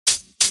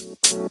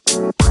All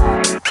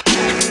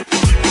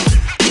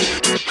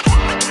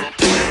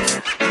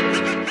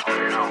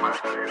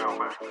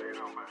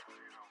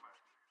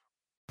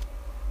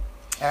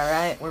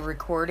right, we're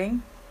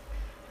recording.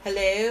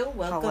 Hello,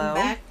 welcome Hello.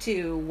 back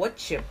to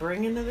What You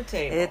Bringing to the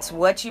Table. It's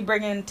What You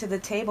Bringing to the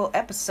Table,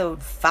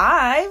 episode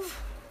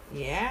 5.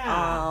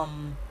 Yeah.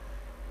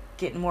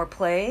 Getting more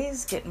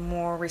plays, getting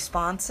more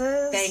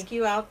responses. Thank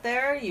you out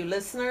there, you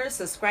listeners,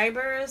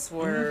 subscribers.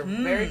 We're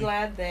very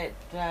glad that,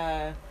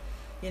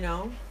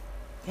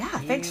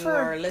 Yeah, you thanks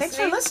are for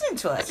listening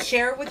to us.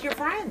 share it with your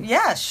friends.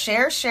 Yeah,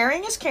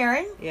 sharing is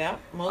caring. Yeah,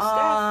 most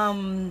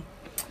definitely.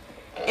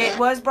 It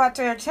was brought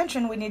to our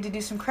attention we need to do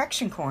some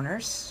correction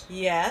corners.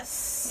 Yes.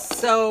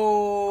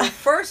 So,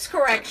 first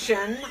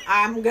correction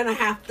I'm going to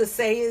have to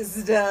say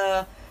is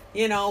the,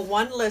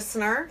 one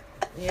listener,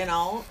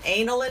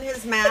 anal in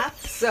his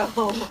math. So,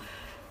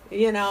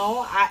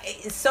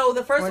 so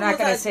the first We're one not was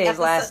going to say his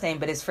last name,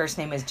 but his first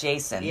name is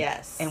Jason.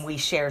 Yes. And we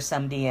share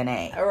some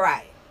DNA.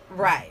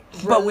 Right.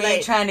 But we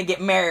ain't trying to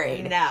get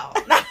married. No.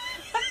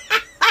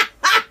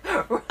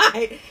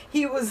 Right.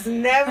 He was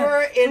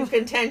never in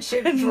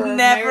contention for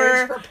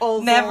marriage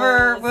proposals.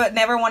 Never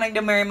wanting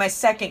to marry my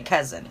second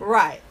cousin.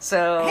 Right.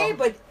 So. Hey,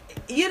 but,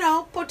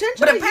 potentially.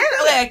 But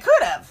apparently I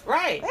could have.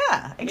 Right.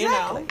 Yeah,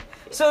 exactly.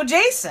 So,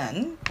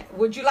 Jason.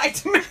 Would you like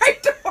to marry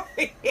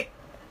Tori?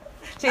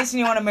 Jason,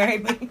 you want to marry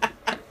me?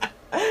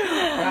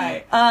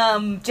 Right.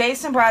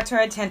 Jason brought to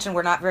our attention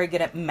we're not very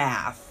good at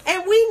math.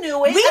 And we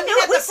knew it. We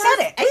said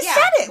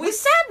it. We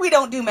said we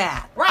don't do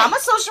math. Right. I'm a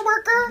social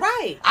worker.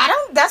 Right.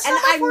 That's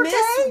not my forte. And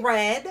I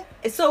misread.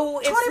 So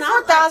it's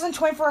 24,000,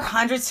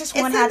 2,400, 6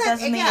 one half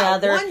dozen the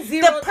other. 1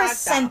 0 The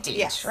percentage,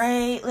 yes.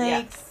 right?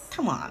 Like, yes.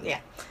 Come on. Yeah.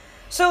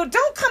 So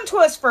don't come to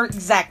us for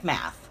exact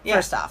math, Yeah.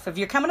 first off. If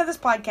you're coming to this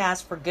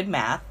podcast for good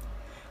math,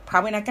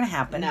 probably not going to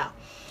happen. No.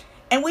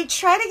 And we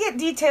try to get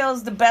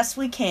details the best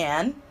we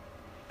can.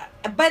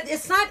 But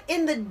it's not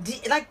in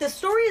the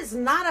story is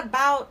not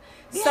about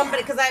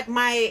somebody, because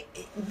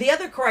the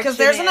other correction, because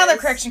there's another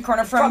correction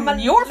corner from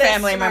your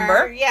family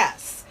member.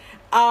 Yes.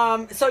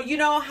 So you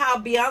know how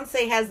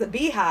Beyonce has the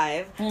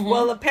beehive? Mm-hmm.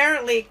 Well,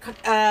 apparently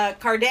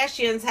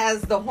Kardashians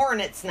has the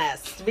hornet's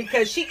nest,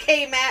 because she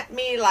came at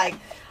me like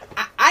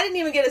I didn't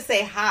even get to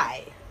say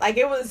hi. Like,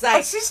 it was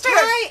like,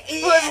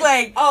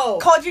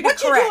 called you to what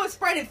correct. you doing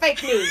spreading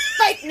fake news?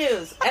 Fake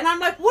news. And I'm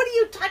like, what are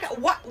you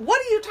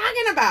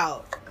talking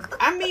about?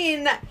 I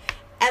mean,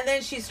 and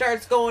then she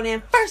starts going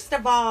in, first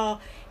of all,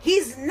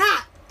 he's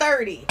not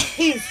 30.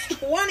 He's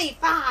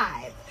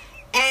 25.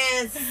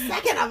 And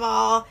second of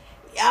all,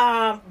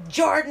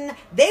 Jordan,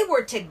 they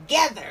were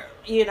together,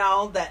 and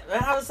I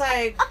was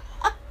like,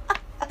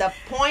 the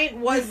point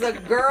was the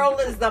girl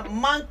is the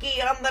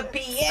monkey on the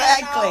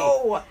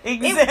piano.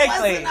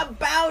 Exactly. It wasn't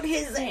about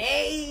his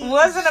age. It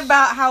wasn't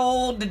about how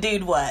old the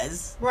dude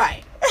was.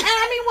 Right. And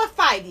I mean,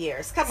 5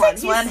 years? Come on.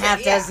 He's one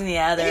half dozen the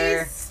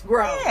other. He's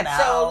grown.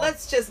 So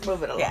let's just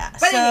move it along. Yeah.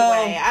 But so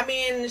anyway, I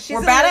mean,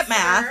 we're bad at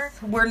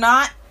math. We're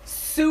not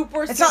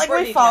super. It's not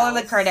like we follow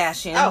the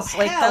Kardashians. Oh,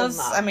 like hell those.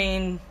 no. I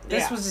mean,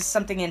 this was just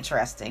something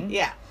interesting.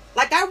 Yeah.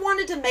 Like, I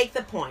wanted to make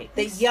the point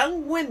that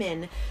young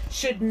women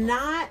should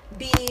not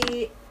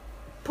be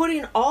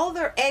putting all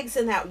their eggs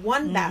in that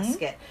one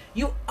basket.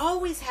 You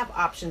always have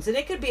options, and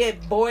it could be a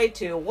boy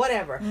too,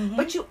 whatever,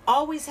 but you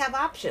always have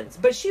options.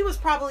 But she was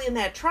probably in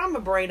that trauma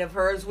brain of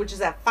hers, which is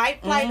that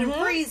fight, flight, and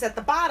freeze at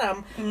the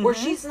bottom, where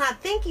she's not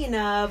thinking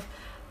of,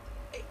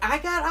 I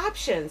got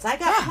options, I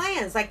got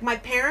plans. Like my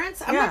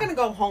parents, I'm not going to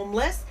go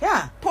homeless.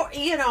 Yeah.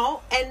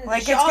 And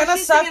like, it's going to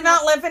suck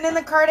not living in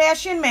the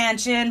Kardashian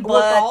mansion, but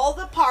with all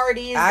the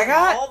parties, I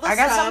got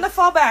stuff. something to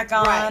fall back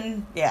on.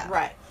 Right. Yeah.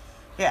 Right.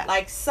 Yeah.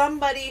 Like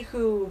somebody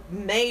who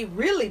may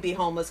really be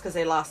homeless because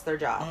they lost their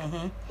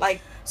job.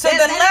 Like, so the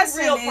lesson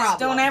real is problems.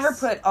 don't ever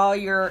put all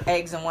your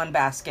eggs in one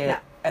basket. No.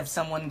 Of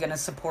someone going to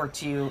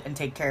support you and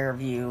take care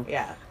of you.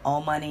 Yeah.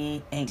 All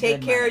money ain't take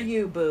good care money. of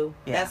you, boo.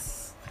 Yeah.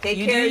 Yes. Take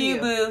you care do of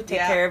you, boo. Take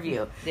care of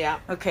you. Yeah.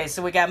 Okay,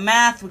 so we got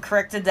math. We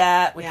corrected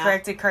that. We Yeah.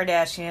 corrected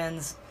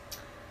Kardashians.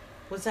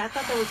 I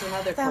thought there was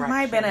another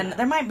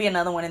There might be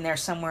another one in there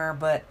somewhere,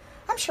 but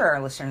I'm sure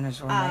our listeners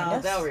will remind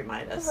us. They'll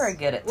remind us. We're very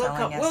good at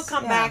telling us. We'll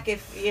come back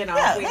if, we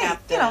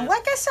have to.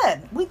 Like I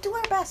said, we do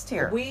our best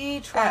here.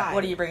 We try.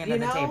 What are you bringing to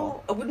the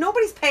table?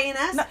 Nobody's paying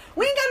us. No,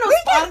 we ain't got no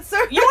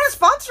sponsor. You want to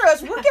sponsor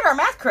us? We'll get our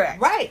math correct.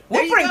 Right.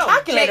 We'll bring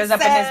calculators up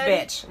in this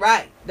bitch.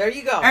 Right. There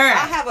you go. Right.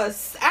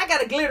 I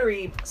got a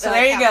glittery So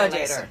there you go,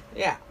 calculator. Jason.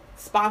 Yeah.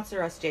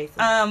 Sponsor us,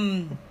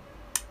 Jason.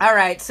 All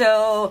right,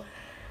 so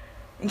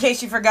in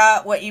case you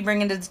forgot what you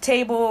bring into the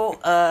table,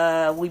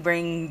 we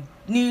bring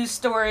news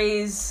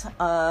stories.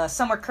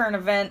 Some are current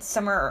events,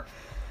 some are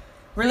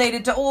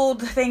related to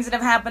old things that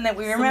have happened that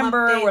we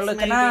remember. Updates, we're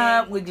looking maybe.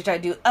 up. We try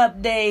to do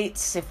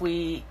updates if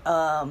we,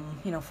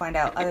 find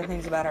out other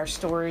things about our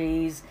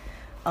stories.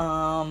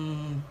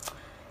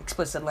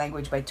 Explicit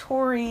language by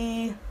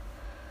Tori.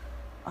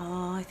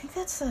 I think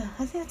that's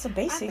a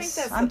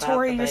basics. I'm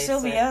Tori. You're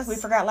Sylvia. We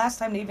forgot last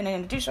time to even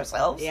introduce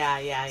ourselves.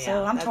 Yeah.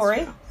 So I'm That's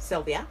Tori. true.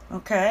 Sylvia.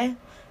 Okay.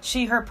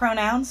 She, her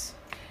pronouns.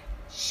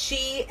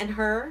 She and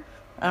her.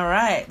 All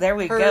right, there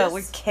we go.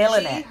 We're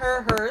killing it.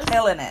 Hers.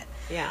 Killing it.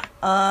 Yeah.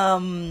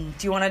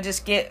 Do you want to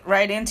just get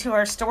right into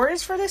our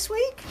stories for this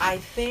week? I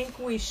think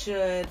we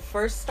should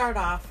first start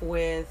off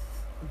with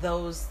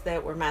those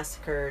that were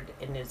massacred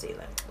in New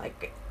Zealand.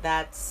 Like,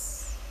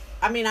 that's...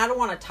 I mean, I don't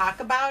want to talk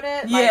about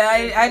it. Yeah,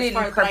 like, I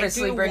didn't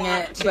purposely bring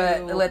it,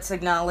 but let's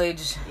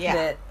acknowledge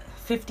that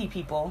 50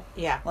 people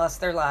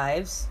lost their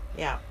lives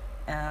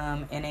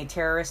in a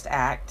terrorist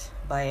act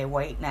by a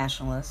white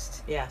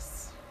nationalist.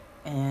 Yes.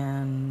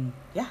 And,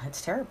 yeah,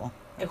 it's terrible.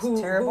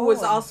 Who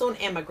was also an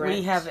immigrant.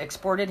 We have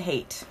exported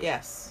hate.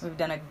 Yes. We've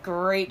done a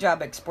great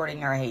job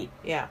exporting our hate.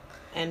 Yeah.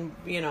 And,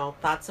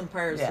 thoughts and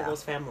prayers to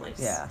those families.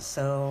 Yeah.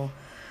 So,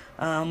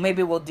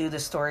 maybe we'll do the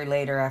story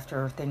later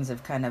after things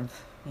have kind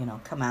of,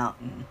 come out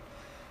and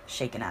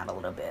shaken out a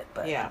little bit.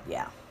 But, yeah.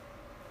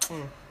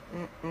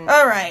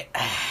 All right.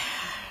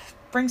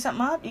 Bring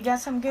something up? You got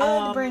something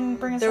good?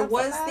 Bring us There up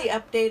was the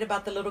update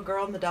about the little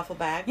girl in the duffel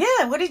bag.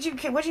 Yeah, what did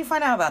you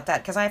find out about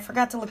that? Because I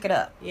forgot to look it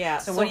up. Yeah,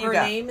 so what do you her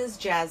got? name is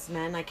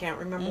Jasmine. I can't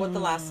remember what the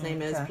last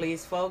name is,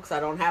 please, folks.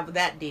 I don't have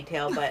that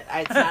detail, but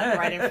it's not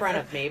right in front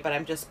of me. But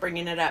I'm just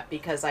bringing it up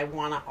because I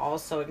want to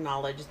also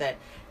acknowledge that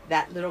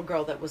little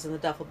girl that was in the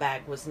duffel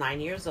bag was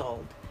 9 years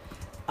old,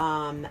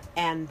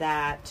 and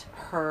that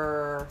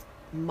her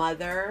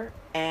mother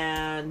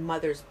and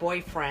mother's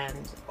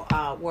boyfriend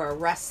were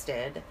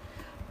arrested.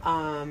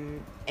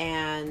 And,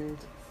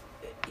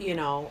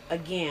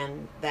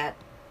 again, that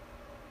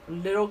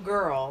little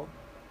girl,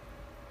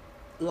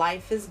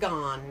 life is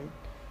gone.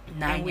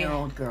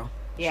 9-year-old girl.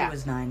 Yeah. She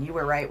was 9. You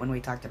were right when we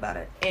talked about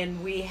it.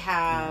 And we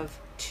have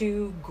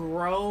two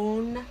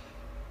grown-ass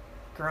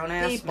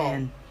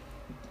men.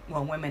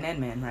 Well, women and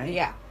men, right?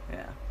 Yeah.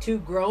 Yeah. Two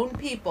grown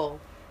people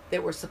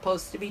that were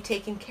supposed to be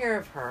taking care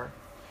of her.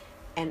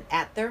 And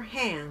at their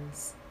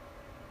hands...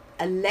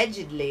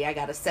 allegedly, I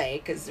gotta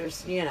say, because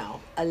there's,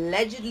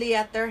 allegedly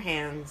at their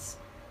hands,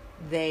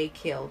 they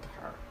killed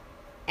her.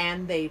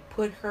 And they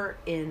put her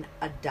in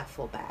a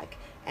duffel bag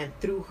and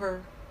threw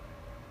her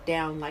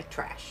down like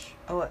trash.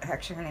 Oh,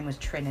 actually, her name was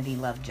Trinity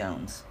Love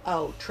Jones.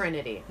 Oh,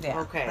 Trinity.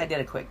 Yeah. Okay. I did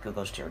a quick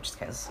Google search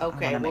because I want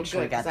Okay, to make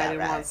sure we got that I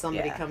didn't right. want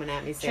somebody coming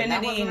at me saying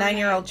Trinity, that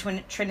 9-year-old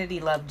Trinity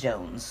Love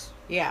Jones.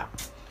 Yeah.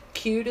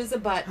 Cute as a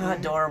button. Oh,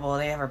 adorable.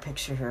 They have her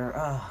picture here.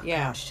 Oh,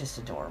 yeah. Gosh, just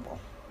adorable.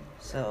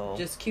 So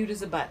just cute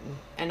as a button.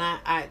 And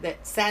I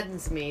that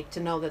saddens me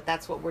to know that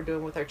that's what we're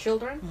doing with our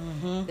children.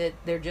 Mm-hmm. That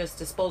they're just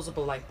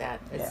disposable like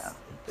that.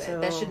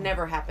 That should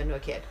never happen to a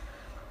kid.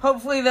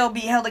 Hopefully they'll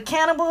be held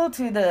accountable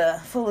to the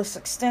fullest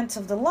extent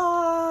of the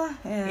law.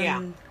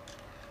 And,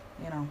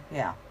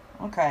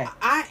 Okay.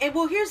 And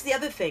well, here's the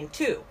other thing,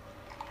 too.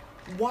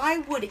 Why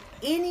would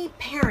any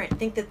parent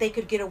think that they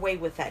could get away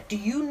with that? Do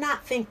you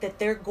not think that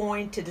they're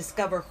going to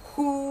discover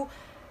who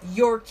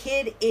your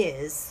kid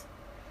is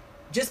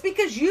just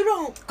because you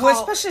don't call... Well,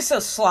 especially so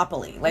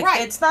sloppily. Like,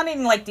 It's not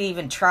even like they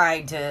even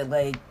tried to,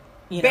 like,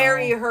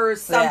 bury her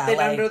something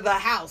under the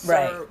house.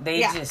 Right. Or,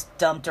 they just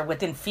dumped her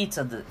within feet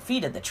of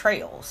the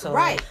trail. So,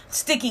 right.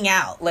 Sticking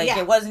out. Like,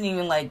 it wasn't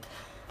even like...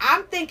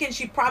 I'm thinking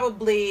she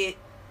probably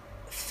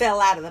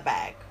fell out of the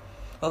bag.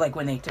 Well, like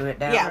when they threw it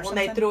down? Yeah, or when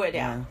they threw it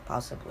down. Yeah,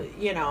 possibly.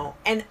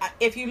 And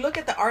if you look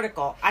at the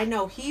article, I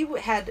know he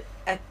had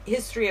a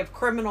history of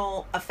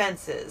criminal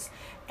offenses.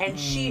 And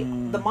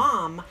the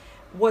mom,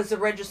 was a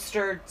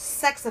registered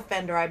sex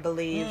offender, I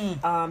believe,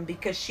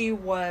 because she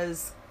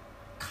was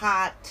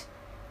caught,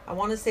 I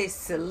want to say,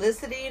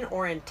 soliciting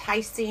or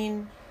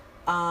enticing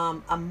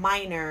a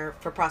minor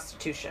for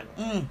prostitution.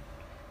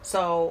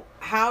 So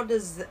how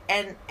does...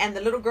 And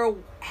the little girl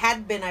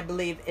had been, I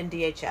believe, in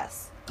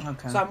DHS.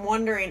 Okay. So I'm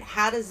wondering,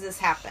 how does this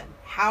happen?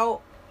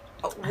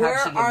 Where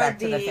are back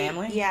to the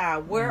family? Yeah,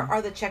 where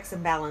are the checks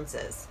and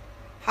balances?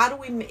 How do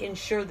we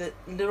ensure that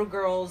little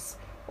girls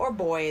or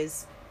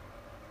boys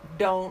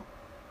don't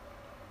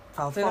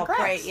fall through the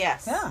cracks?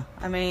 Yes. Yeah.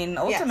 I mean,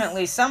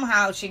 ultimately,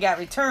 somehow she got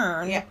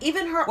returned. Yeah.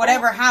 Even her...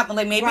 Whatever happened.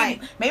 Like,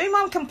 maybe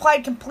mom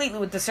complied completely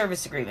with the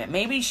service agreement.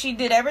 Maybe she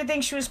did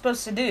everything she was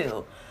supposed to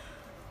do.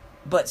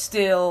 But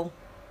still...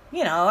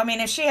 I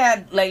mean, if she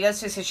had, like,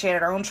 let's just say she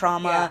had her own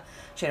trauma,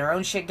 she had her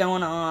own shit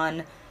going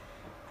on,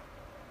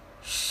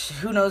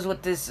 who knows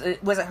what this,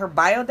 was it her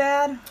bio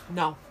dad?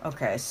 No.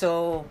 Okay,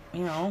 so,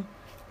 Mom's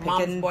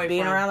boyfriend.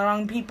 Being around the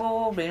wrong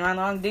people, being around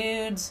the wrong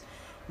dudes,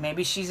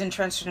 maybe she's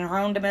entrenched in her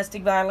own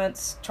domestic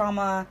violence,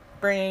 trauma,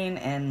 brain,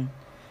 and,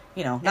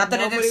 not that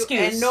it's an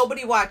excuse. And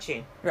nobody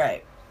watching.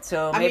 Right.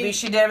 So maybe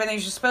she did everything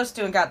she was supposed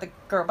to and got the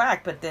girl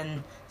back, but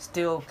then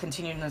still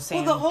continued in the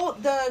same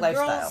lifestyle.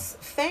 Girl's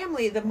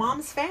family, the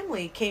mom's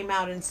family, came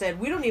out and said,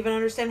 we don't even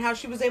understand how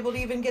she was able to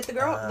even get the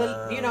girl,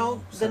 the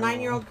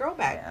 9-year-old girl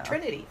back,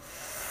 Trinity.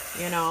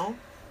 So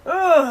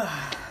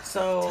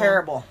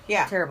terrible.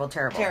 Yeah, terrible.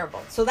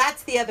 So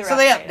that's the other. So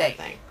the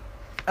update.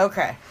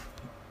 Okay.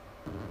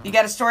 You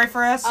got a story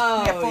for us? Oh,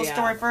 you got a full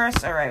story for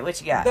us? All right,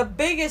 what you got? The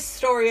biggest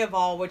story of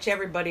all, which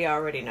everybody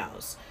already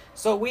knows.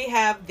 So we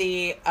have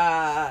the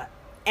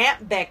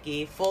Aunt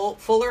Becky,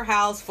 Fuller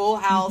House, Full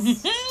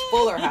House,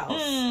 Fuller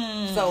House.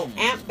 So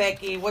Aunt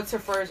Becky, what's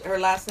her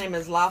last name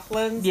is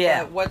Laughlin.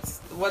 Yeah.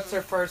 What's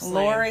her first name?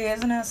 Lori,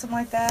 isn't it? Something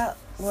like that.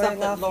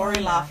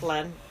 Lori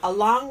Laughlin,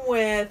 along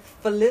with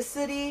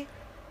Felicity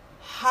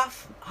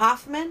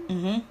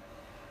Hoffman,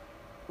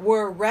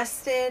 were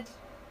arrested.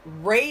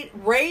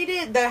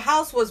 Raided. The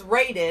house was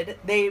raided.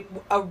 They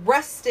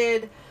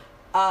arrested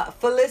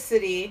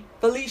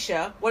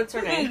Felicia. What's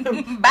her name?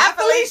 Bye,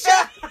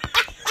 Felicia.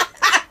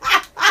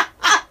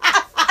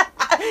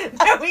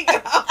 There we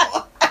go.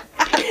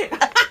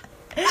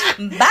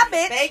 Bye,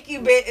 bitch. Thank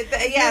you,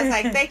 yeah, it's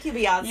like, thank you,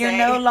 Beyonce. You're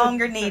no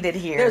longer needed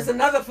here. There's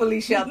another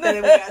Felicia out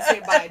there that we gotta say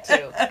bye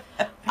to.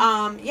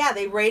 Yeah,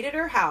 they raided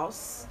her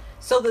house.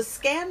 So the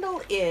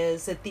scandal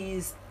is that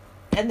these,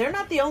 and they're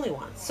not the only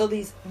ones. So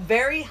these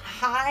very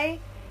high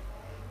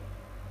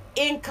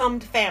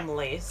incomed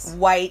families,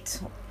 white.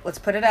 Let's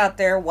put it out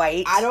there,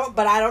 white. I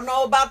don't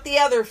know about the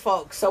other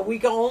folks. So we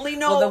can only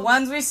know. Well, the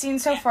ones we've seen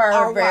so far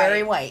are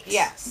very white.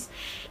 Yes.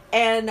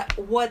 And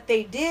what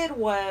they did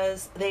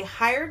was they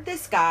hired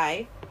this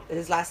guy.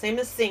 His last name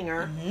is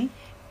Singer.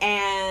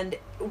 And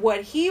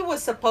what he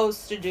was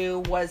supposed to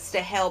do was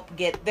to help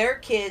get their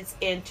kids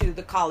into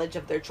the college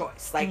of their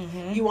choice. Like,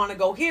 you want to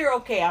go here?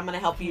 Okay, I'm going to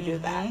help you do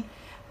that.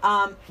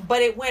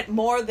 But it went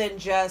more than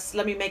just,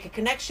 let me make a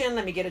connection,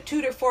 let me get a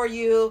tutor for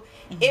you.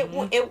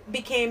 It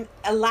became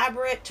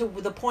elaborate to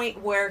the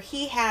point where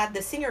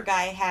the Singer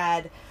guy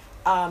had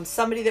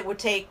somebody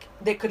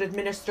that could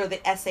administer the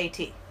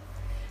SAT.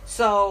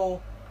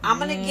 So I'm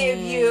going to give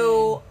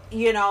you,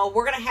 we're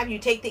going to have you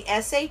take the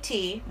SAT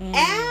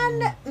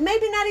and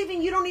maybe not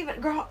even,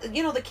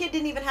 the kid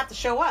didn't even have to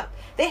show up.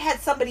 They had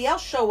somebody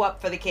else show up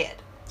for the kid.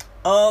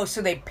 Oh,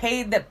 so they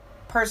paid the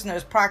person that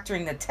was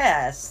proctoring the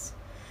test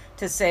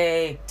to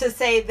say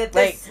that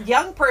this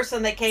young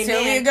person that came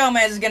Sylvia in,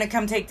 Gomez is going to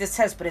come take this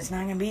test, but it's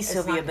not going to be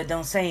Sylvia, but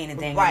don't say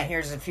anything. Right. And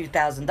here's a few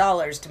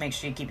 $1,000s to make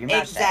sure you keep your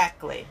mouth shut.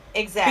 Exactly.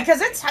 Because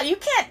it's how you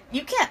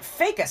can't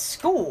fake a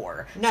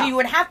score. No. So you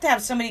would have to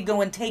have somebody go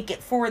and take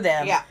it for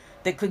them. Yeah.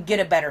 That could get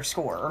a better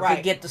score, or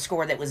could get the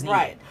score that was needed.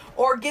 Right.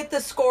 Or get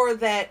the score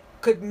that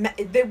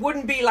that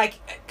wouldn't be like,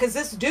 because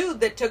this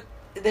dude that took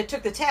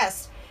the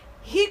test,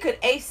 he could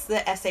ace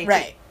the SAT.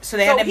 Right. So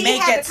they had to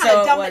make it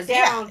so it was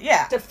down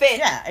to fit.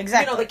 Yeah,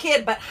 exactly. The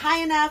kid, but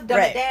high enough, dumb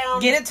it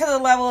down. Get it to the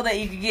level that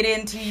you could get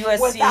into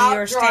USC without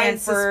or drawing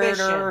Stanford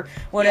suspicion. or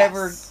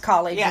whatever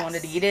college you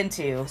wanted to get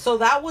into. So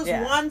that was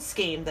one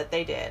scheme that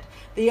they did.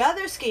 The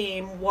other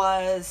scheme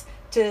was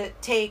to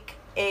take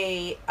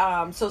this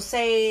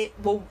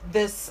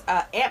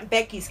Aunt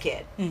Becky's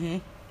kid.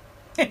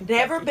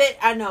 Never been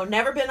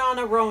on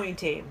a rowing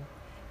team.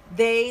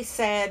 They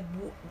said,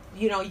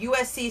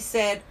 USC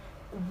said,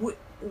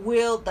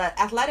 will the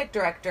athletic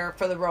director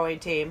for the rowing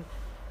team,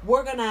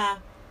 we're gonna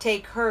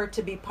take her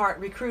to be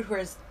recruit her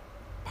as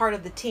part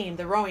of the team,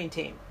 the rowing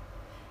team,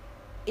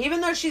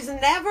 even though she's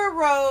never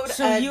rowed.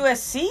 So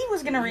USC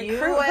was gonna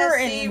recruit her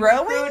in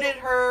rowing. Recruited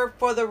her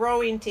for the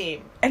rowing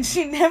team, and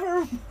she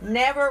never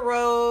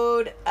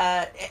rowed.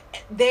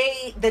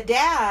 The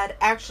dad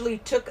actually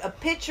took a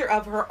picture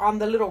of her on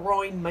the little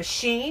rowing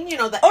machine,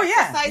 the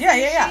exercise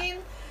machine.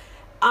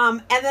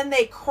 And then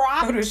they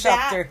cropped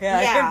that, her.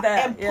 I heard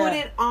that. And put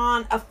it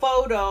on a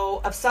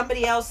photo of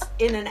somebody else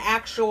in an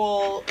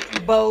actual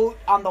boat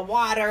on the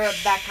water,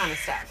 that kind of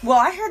stuff. Well,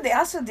 I heard they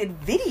also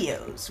did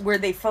videos where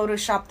they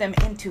photoshopped them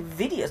into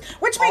videos,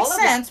 which makes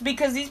sense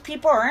because these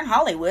people are in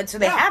Hollywood, so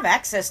they have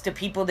access to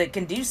people that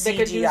can do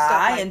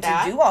CGI and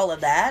to do all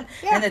of that,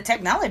 and the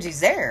technology's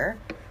there.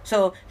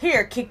 So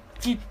here, kick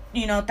 $1,000,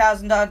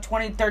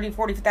 $20,000, $30,000,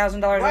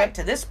 $40,000 up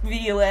to this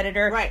video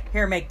editor. Right.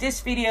 Here, make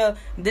this video.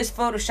 This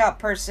Photoshop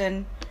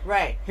person.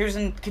 Right. Here's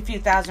a few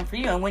thousand for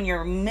you. And when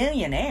you're a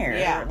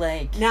millionaire,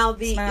 now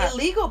the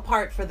illegal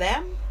part for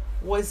them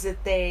was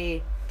that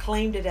they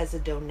claimed it as a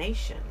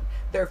donation.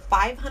 Their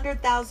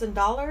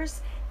 $500,000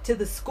 to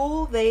the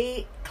school,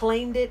 they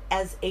claimed it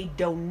as a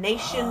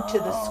donation to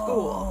the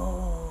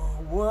school.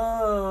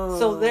 Whoa.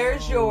 So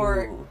there's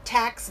your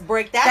tax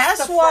break.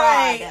 That's the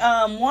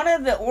why one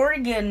of the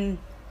Oregon,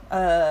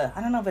 I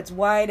don't know if it's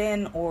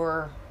Wyden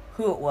or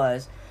who it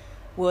was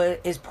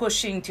is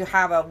pushing to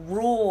have a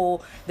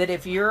rule that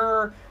if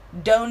you're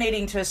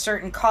donating to a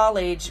certain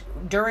college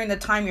during the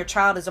time your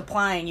child is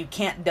applying, you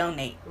can't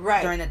donate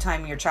during the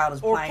time your child is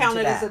applying to that. Or count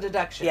it as a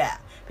deduction. Yeah,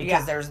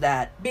 because there's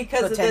that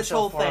because of this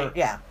whole thing.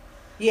 Yeah.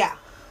 Yeah.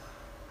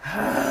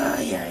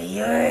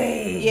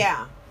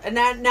 And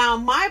now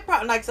my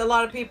problem, like a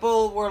lot of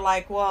people were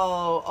like,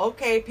 well,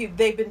 okay,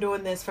 they've been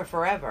doing this for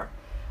forever.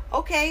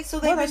 Okay, so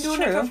they've been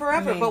doing it for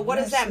forever, but what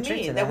does that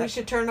mean? That we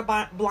should turn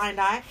a blind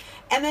eye?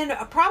 And then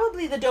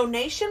probably the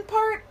donation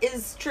part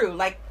is true.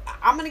 Like,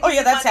 I'm going to give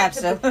you that's money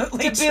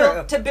absolutely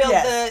to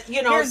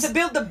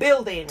build the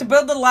building. To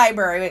build the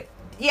library.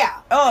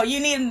 Yeah. Oh,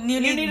 you need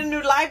a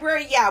new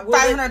library? Yeah.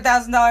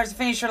 $500,000 to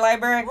finish your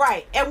library?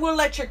 Right. And we'll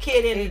let your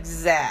kid in.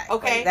 Exactly.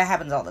 Okay. That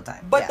happens all the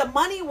time. But the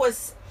money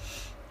was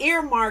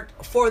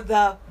earmarked for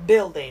the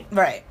building.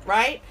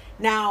 Right.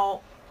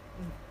 Now,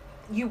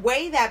 you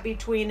weigh that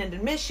between an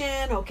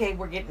admission, okay,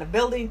 we're getting a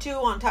building too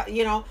on top,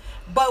 you know.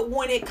 But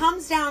when it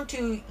comes down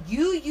to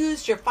you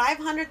used your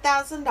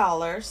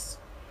 $500,000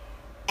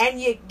 and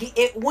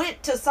it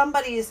went to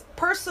somebody's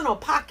personal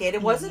pocket,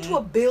 it wasn't to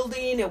a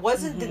building, it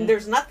wasn't,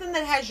 there's nothing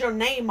that has your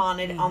name on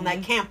it on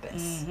that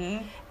campus.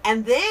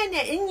 And then,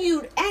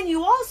 and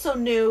you also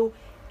knew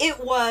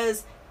it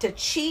was to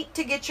cheat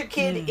to get your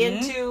kid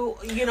into,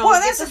 you know,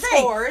 well, get that's the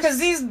scores. Because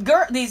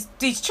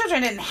these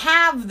children didn't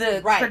have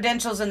the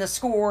credentials and the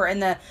score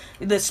and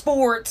the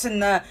sports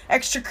and the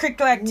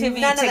extracurricular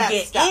activity to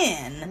get stuff.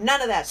 in.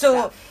 None of that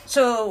stuff.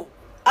 So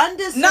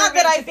undeserving. Not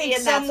that I to think be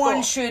in that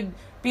someone school. should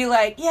be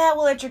like, yeah,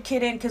 we'll let your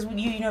kid in because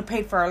you know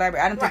paid for our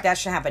library. I don't think that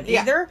should happen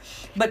either.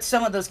 But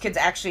some of those kids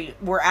actually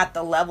were at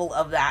the level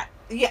of that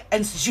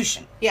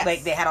institution. Yes.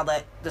 Like they had all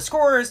the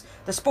scores,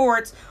 the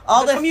sports,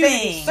 all the community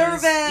things.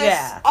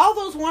 service, all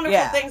those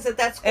wonderful things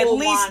that school At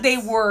least wants. they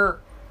were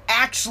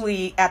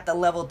actually at the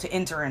level to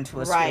enter into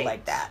a school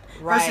like that.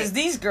 Versus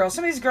these girls.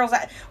 Some of these girls,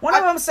 one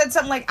of them said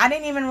something like, I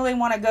didn't even really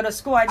want to go to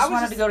school. I just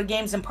wanted to go to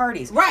games and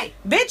parties. Right.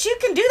 Bitch, you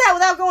can do that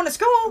without going to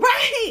school.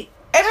 Right.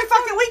 Every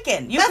fucking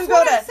weekend. You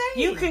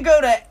can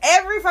go to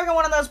every fucking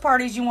one of those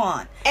parties you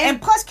want.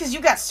 And plus, because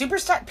you got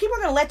superstar, people are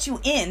going to let you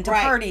in to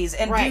parties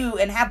and do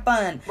and have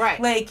fun. Right.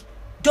 Like,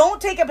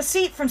 don't take up a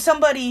seat from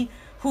somebody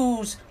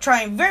who's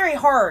trying very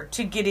hard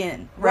to get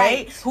in,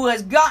 right? Who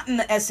has gotten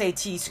the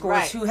SAT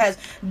scores, who has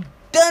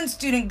done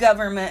student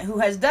government, who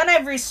has done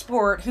every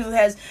sport, who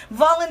has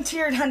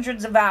volunteered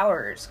hundreds of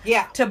hours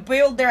to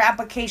build their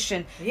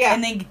application,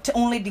 and then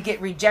only to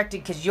get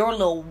rejected because your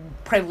little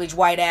privileged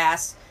white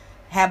ass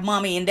have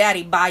mommy and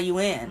daddy buy you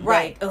in.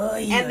 Right.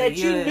 Like, and that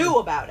you knew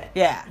about it.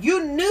 Yeah.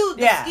 You knew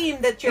the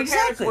scheme that your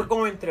parents were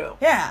going through.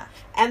 Yeah.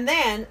 And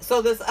then,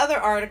 so this other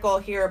article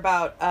here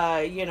about,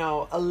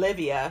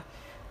 Olivia.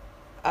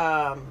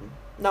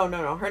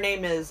 No. Her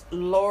name is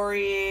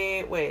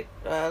Lori. Wait,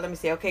 let me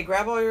see. Okay,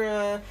 grab all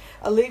your,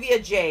 Olivia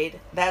Jade.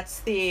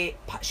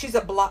 She's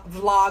a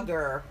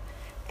vlogger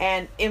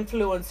and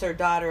influencer,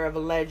 daughter of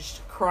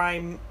alleged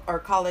crime or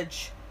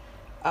college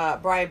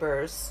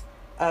bribers.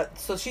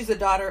 So she's the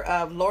daughter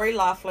of Lori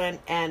Laughlin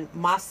and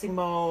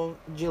Massimo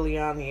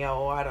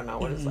Giuliano. I don't know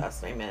what his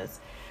last name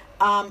is.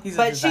 He's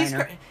a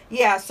designer.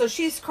 So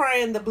she's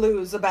crying the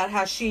blues about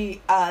how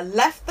she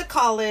left the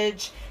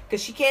college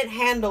because she can't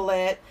handle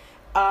it.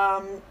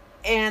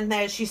 And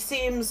that she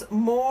seems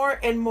more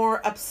and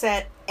more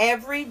upset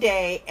every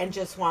day and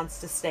just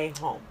wants to stay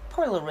home.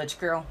 Poor little rich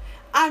girl.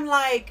 I'm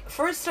like,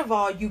 first of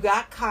all, you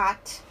got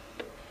caught.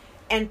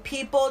 And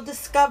people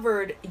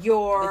discovered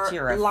your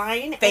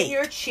lying and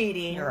your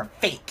cheating. You're a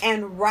fake.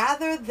 And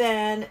rather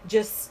than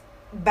just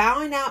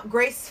bowing out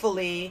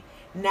gracefully,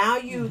 now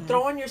you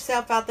throwing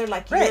yourself out there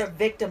like you're a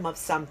victim of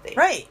something.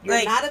 Right.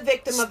 You're not a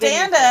victim of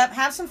anything. Stand up,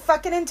 have some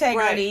fucking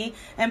integrity, Right.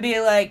 and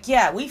be like,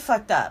 yeah, we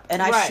fucked up,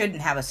 and I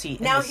shouldn't have a seat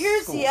in Now, this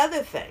here's school. the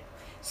other thing.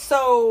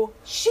 So,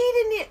 she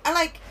didn't,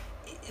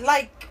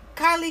 like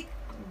Kylie,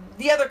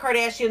 the other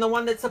Kardashian, the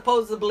one that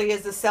supposedly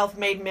is a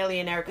self-made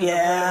millionaire because of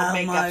her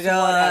makeup and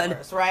whatever,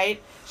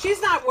 right?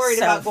 She's not worried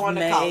about going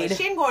to college.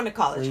 She ain't going to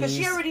college because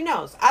she already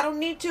knows. I don't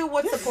need to.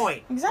 What's the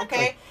point? Exactly.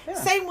 Okay? Yeah.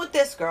 Same with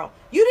this girl.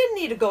 You didn't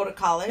need to go to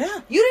college.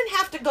 Yeah. You didn't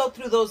have to go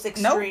through those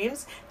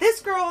extremes. Nope. This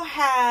girl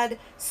had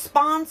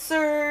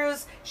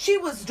sponsors. She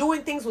was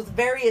doing things with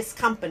various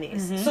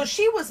companies. So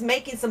she was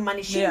making some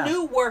money. She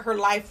knew where her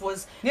life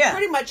was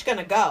pretty much going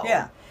to go.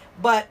 Yeah.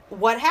 But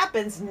what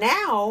happens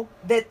now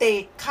that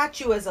they caught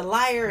you as a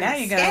liar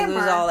and you're scammer, gonna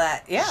lose all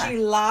that. Yeah. She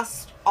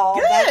lost all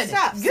that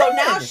stuff. Good. So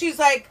now she's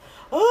like,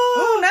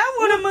 oh, now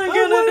what am I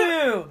gonna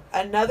do?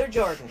 Another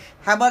Jordan.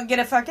 How about get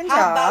a fucking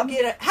job?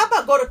 How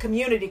about go to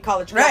community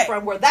college,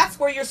 girlfriend, where that's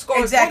where your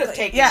scores would have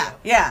taken you.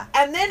 Yeah.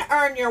 And then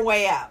earn your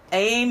way up.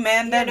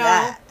 Amen to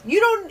that. You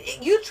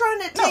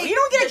trying to take No, you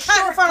don't get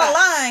cut in front of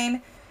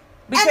line.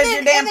 Because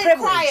you're damn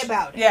privileged. Cry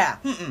about it. Yeah.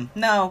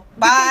 No.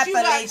 Bye,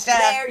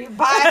 Felicia.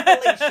 Bye,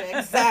 Felicia.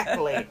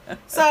 Exactly.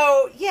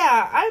 So,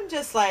 yeah, I'm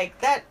just like,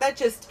 that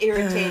just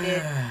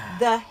irritated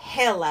the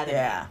hell out of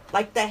me.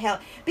 Like, the hell.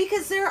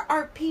 Because there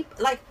are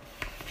people, like,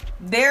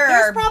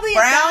 there's probably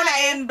brown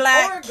and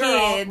black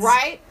kids.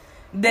 Right?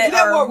 That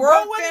are rolling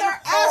working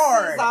their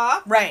hard. asses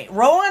off. Right.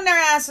 Rolling their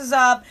asses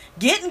up,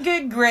 getting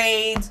good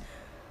grades,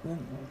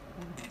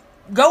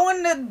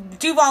 going to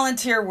do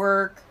volunteer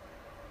work,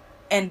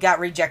 and got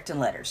rejecting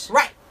letters.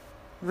 Right.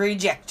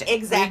 Rejected.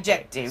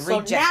 Exactly.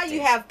 So now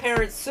you have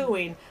parents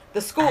suing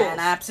the schools. And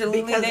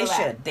absolutely they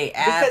should. They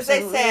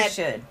absolutely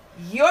should.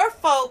 Your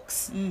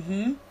folks,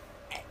 my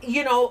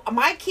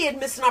kid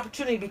missed an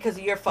opportunity because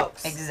of your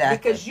folks. Exactly.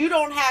 Because you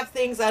don't have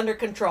things under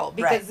control.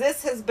 Because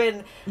this has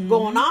been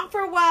going on for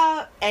a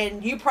while,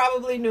 and you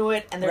probably knew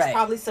it, and there's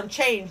probably some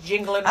change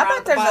jingling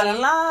around the body. I bet there's a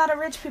lot of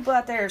rich people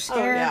out there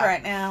scared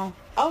right now.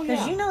 Oh,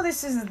 yeah. Because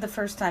this isn't the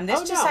first time. They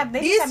just happen to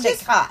get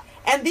caught.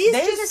 And they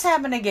just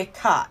happen to get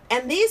caught.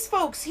 And these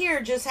folks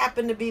here just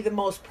happen to be the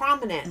most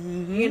prominent.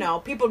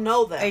 People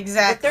know them.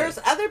 Exactly. But there's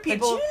other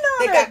people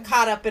that got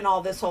caught up in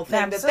all this whole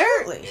thing.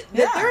 Absolutely.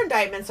 That their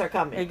indictments are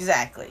coming.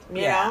 Exactly.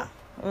 You know?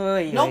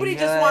 Nobody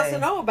just wants to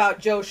know about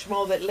Joe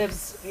Schmo that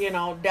lives,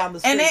 down the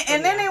street.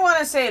 And then they want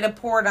to say the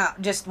poor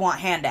just want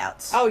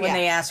handouts. Oh, when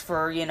they ask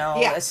for,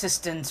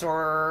 assistance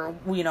or,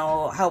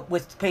 help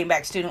with paying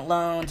back student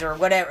loans or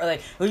whatever.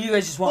 Like, you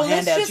guys just want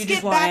handouts. You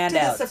just want handouts. Let's just get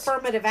back to this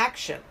affirmative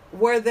action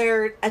where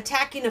they're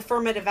attacking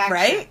affirmative action.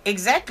 Right?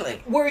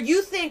 Exactly. Where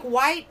you think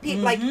white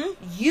people,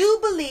 you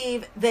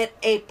believe that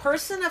a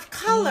person of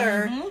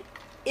color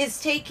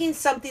is taking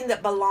something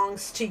that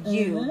belongs to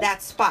you,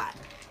 that spot.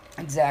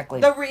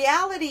 Exactly. The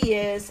reality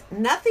is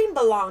nothing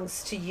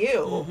belongs to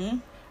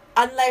you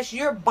unless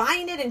you're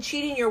buying it and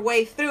cheating your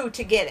way through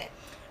to get it.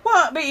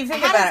 Well, but you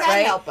think How about does it, that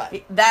right? help us?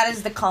 That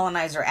is the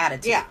colonizer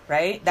attitude,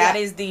 right? That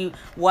is the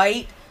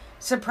white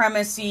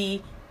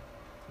supremacy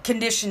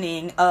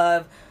conditioning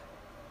of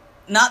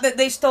not that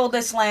they stole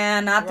this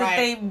land, not that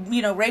they,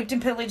 raped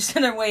and pillaged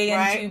their way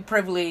into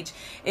privilege.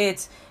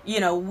 It's,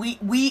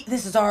 we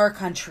this is our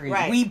country.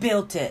 Right. We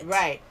built it.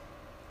 Right.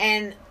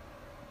 And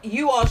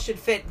you all should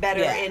fit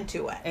better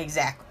into it.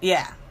 Exactly.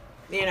 Yeah.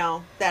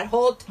 That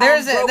whole time.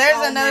 There's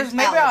another.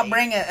 Maybe I'll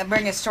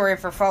bring a story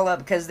for follow up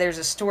because there's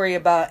a story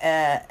about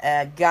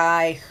an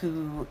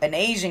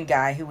Asian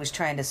guy who was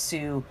trying to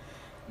sue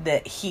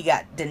that he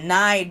got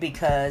denied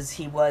because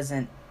he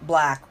wasn't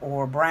black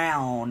or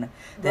brown.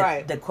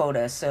 The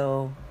quota.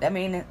 So I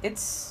mean,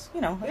 it's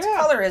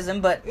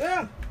colorism, but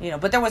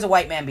but there was a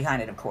white man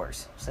behind it, of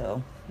course.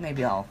 So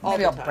maybe I'll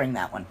bring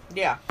that one.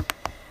 Yeah.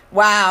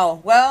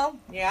 Wow. Well.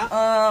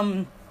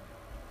 Yeah.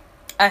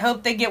 I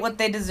hope they get what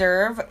they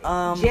deserve.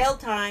 Jail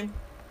time.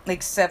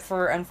 Except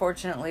for,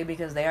 unfortunately,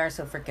 because they are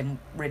so freaking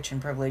rich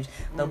and privileged,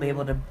 they'll be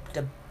able to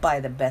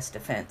buy the best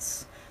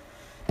defense.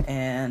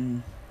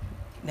 And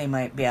they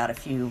might be out a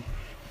few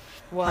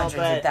hundreds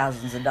of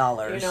thousands of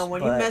dollars.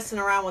 When you're messing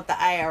around with the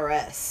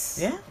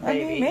IRS. Yeah,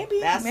 maybe.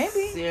 maybe. That's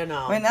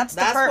that's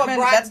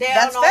Department. That's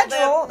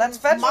federal. That's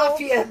federal.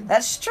 Mafia.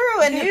 That's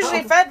true. And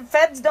usually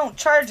feds don't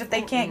charge if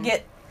they can't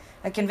get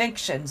a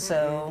conviction.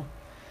 So...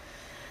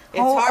 It's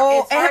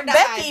hard and to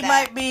Becky hide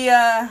might be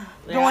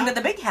going to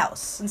the big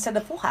house instead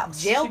of Full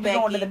House. Jail Becky.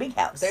 Going to the big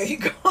house. There you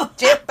go.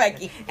 Jail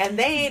Becky. And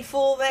they ain't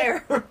full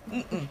there. All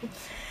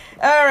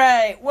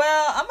right.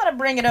 Well, I'm going to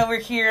bring it over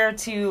here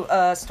to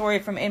a story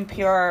from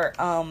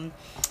NPR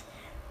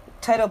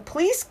titled,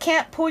 Police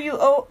Can't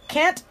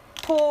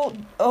Pull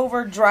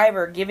Over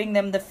Driver Giving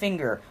Them the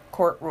Finger.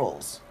 Court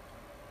Rules.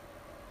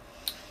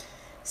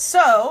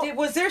 So,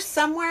 was there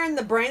somewhere in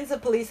the brains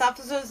of police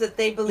officers that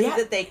they believed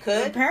that they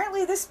could?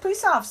 Apparently, this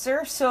police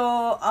officer.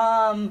 So,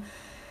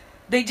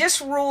 they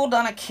just ruled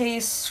on a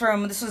case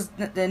this was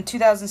in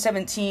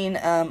 2017.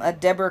 A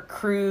Deborah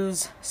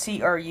Cruz,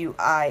 Cruise,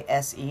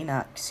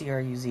 not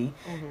Cruz,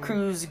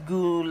 Cruz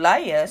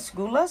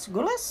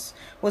Gulas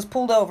was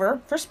pulled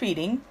over for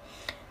speeding.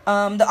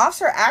 The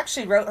officer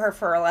actually wrote her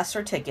for a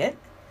lesser ticket,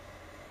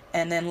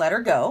 and then let her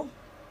go.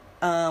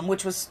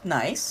 Which was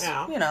nice,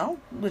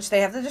 which they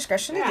have the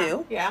discretion to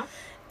do. Yeah.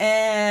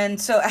 And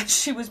so as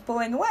she was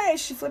pulling away,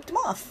 she flipped him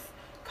off.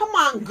 Come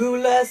on,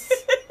 Gulas.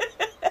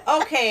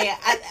 Okay,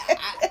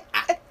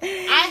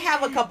 I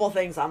have a couple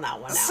things on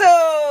that one now.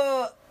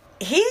 So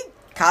he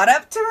caught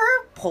up to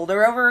her, pulled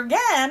her over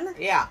again.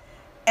 Yeah.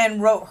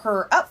 And wrote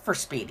her up for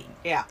speeding.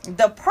 Yeah.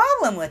 The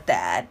problem with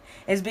that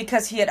is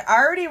because he had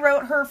already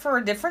wrote her for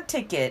a different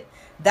ticket,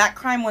 that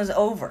crime was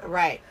over.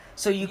 Right.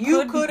 So he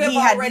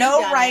had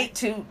no right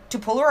to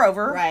pull her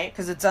over. Right.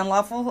 Because it's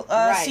unlawful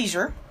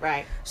seizure.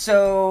 Right.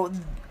 So,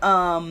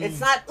 it's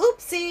not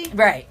oopsie.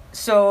 Right.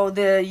 So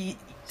the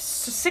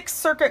Sixth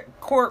Circuit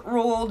Court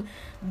ruled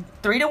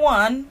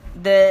 3-1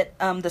 that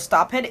the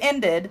stop had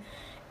ended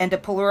and to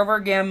pull her over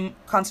again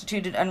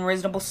constituted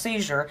unreasonable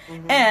seizure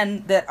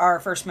and that our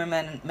First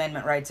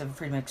Amendment rights of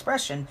freedom of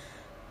expression,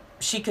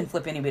 she can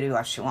flip anybody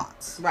off she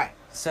wants. Right.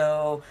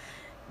 So...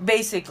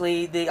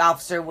 basically, the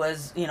officer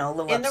was, a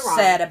little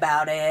upset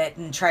about it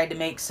and tried to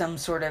make some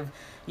sort of,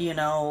 I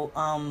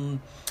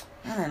don't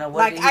know,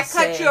 what did he say?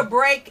 I cut your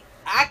brake,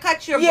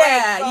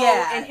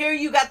 and here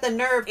you got the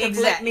nerve to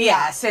flip me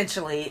off.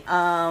 Essentially.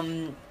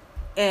 And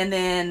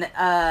then,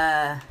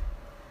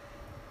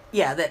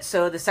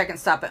 so the second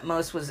stop at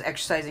most was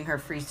exercising her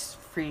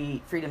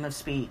freedom of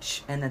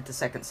speech, and that the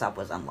second stop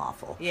was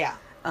unlawful. Yeah.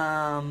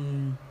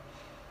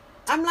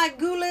 I'm like,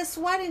 Gulas,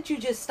 why didn't you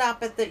just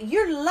stop at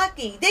you're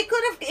lucky. He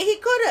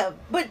could have,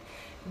 but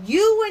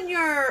you and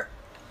your,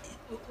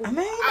 come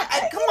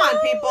on,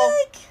 people.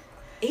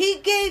 He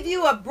gave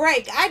you a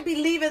break. I'd be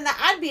leaving that.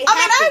 I'd be happy.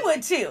 I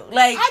would too.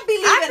 I'd be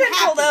leaving I've been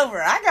pulled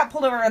over. I got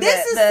pulled over.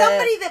 This is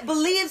somebody that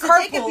believes that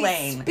they can be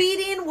lane.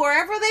 Speeding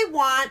wherever they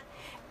want,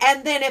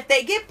 and then if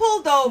they get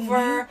pulled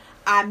over,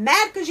 I'm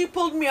mad because you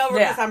pulled me over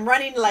because I'm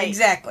running late.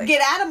 Exactly.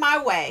 Get out of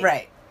my way.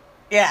 Right.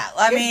 Yeah.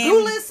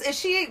 Gulas, is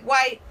she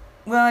white?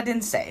 Well, I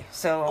didn't say.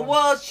 So.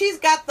 Well, she's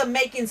got the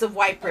makings of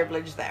white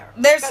privilege there.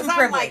 There's some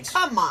privilege. Like,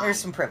 come on. There's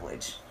some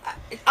privilege.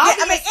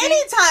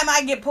 Anytime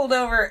I get pulled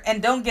over and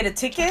don't get a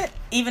ticket,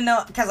 even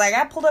though, because I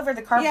got pulled over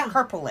the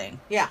carpool lane.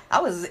 Yeah.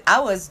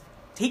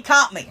 He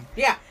caught me.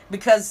 Yeah.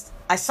 Because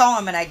I saw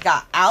him and I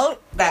got out.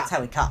 That's Yeah.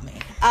 how he caught me.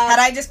 Had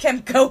I just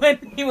kept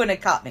going, he wouldn't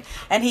have caught me.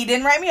 And he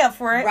didn't write me up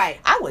for it. Right.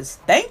 I was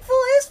thankful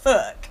as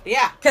fuck.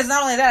 Yeah. Because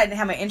not only that, I didn't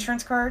have my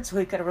insurance card, so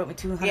he could have wrote me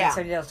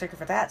 $270 ticket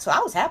for that. So I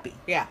was happy.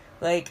 Yeah.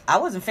 Like, I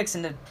wasn't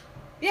fixing to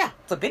Yeah.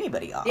 flip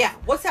anybody off. Yeah.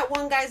 What's that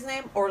one guy's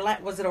name?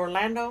 Was it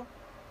Orlando?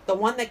 The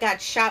one that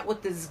got shot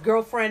with his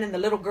girlfriend and the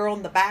little girl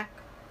in the back?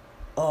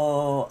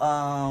 Oh,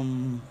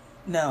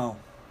 no.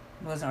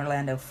 It wasn't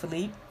Orlando.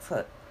 Philippe?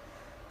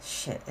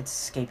 Shit, it's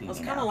escaping me It was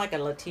now. kind of like a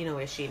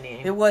Latino-ish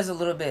name. It was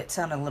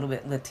sounded a little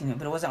bit Latino,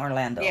 but it wasn't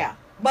Orlando. Yeah.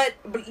 But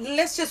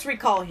let's just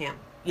recall him.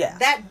 Yeah.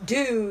 That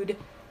dude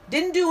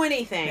didn't do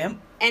anything, Yep.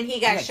 and he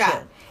got got shot.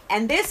 killed.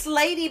 And this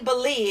lady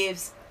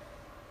believes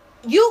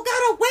you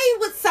got away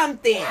with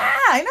something. Yeah,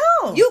 I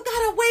know. You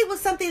got away with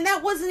something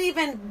that wasn't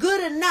even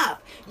good enough.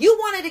 You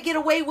wanted to get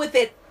away with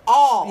it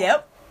all.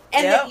 Yep.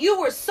 And Yep. that you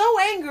were so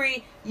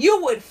angry,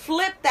 you would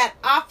flip that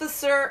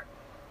officer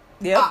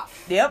Yep.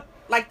 off. Yep.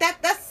 Like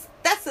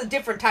that's a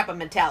different type of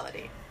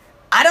mentality.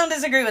 I don't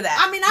disagree with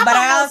that. I mean, I'm but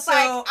almost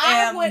I also like,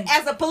 I would,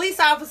 as a police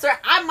officer,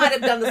 I might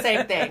have done the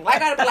same thing.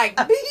 Like, I'd be like,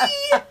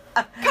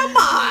 come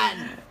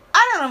on.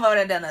 I don't know if I would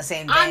have done the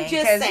same thing. I'm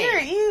just 'cause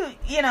saying.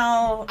 you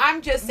know,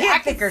 I'm just saying.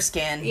 get thicker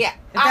skin. Yeah.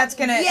 If that's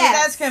gonna yes.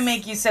 if that's gonna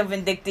make you so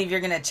vindictive, you're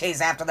gonna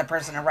chase after the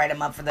person and write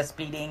them up for the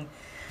speeding.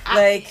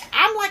 Like,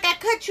 I'm like, I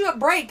cut you a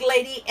break,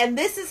 lady, and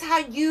this is how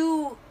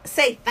you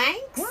say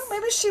thanks? well,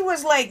 maybe she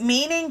was like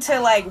meaning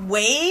to like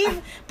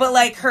wave, but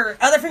like her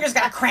other fingers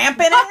got cramp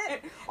in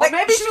it. Or Like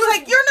maybe she was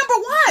like, "You're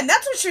number one."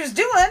 That's what she was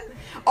doing.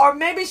 Or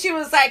maybe she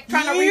was like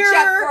trying to reach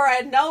up for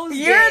a nose.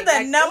 You're dig. the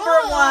Like, number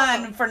 "Oh."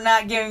 one for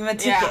not giving him a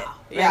ticket.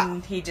 Yeah.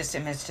 And he just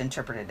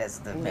misinterpreted it as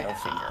the middle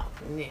finger.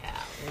 Yeah.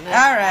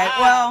 All right.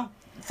 Well,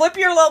 flip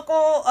your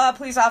local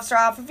police officer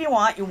off if you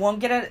want. You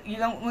won't get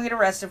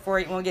arrested for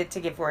it. You won't get a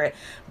ticket for it.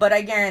 But I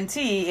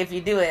guarantee if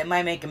you do it, it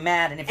might make him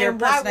mad. And if you're a And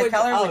why person of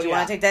color, would you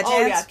want to take that chance?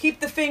 Oh yeah, keep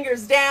the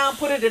fingers down,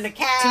 put it in a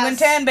cast. 2 and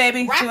 10,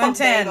 baby. Wrap 2 them, and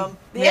 10. babe 'em.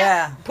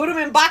 Yeah. Put them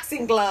in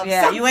boxing gloves.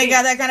 Yeah. You ain't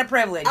got something. that kind of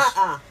privilege.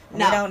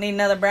 No. We don't need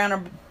another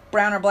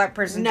brown or black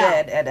person No.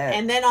 dead.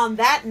 And then on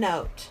that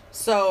note,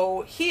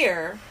 so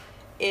here,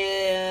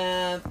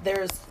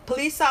 there's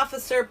police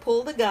officer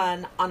pulled a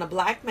gun on a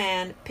black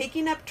man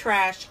picking up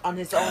trash on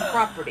his own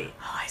property.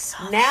 Oh, I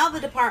saw that. Now the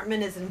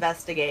department is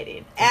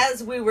investigating,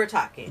 as we were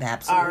talking. They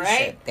absolutely all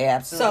right? should. They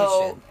absolutely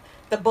so, should.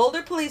 the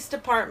Boulder Police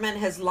Department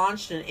has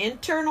launched an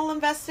internal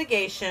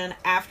investigation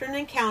after an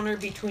encounter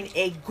between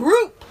a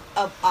group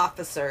of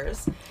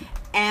officers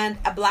and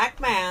a black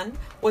man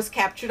was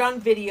captured on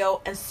video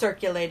and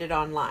circulated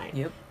online.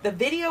 Yep. The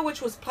video,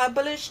 which was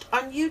published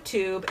on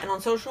YouTube and on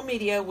social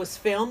media, was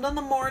filmed on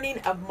the morning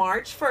of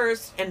March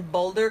 1st in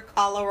Boulder,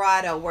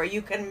 Colorado, where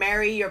you can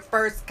marry your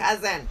first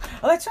cousin.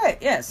 Oh, that's right.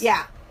 Yes.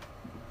 Yeah.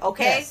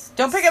 Okay? Yes.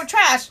 Don't pick up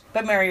trash,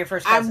 but marry your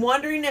first cousin. I'm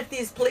wondering if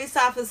these police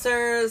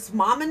officers,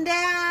 mom and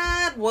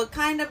dad, what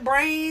kind of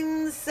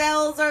brain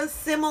cells are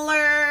similar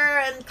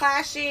and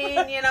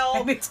clashing, you know?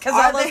 Maybe it's because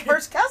Are all those they-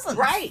 first cousins.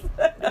 Right,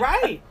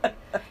 right.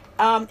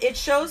 It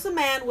shows a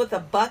man with a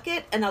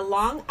bucket and a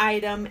long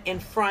item in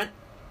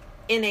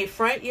a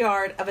front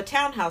yard of a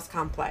townhouse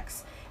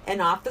complex. An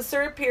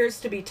officer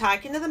appears to be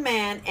talking to the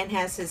man and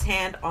has his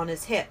hand on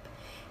his hip.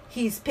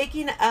 He's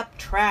picking up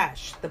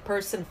trash, the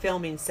person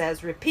filming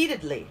says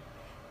repeatedly,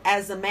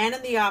 as the man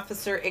and the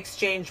officer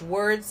exchange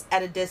words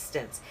at a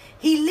distance.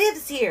 He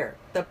lives here,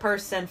 the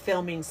person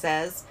filming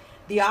says.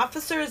 The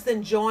officer is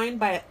then joined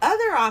by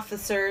other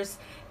officers,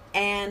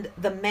 and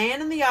the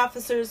man and the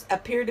officers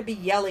appear to be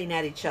yelling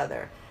at each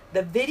other.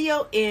 The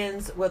video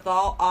ends with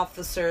all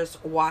officers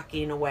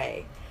walking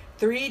away.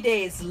 3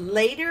 days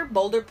later,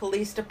 Boulder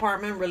Police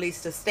Department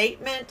released a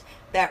statement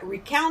that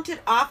recounted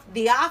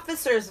the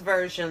officers'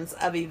 versions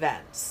of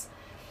events.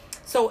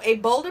 So, a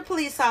Boulder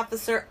police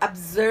officer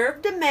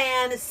observed a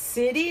man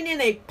sitting in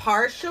a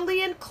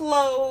partially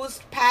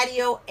enclosed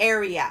patio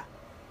area.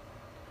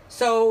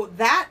 So,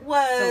 that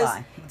was... It's a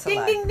lie. It's a ding,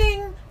 lie. ding,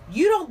 ding.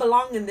 You don't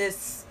belong in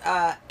this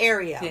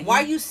area. Yeah,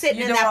 Why are you sitting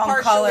you're in the that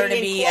wrong color partially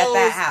to be enclosed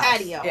at that house.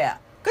 patio? Yeah.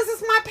 Because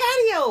it's my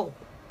patio.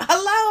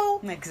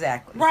 Hello?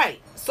 Exactly. Right.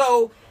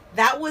 So,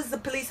 that was the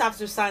police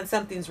officer sign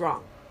something's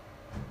wrong.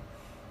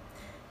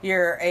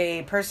 You're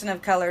a person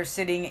of color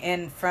sitting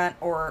in front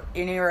or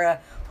near a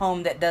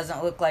home that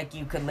doesn't look like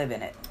you could live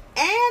in it.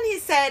 And he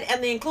said,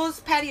 and the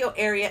enclosed patio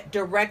area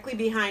directly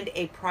behind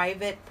a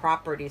private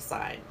property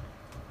sign.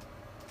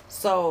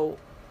 So,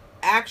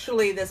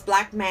 actually, this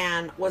black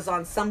man was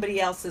on somebody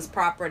else's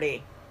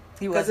property.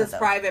 He Because wasn't. it's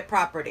private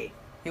property.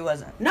 He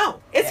wasn't. No,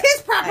 it's Yeah,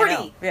 his property. I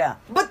know. Yeah.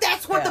 But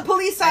that's what Yeah, the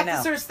police I know.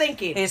 officer's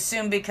thinking. He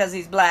assumed because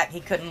he's black, he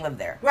couldn't live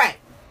there. Right.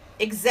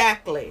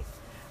 Exactly.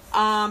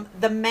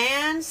 The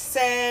man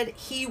said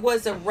he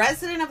was a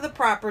resident of the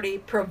property,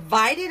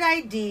 provided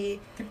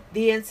ID.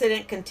 The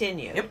incident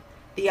continued. Yep.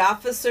 The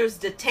officers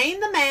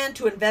detained the man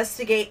to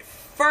investigate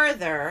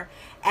further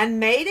and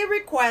made a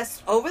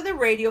request over the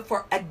radio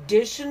for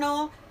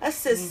additional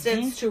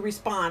assistance to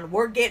respond.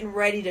 We're getting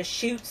ready to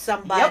shoot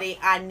somebody. Yep.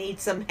 I need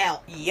some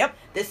help. Yep.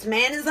 This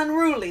man is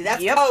unruly.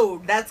 That's Yep.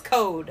 code. That's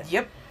code.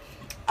 Yep.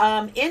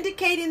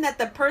 indicating that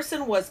the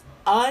person was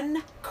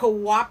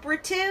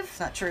uncooperative. It's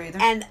not true either.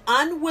 And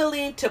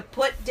unwilling to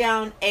put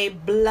down a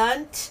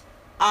blunt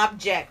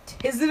object.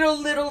 His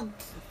little.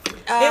 It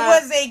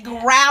was a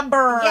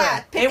grabber.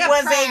 Yeah, it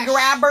was a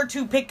grabber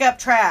to pick up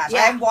trash.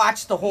 Yeah. I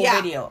watched the whole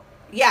video.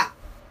 Yeah.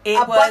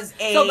 It was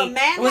so the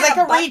man it was had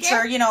like a bucket?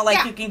 reacher, you know, like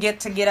Yeah. you can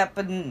get up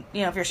and,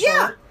 you know, if you're Yeah.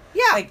 short.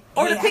 Yeah. Like,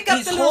 Or to pick up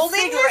he's the little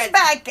holding his cigarette.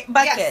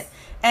 bucket Yes.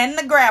 and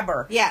the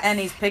grabber. Yes. And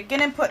he's picking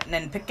and putting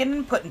and picking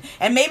and putting.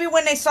 And maybe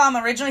when they saw him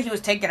originally, he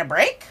was taking a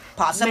break.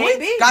 Possibly.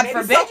 Maybe. God Maybe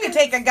forbid something- you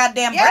take a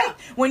goddamn Yeah. break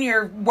when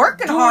you're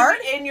working Doing hard.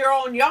 it in your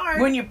own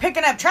yard. When you're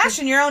picking up trash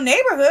in your own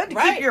neighborhood to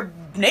Right. keep your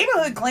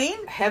neighborhood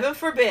clean. Heaven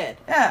forbid.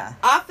 Yeah.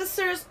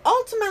 Officers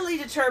ultimately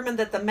determined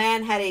that the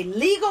man had a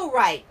legal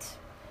right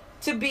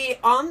to be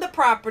on the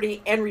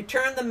property and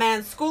return the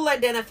man's school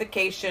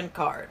identification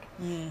card.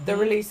 Mm-hmm. The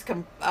release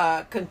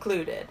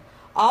concluded.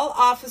 All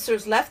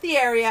officers left the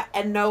area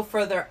and no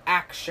further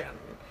action.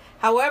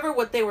 However,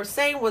 what they were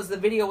saying was the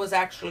video was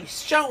actually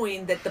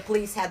showing that the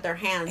police had their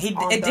hands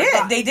on their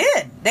guns. They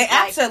did. They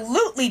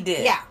absolutely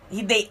did. Yeah.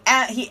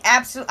 He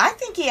absolutely. I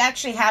think he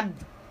actually had.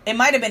 It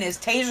might have been his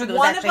taser that was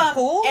One of actually them,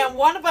 pulled. and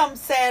one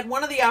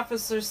of the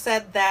officers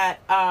said that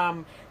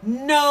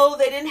no,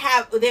 they didn't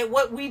have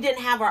we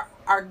didn't have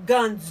our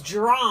guns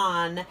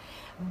drawn,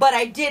 but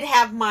I did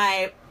have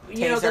my the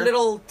Taser.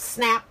 little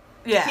snap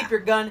Yeah. to keep your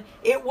gun.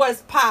 It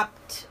was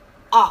popped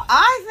off.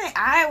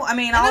 I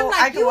mean, And I'm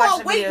like, I can you watch all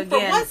the video waiting for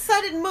again. one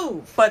sudden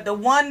move. But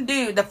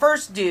the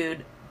first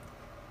dude,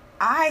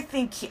 I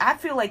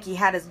feel like he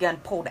had his gun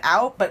pulled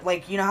out, but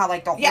like, you know how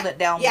like to hold it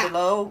down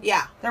below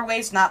Yeah. their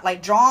waist, not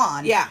like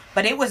drawn. Yeah.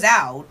 But it was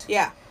out.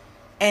 Yeah.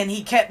 And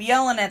he kept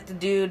yelling at the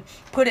dude,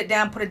 put it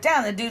down, put it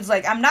down. The dude's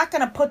like, I'm not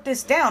going to put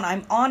this down.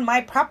 I'm on my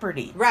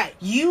property. Right.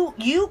 You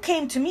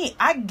came to me.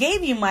 I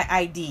gave you my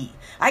ID.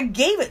 I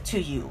gave it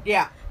to you.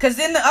 Yeah. Because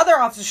then the other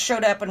officers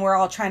showed up and we're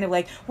all trying to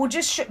like, well,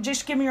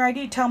 just give me your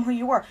ID. Tell him who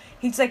you are.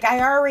 He's like,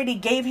 I already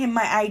gave him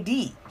my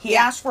ID. He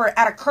asked for it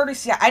out of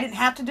courtesy. I didn't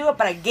have to do it,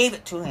 but I gave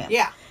it to him.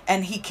 Yeah.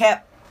 And he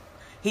kept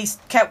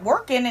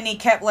working and he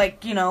kept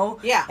like, you know.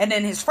 Yeah. And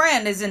then his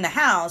friend is in the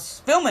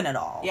house filming it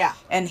all. Yeah.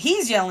 And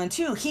he's yelling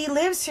too. He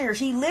lives here.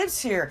 He lives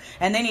here.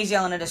 And then he's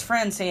yelling at his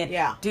friend saying,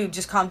 Yeah. dude,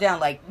 just calm down.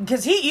 Like,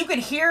 because you could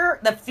hear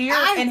the fear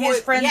in his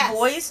would- friend's yes.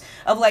 voice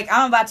of like,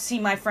 I'm about to see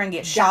my friend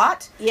get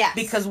shot. Yes.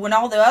 Because when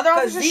all the other 'Cause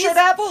officers these showed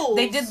up, fools-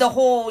 they did the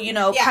whole, you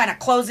know, Yeah. kind of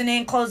closing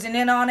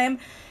in on him.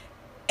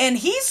 And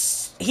he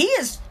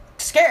is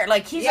scared.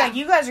 Like, he's Yeah. like,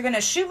 you guys are going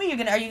to shoot me?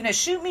 Are you going to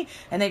shoot me?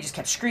 And they just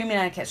kept screaming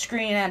and kept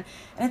screaming. And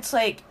it's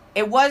like,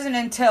 it wasn't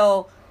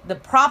until the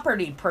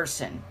property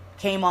person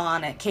came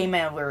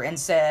over and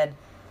said,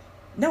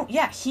 no,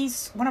 yeah,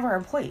 he's one of our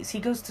employees. He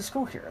goes to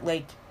school here.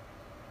 Like,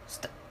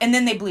 and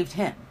then they believed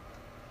him.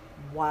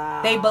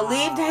 Wow. They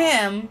believed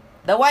him,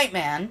 the white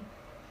man,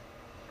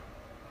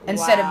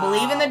 instead of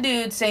believing the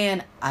dude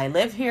saying, I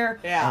live here,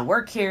 Yeah. I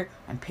work here,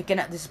 I'm picking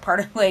up, this is part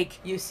of, like,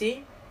 You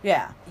see?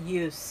 yeah.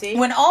 You see?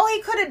 When all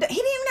he could have done, he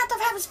didn't even have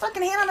to have his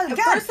fucking hand on his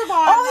gun. First of all,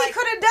 all I'm he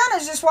could have done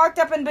is just walked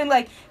up and been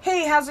like,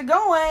 hey, how's it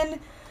going?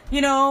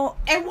 You know,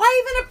 And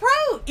why even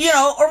approach? you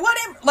know, or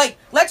whatever. Like,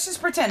 let's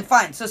just pretend,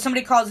 fine, so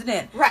somebody calls it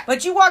in. Right.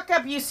 But you walk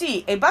up, you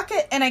see a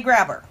bucket and a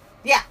grabber.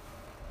 Yeah.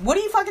 What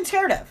are you fucking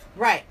scared of?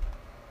 Right.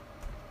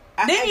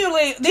 Then you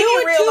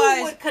two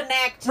realize, would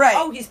connect. Right.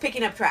 Oh, he's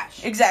picking up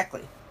trash.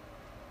 exactly.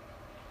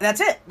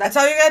 That's it. That's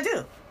all you gotta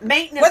do.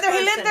 Maintenance. Whether he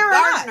person, lived there or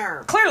gardener,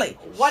 not. Clearly.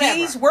 whatever.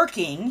 He's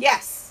working.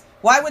 Yes.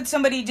 Why would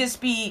somebody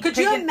just be Could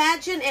you picking-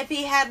 imagine if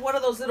he had one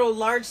of those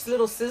large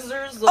scissors?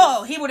 Those,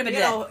 Oh, he would have been you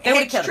dead. know, They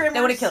would have hedge killed him.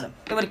 They would have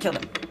trimmers? killed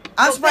him.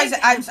 I'm So surprised.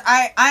 they-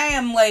 I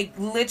am like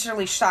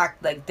literally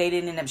shocked. Like they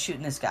didn't end up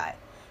shooting this guy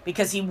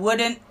because he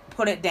wouldn't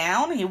put it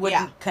down. He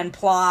wouldn't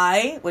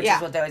comply, which Yeah.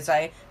 is what they would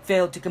say.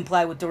 Failed to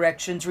comply with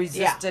directions.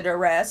 Resisted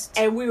arrest.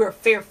 And we were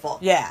fearful.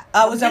 Yeah,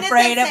 I was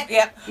afraid of.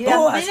 Yep.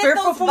 Oh, I was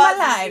fearful for my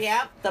life.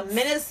 Yep. The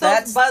minute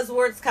That's- those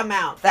buzzwords come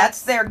out.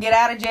 That's their get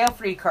out of jail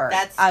free card.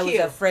 That's I was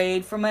cute.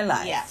 afraid for my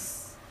life.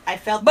 Yes. I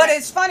felt But that.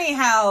 it's funny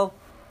how,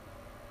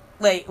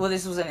 like, well,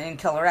 this was in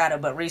Colorado,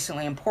 but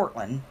recently in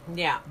Portland,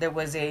 Yeah. there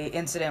was a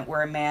incident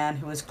where a man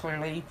who was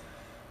clearly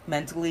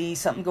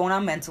something going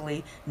on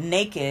mentally,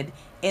 naked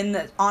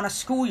on a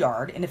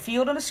schoolyard, in the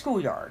field in a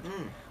schoolyard,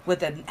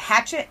 with a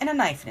hatchet and a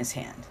knife in his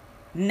hand,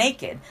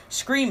 naked,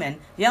 screaming,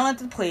 yelling at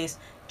the police,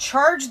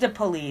 charged the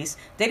police.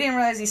 They didn't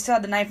realize he still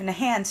had the knife in the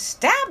hand,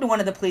 stabbed one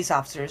of the police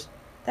officers.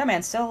 That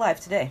man's still alive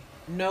today.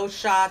 No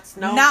shots.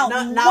 No.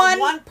 Not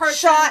one person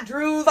shot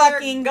drew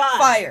fucking their gun.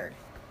 fired.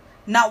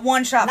 Not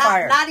one shot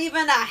fired. Not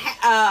even a.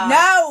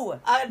 No,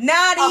 a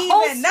not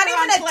holster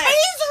even a unclipped.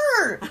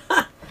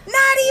 taser.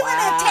 Not even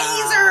a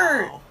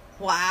taser.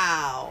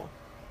 Wow.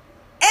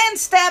 And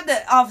stabbed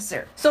the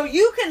officer. So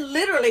you can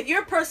literally, if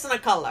you're a person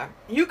of color,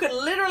 you can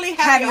literally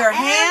Have your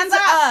hands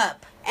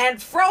up,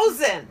 and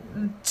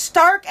frozen.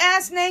 stark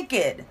ass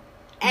naked.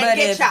 And but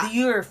get if shot.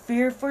 you're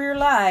fear for your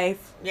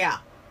life, Yeah.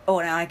 oh,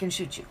 now I can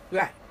shoot you.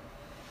 Right.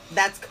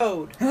 That's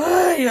code.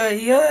 Ay,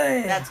 ay,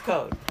 ay. That's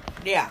code.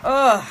 Yeah.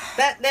 Ugh.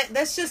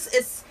 That's just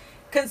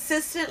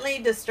consistently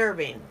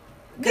disturbing.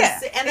 Yeah,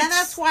 And then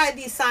that's why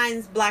these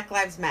signs, Black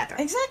Lives Matter.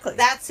 Exactly.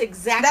 That's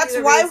exactly That's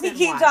the why reason we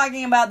keep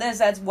talking about this.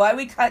 That's why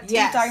we keep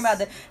talking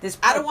about this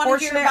I don't want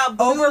to hear proportionate about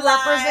blue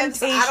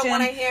overrepresentation lives. I don't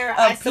want to hear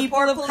of people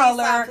of police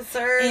color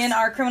officers, in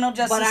our criminal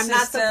justice but I'm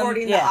not system.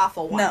 supporting the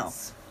awful ones. No.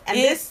 And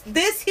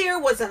this here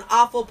was an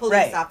awful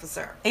police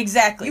officer.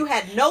 Exactly. You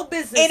had no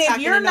business. And if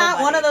talking you're to not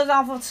nobody. one of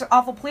those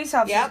awful police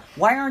officers, Yep.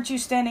 why aren't you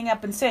standing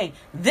up and saying,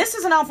 this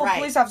is an awful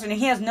police officer and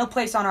he has no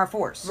place on our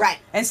force? Right.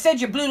 Instead,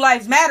 you're Blue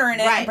Lives Matter in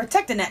it Right. and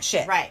protecting that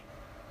shit. Right.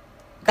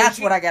 That's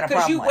what I got a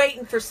problem with. Because you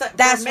waiting for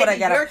That's what I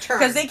got your turn.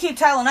 Because they keep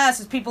telling us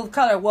as people of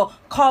color, well,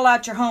 call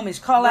out your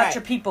homies, call out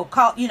your people,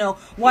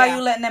 why are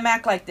you letting them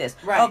act like this?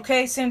 Right.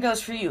 Okay, same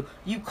goes for you.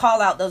 You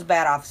call out those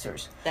bad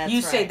officers.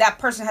 You say that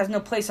person has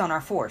no place on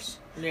our force.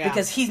 Yeah.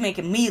 Because he's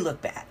making me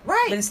look bad.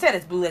 Right. But instead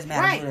it's Blue Lives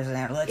Matter, Right. Blue Lives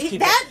Matter. Let's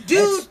keep that it.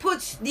 dude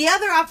puts the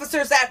other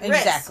officers at risk.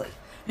 Exactly.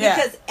 Yeah.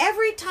 Because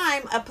every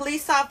time a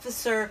police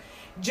officer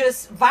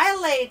just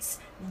violates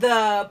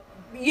the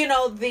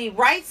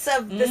rights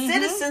of the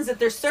citizens that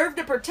they're served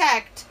to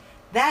protect,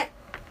 that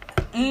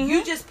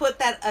you just put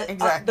that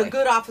the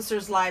good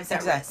officers' lives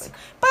at risk.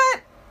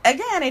 But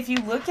again, if you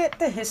look at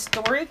the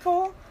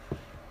historical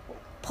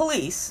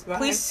police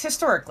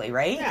historically,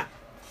 right? Yeah.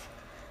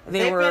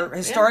 They were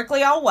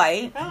historically all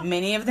white. Oh.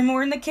 Many of them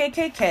were in the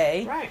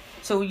KKK. Right.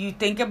 So you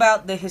think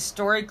about the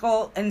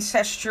historical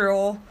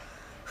ancestral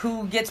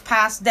who gets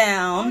passed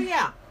down. Oh,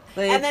 yeah.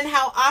 And then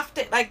how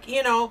often,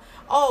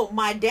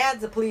 my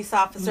dad's a police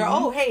officer.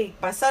 Mm-hmm. Oh, hey,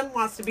 my son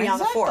wants to be on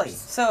the force.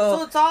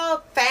 So it's all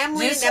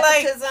family,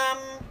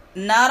 nepotism.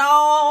 Not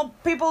all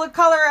people of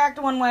color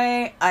act one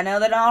way. I know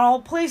that not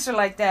all police are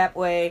like that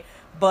way.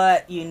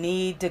 But you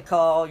need to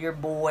call your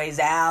boys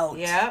out.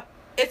 Yeah.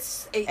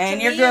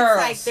 And your girls.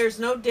 It's like there's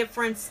no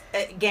difference,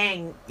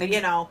 gang. There's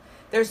no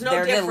difference.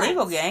 They're the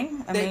illegal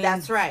gang. I mean,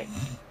 that's right.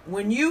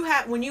 When you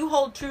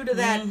hold true to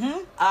that,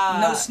 no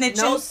snitching.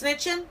 No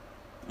snitching.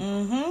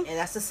 And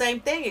that's the same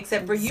thing,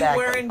 except for you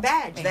wearing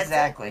badge.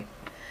 Exactly.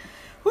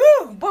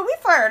 Woo! Boy, we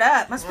fired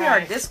up. Must be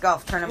our disc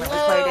golf tournament we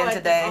played in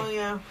today. Oh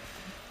yeah.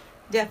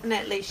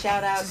 Definitely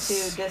shout out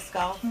to disc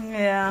golf.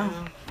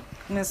 Yeah.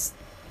 Miss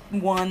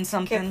won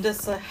something.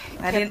 Kept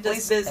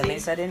us busy. At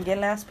least I didn't get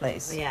last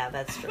place. Yeah,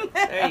 that's true.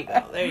 There you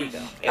go.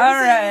 It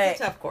was a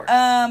tough course.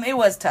 It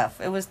was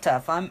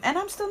tough. And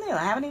I'm still new. I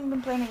haven't even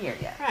been playing a year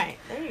yet. Right.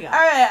 There you go. All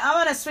right.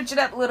 I'm gonna switch it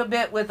up a little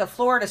bit with a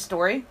Florida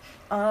story.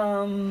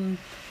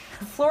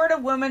 Florida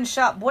woman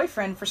shot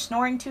boyfriend for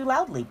snoring too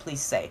loudly.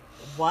 Please say.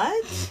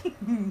 What?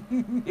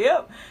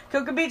 Yep.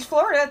 Cocoa Beach,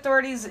 Florida.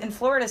 Authorities in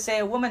Florida say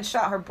a woman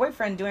shot her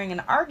boyfriend during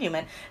an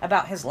argument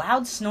about his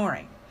loud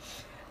snoring.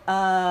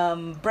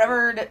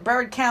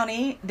 Brevard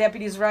County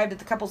deputies arrived at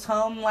the couple's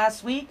home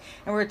last week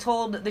and were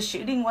told the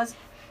shooting was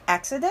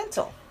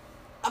accidental.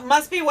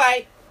 Must be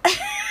white.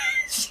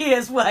 She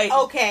is white.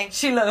 Okay.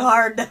 She looked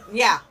hard.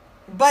 Yeah.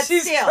 But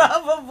she's still.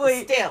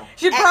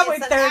 She's probably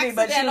 30,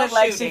 but she looked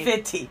like she's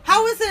 50.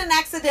 How is it an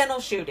accidental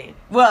shooting?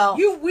 Well,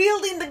 you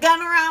wielding the gun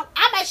around,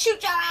 I'm going to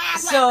shoot your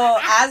ass. So,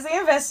 as they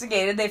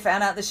investigated, they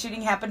found out the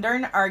shooting happened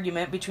during an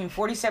argument between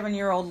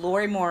 47-year-old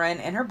Lori Morin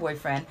and her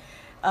boyfriend.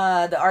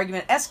 The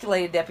argument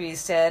escalated, deputies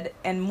said,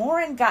 and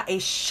Morin got a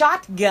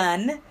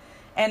shotgun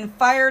and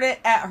fired it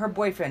at her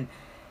boyfriend.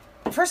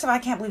 First of all, I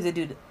can't believe the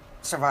dude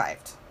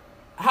survived.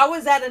 How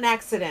is that an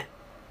accident?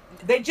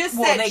 They just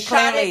said they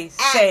clearly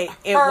say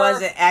it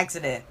was an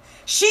accident.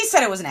 She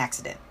said it was an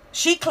accident.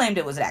 She claimed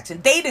it was an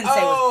accident. They didn't say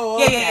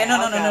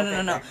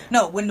it was.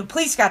 No, when the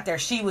police got there,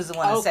 she was the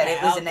one who said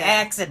it was an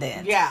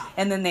accident. Yeah.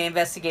 And then they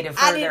investigated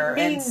further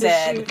and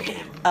said,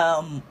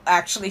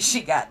 actually,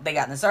 they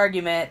got in this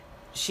argument.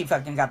 She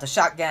fucking got the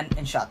shotgun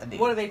and shot the dude.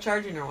 What are they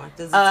charging her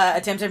with?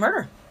 Attempted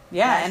murder.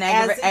 Yeah, and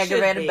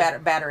aggravated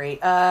battery.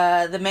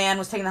 The man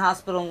was taken to the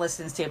hospital and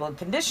listed in stable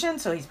condition,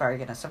 so he's probably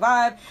going to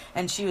survive.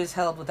 And she was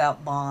held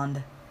without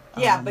bond.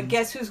 Yeah, but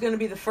guess who's going to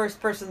be the first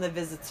person that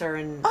visits her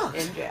in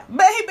jail?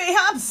 Baby,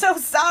 I'm so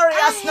sorry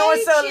I snore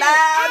so loud.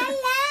 I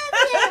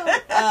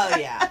love you. Oh,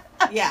 yeah.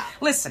 Yeah.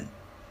 Listen,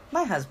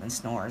 my husband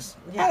snores.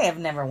 Yeah. I have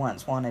never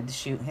once wanted to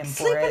shoot him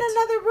Sleep for it. in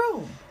another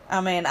room.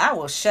 I mean, I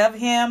will shove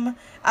him.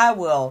 I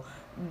will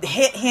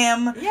hit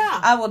him. Yeah.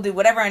 I will do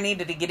whatever I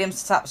needed to get him to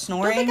stop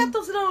snoring. Don't they got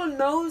those little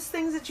nose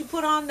things that you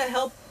put on to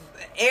help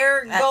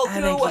air go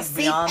through a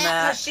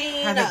CPAP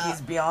machine? I think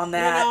he's beyond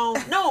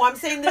that. No, I'm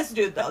saying this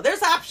dude, though.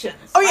 There's options.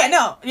 Oh, right?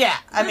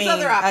 There's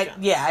other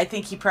options. I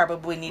think he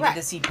probably needed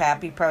the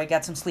CPAP. He probably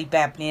got some sleep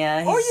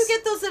apnea. Or you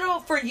get those little,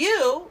 for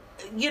you,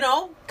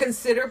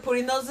 consider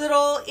putting those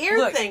little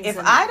ear things if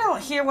in I there.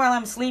 don't hear while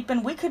I'm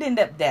sleeping, we could end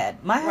up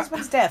dead. My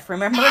husband's deaf,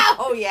 remember?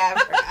 Oh, yeah.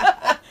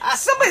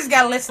 Somebody's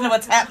got to listen to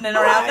what's happening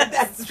around us.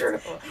 That's true.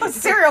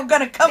 Cyril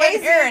gonna come in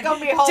here and gonna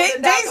be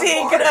holding Daisy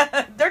ain't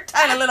gonna, their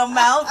tiny little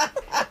mouth.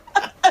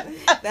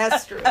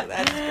 That's true.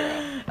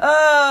 Oh,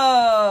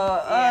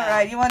 all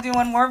right. You want to do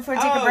one more before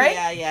we take a break?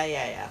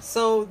 Yeah.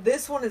 So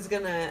this one,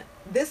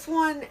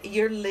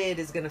 your lid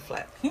is gonna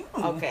flip.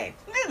 Okay.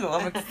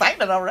 I'm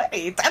excited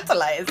already.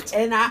 Tantalized.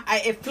 And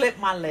it flipped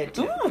my lid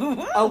too.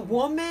 A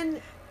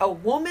woman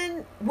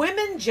women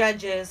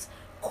judges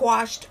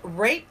quashed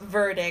rape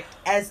verdict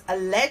as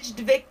alleged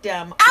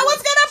victim. I was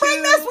gonna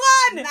bring this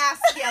one.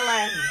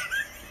 Masculine.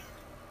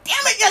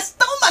 Damn it! You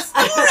stole my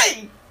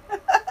story.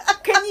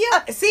 Can you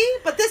see?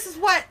 But this is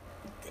why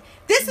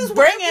we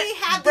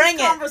have bring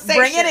these conversations.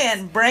 Bring it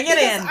in. Bring it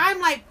Because in. I'm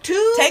like,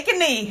 too Take a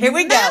knee. Here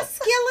we go.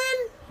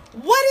 masculine?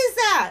 What is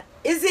that?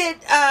 Is it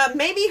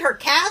maybe her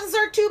calves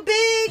are too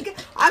big?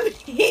 I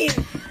mean,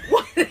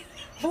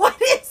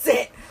 what is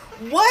it?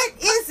 What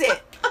is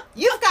it?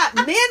 You've got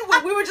men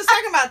with, we were just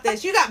talking about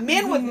this. You got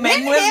men with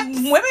Men men with hips,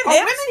 women or hips.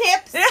 women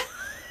hips. Yeah.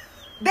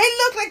 They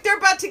look like they're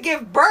about to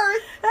give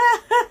birth.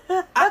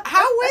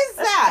 How is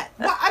that?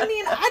 Well, I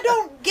mean, I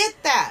don't get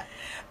that.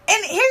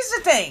 And here's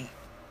the thing.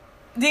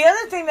 The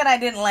other thing that I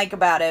didn't like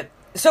about it.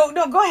 So,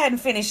 no, go ahead and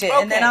finish it,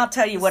 and then I'll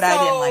tell you what I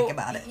didn't like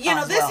about it. You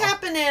know, this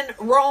happened in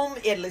Rome,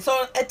 Italy.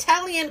 So,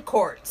 Italian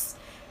courts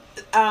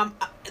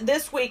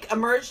this week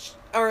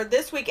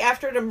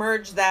after it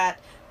emerged that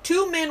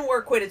 2 men were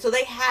acquitted. So,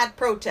 they had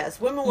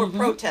protests. Women were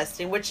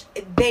protesting, which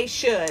they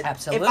should.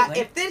 Absolutely.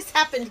 If this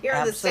happened here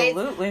in the States,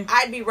 Absolutely.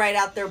 I'd be right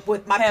out there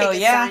with my Hell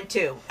picket yeah. sign,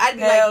 too. I'd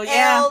be Hell like,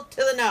 yeah. hell to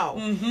the no.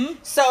 Mm-hmm.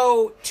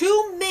 So,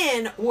 2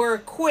 men were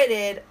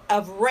acquitted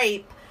of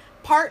rape,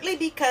 partly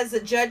because the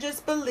judges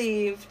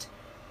believed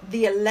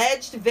the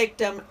alleged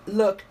victim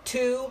looked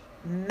too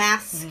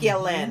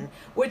masculine.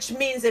 Which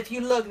means if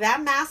you look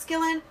that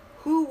masculine,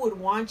 who would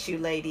want you,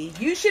 lady?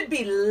 You should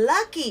be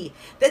lucky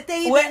that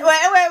they even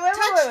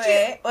touched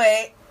you.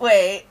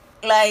 Wait.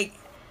 Like,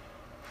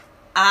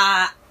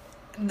 I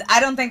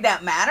don't think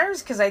that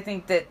matters, because I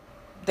think that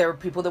there are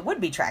people that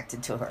would be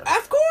attracted to her.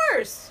 Of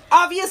course.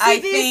 Obviously, I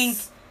think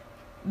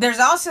there's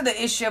also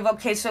the issue of,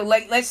 okay, so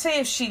like, let's say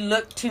if she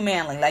looked too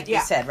manly, like you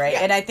said, right?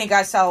 Yeah. And I think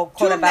I saw a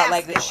quote Too about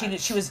like that masculine.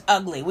 she was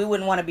ugly. We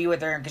wouldn't want to be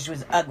with her because she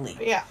was ugly.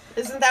 Yeah.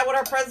 Isn't that what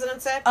our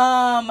president said?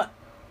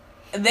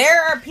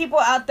 There are people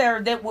out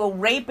there that will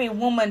rape a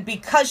woman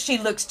because she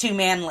looks too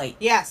manly.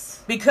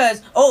 Yes.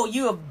 Because,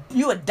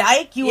 you a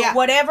dyke, you a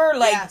whatever,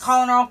 like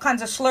calling her all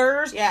kinds of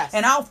slurs. Yes.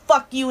 And I'll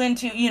fuck you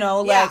into,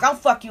 I'll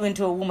fuck you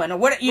into a woman or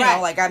what,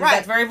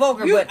 that's very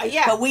vulgar,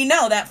 but we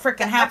know that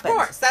freaking happens. Of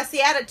course, that's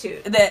the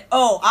attitude. That,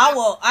 I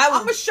will. I'm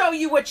going to show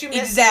you what you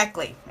missed.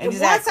 Exactly.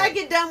 Once I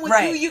get done with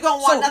you, you're going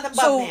to want nothing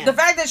but men. So the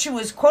fact that she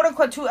was quote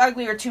unquote too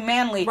ugly or too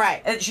manly,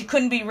 right, and she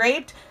couldn't be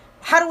raped,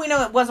 how do we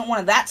know it wasn't one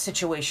of that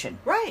situation?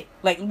 Right.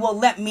 Like, well,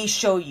 let me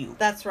show you.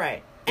 That's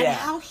right. And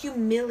how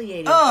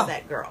humiliating for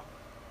that girl.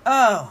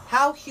 Oh.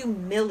 How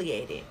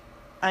humiliating.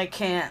 I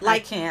can't.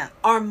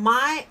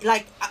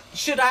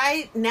 Should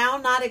I now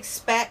not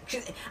expect,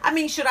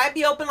 should I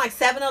be open like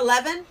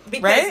 7-Eleven?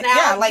 Because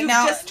now you've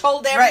just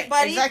told everybody.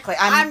 Right, exactly.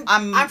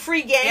 I'm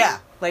free game. Yeah.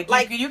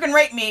 Like you can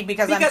rape me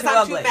because I'm too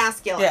ugly. Too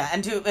masculine. Yeah,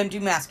 and too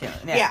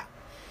masculine. Yeah.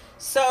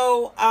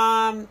 So,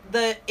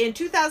 in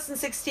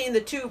 2016,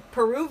 the 2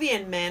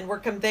 Peruvian men were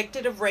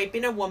convicted of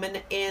raping a woman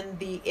in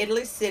the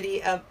Italy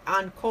city of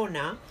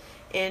Ancona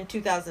in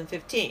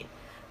 2015.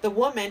 The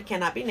woman,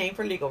 cannot be named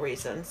for legal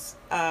reasons,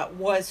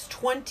 was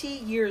 20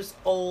 years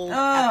old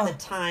at the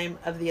time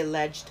of the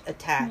alleged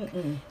attack,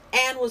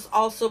 and was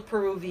also of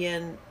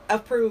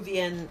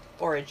Peruvian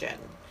origin.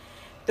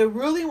 The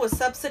ruling was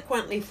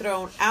subsequently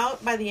thrown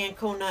out by the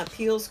Ancona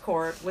Appeals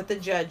Court, with the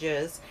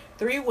judges,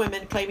 3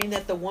 women, claiming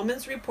that the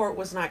woman's report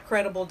was not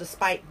credible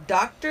despite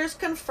doctors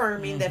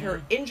confirming that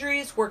her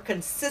injuries were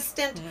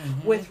consistent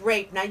with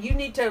rape. Now, you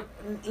need to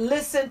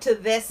listen to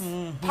this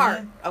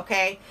part,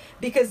 okay?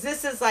 Because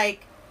this is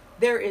like,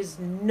 there is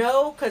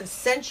no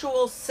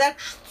consensual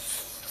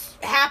sex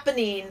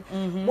happening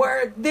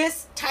where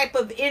this type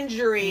of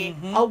injury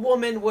a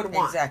woman would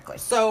want. Exactly.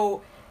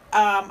 So,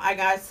 I'm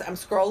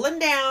scrolling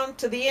down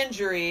to the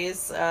injuries.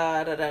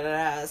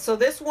 So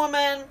this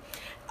woman,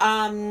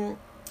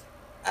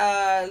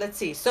 let's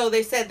see. So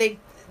they said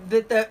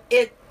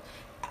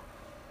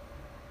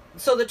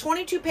so the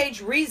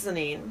 22-page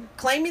reasoning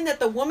claiming that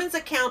the woman's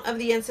account of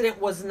the incident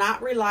was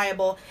not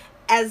reliable,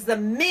 as the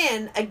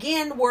men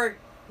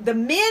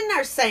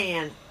are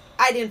saying,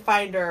 I didn't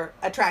find her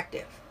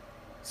attractive.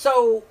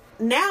 So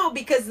now,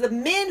 because the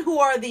men who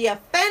are the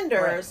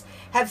offenders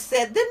have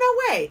said, there's no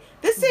way,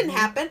 this didn't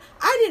happen,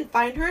 I didn't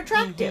find her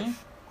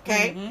attractive.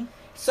 Okay?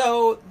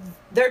 So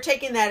they're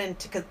taking that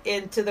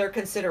into their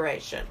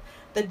consideration.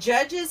 The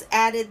judges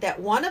added that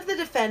one of the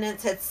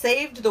defendants had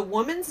saved the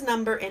woman's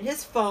number in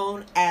his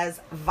phone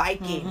as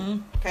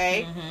Viking.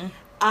 Okay?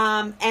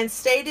 And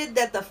stated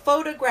that the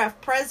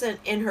photograph present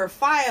in her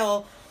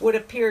file would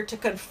appear to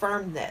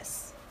confirm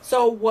this.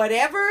 So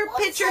whatever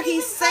picture he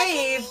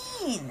saved,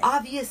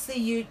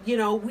 obviously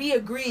we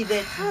agree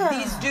that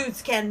these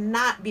dudes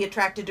cannot be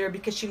attracted to her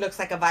because she looks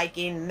like a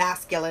Viking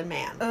masculine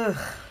man.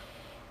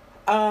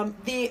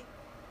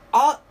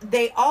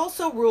 They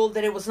also ruled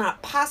that it was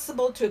not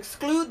possible to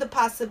exclude the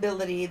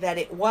possibility that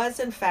it was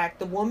in fact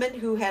the woman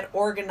who had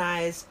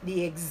organized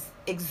the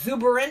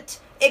exuberant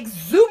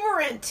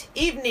exuberant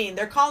evening.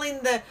 They're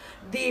calling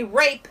the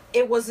rape,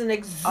 it was an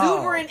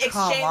exuberant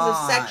exchange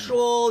of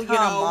sexual,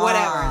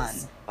 whatever.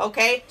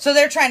 Okay? So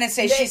they're trying to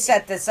say she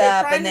set this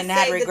up and then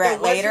had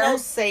regret later? There was no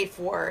safe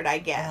word, I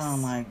guess. Oh,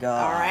 my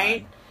God. All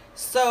right?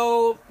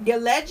 So, the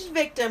alleged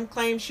victim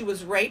claims she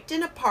was raped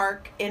in a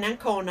park in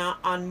Ancona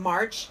on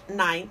March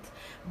 9th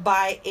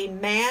by a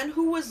man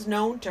who was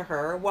known to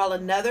her while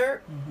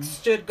another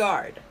stood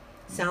guard.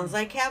 Sounds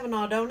like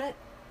Kavanaugh, don't it?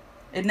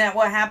 Isn't that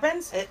what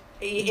happens?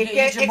 You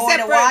get your boy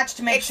except to for- watch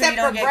to make sure you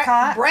except don't for get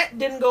caught? Brett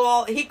didn't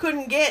go he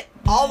couldn't get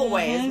all the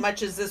way as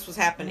much as this was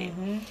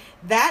happening.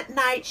 That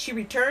night, she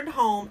returned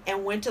home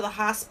and went to the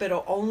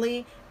hospital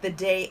only the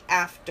day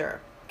after.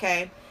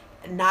 Okay?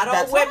 Not all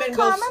That's women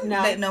go.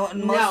 uncommon.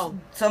 No.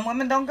 Some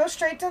women don't go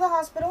straight to the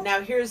hospital. Now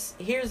here's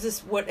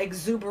this what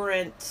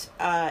exuberant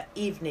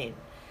evening.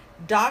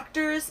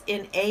 Doctors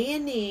in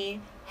A&E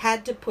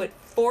had to put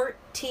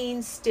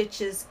 14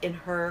 stitches in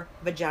her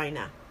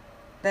vagina.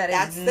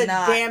 That's the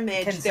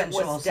damage that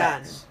was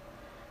done.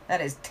 That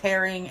is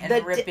tearing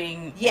and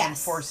ripping and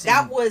forcing.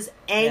 That was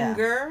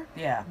anger.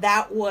 Yeah.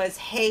 That was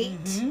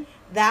hate.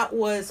 That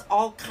was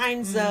all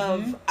kinds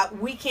of,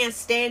 we can't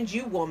stand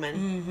you,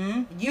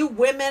 woman. You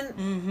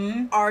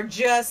women are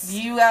just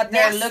you out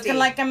there nasty. looking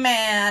like a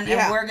man,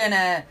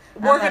 and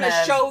we're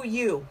gonna show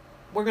you.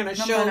 We're gonna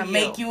show you. I'm gonna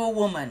make you a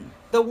woman.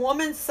 The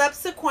woman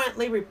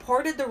subsequently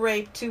reported the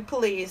rape to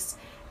police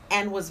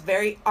and was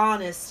very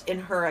honest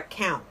in her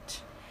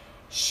account.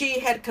 She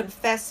had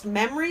confessed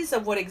memories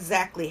of what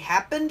exactly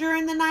happened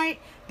during the night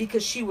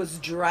because she was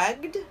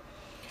drugged.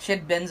 She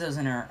had benzos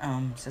in her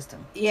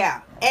system.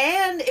 Yeah.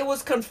 And it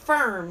was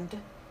confirmed,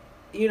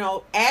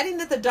 adding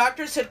that the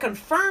doctors had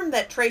confirmed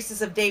that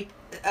traces of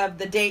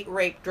the date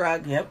rape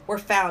drug were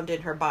found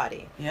in her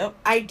body. Yep.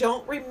 I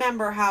don't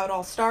remember how it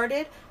all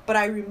started, but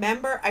I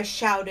remember I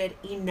shouted,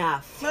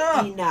 "Enough,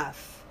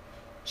 enough,"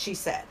 she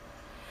said.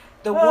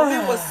 The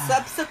woman was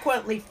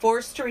subsequently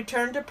forced to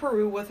return to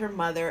Peru with her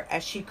mother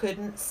as she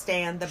couldn't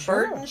stand the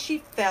burden she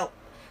felt.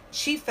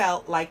 She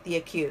felt like the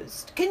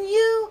accused. Can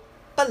you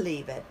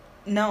believe it?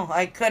 No,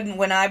 I couldn't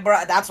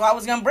that's why I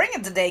was going to bring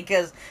it today,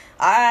 because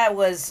I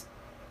was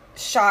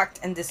shocked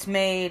and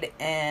dismayed,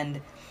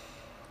 and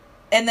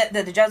that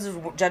the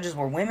judges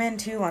were women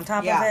too on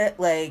top of it.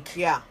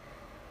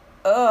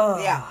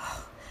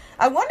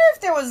 I wonder if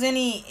there was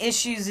any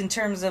issues in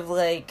terms of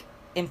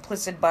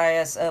implicit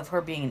bias of her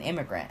being an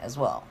immigrant as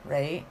well,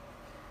 right?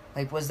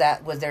 Was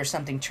there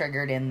something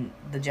triggered in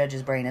the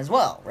judge's brain as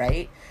well,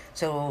 right?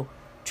 So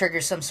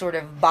trigger some sort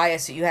of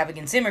bias that you have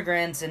against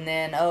immigrants, and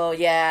then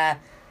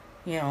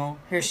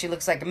here she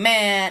looks like a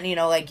man,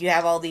 you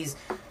have all these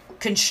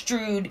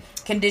construed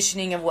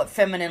conditioning of what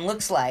feminine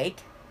looks like.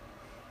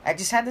 I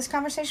just had this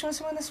conversation with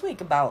someone this week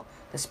about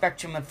the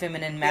spectrum of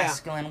feminine,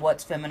 masculine,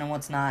 what's feminine,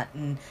 what's not,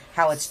 and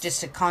how it's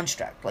just a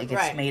construct,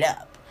 it's made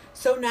up.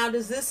 So now,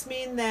 does this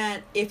mean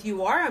that if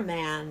you are a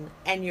man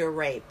and you're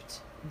raped,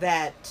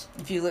 that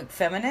if you look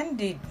feminine,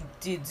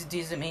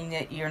 does it mean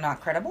that you're not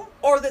credible?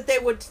 Or that they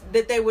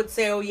would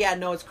say, "Oh yeah,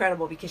 no, it's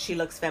credible because she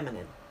looks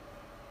feminine."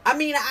 I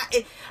mean,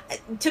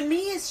 to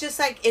me, it's just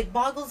it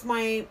boggles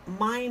my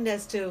mind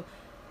as to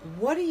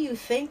what are you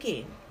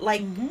thinking?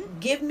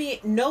 Give me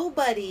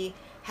nobody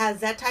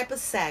has that type of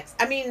sex.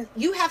 I mean,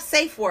 you have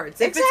safe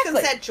words if it's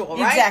consensual,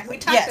 right? Exactly. We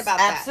talked about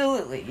that.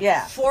 Absolutely.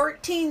 Yeah.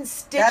 14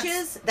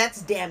 stitches.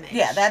 That's damage.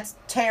 Yeah, that's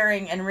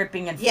tearing and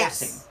ripping and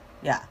forcing. Yes.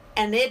 Yeah.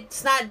 And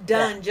it's not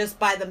done just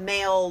by the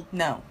male.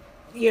 No.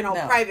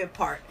 Private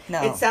part.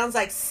 No. It sounds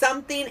like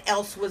something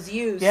else was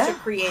used to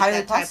create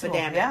that type of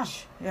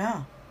damage.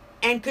 Yeah.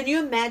 And can you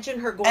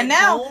imagine her going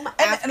home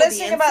after let's the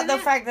think incident? about the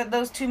fact that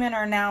those two men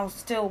are now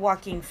still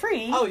walking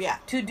free. Oh, yeah.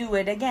 To do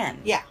it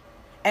again. Yeah.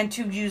 And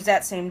to use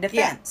that same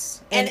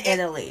defense in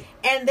Italy.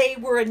 And they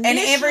were initially...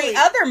 And every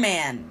other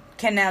man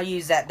can now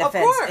use that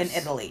defense in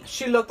Italy.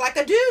 She looked like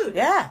a dude.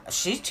 Yeah.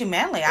 She's too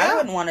manly. I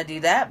wouldn't want to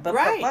do that. But,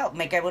 well,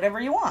 make it whatever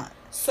you want.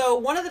 So,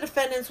 one of the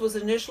defendants was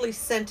initially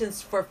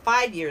sentenced for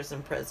 5 years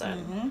in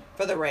prison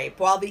for the rape,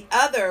 while the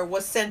other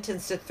was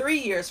sentenced to 3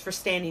 years for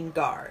standing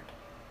guard.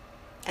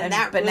 But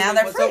now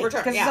they're free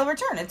because it's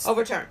overturned. It's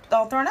overturned.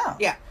 All thrown out.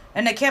 Yeah.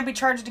 And they can't be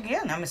charged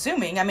again, I'm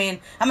assuming. I'm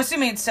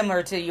assuming it's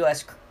similar to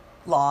U.S.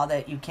 law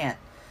that you can't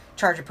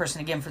charge a person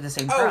again for the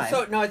same crime.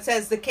 Oh, so, no, it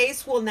says the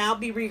case will now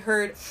be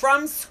reheard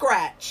from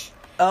scratch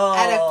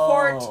at a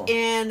court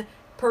in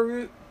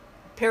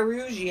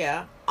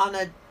Perugia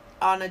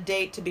on a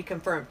date to be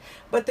confirmed.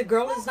 But the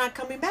girl is not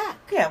coming back.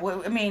 Yeah,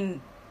 well,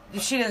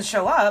 if she doesn't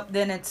show up,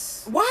 then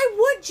it's... Why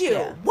would you?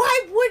 Yeah.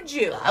 Why would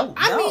you?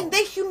 I mean,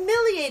 they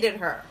humiliated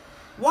her.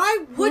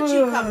 Why would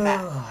you come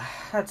back?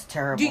 That's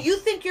terrible. Do you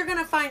think you're going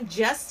to find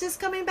justice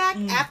coming back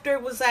after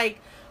it was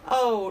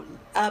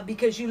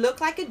because you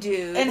look like a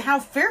dude? And how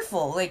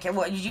fearful. Would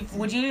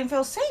you even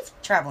feel safe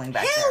traveling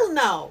back there? Hell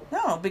no.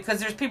 No, because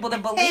there's people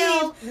that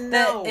believe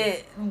that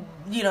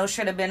it,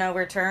 should have been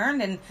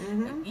overturned. And,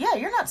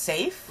 you're not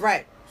safe.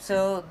 Right.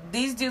 So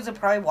these dudes will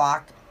probably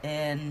walk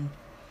and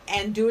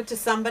do it to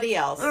somebody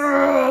else.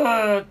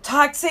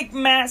 Toxic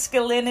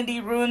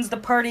masculinity ruins the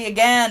party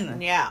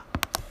again. Yeah.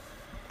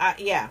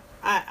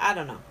 I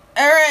don't know.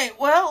 All right,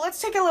 well,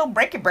 let's take a little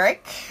break.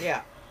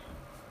 Yeah.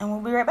 And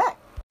we'll be right back.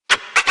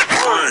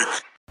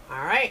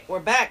 All right, we're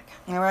back.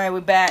 All right,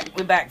 we're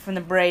back from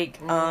the break.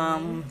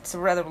 It's a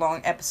rather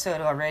long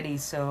episode already,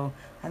 so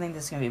I think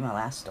this is going to be my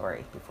last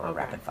story before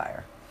rapid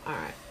fire. All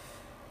right.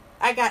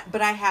 I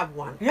have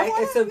one. You have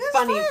one? It's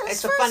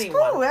a funny cool.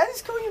 one. That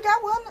is cool. You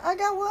got one. I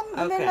got one.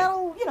 And then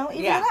that'll,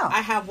 even it out. I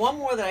have one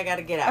more that I got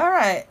to get out. All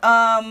right.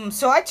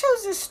 So I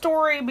chose this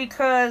story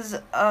because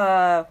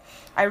I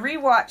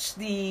rewatched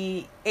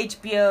the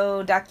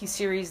HBO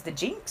docuseries The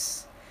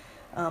Jinx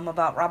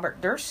about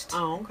Robert Durst.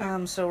 Oh,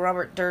 okay. So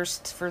Robert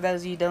Durst, for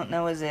those of you who don't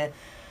know, is a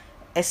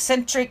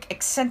eccentric.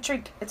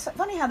 It's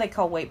funny how they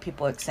call white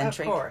people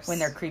eccentric when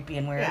they're creepy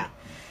and weird. Yeah.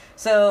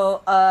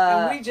 So,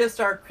 and we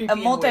just are creepy. A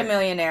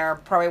multimillionaire,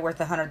 probably worth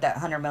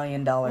 $100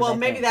 million. Well,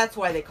 maybe that's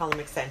why they call him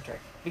eccentric,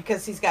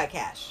 because he's got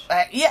cash.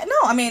 Yeah, no,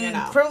 I mean,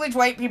 privileged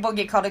white people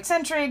get called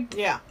eccentric.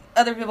 Yeah.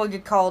 Other people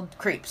get called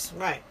creeps.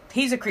 Right.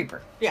 He's a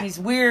creeper. Yeah. He's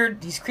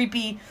weird. He's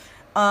creepy.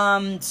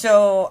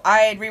 So I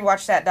had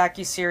rewatched that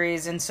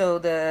docuseries, and so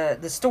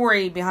the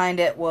story behind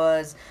it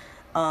was,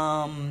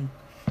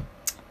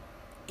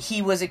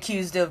 he was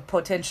accused of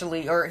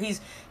potentially, or he's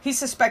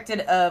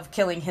suspected of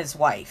killing his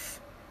wife.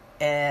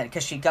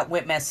 Because she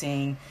went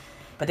missing,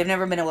 but they've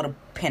never been able to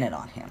pin it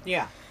on him.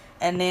 Yeah.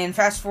 And then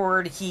fast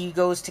forward, he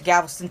goes to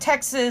Galveston,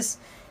 Texas.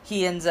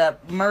 He ends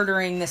up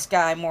murdering this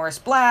guy, Morris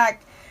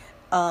Black.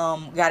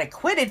 Got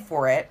acquitted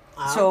for it.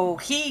 So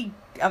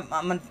I'm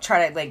going to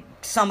try to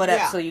sum it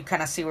up so you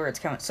kind of see where it's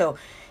coming. So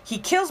he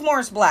kills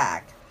Morris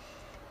Black,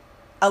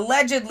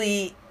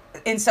 allegedly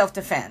in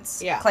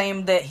self-defense. Yeah.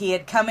 Claimed that he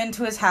had come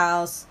into his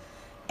house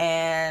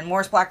and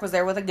Morris Black was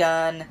there with a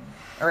gun,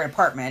 or an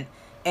apartment.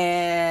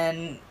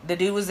 And the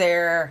dude was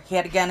there. He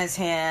had a gun in his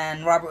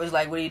hand. Robert was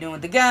like, what are you doing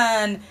with the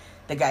gun?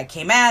 The guy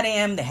came at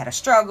him. They had a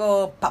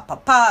struggle. Pop,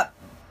 pop, pop.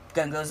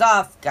 Gun goes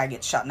off. Guy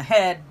gets shot in the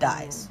head.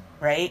 Dies.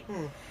 Right?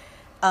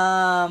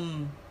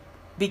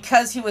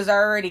 Because he was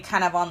already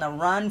kind of on the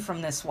run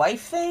from this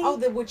wife thing. Oh,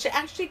 which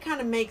actually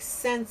kind of makes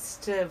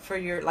sense for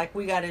your,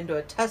 we got into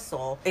a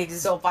tussle.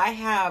 So if I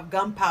have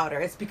gunpowder,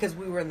 it's because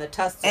we were in the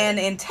tussle. And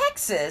in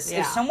Texas,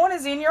 if someone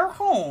is in your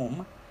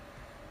home,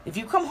 if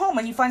you come home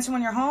and you find someone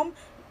in your home,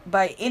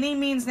 by any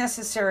means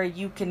necessary,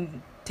 you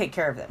can take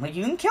care of them.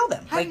 You can kill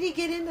them. How did he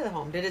get into the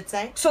home? Did it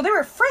say? So they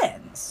were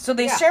friends. So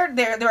they shared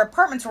their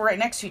apartments were right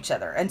next to each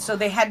other. And so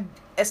they had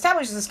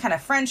established this kind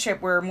of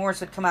friendship where Morris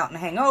would come out and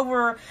hang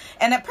over.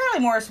 And apparently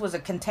Morris was a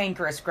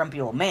cantankerous,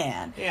 grumpy old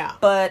man. Yeah.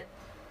 But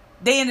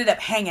they ended up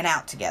hanging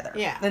out together.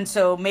 Yeah. And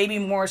so maybe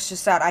Morris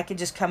just thought I could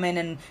just come in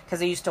and, because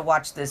they used to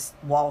watch this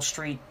Wall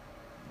Street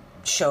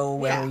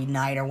show every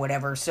night or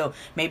whatever. So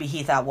maybe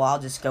he thought, well, I'll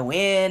just go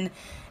in.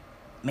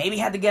 Maybe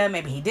he had the gun,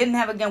 maybe he didn't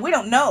have a gun. We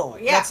don't know.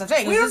 Yeah. That's the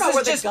thing. We don't know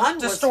where just the gun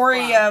the was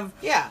story from. of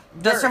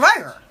the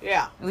survivor.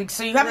 Yeah.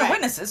 So you have no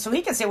witnesses, so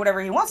he can say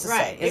whatever he wants to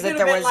say. Is that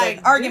there was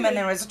an argument,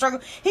 there was a struggle.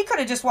 He could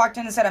have just walked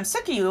in and said, I'm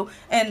sick of you,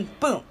 and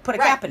boom, put a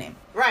cap in him.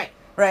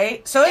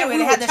 Right? So anyway,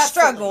 they had this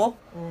struggle.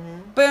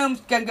 Boom,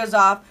 gun goes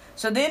off.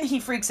 So then he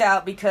freaks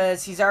out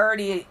because he's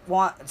already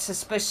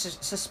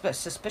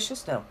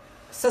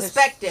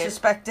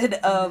suspected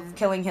of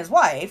killing his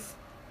wife.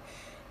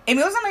 I mean,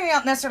 he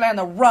wasn't necessarily on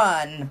the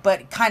run,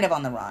 but kind of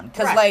on the run.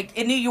 Because,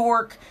 in New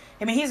York,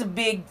 I mean, he's a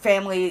big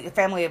family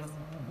of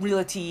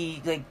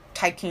realty,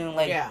 tycoon,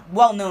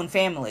 well-known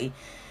family.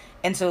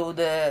 And so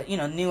the,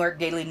 New York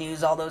Daily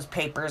News, all those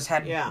papers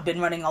had been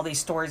running all these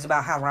stories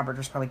about how Robert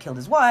Durst probably killed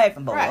his wife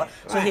and blah, blah, blah.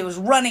 So he was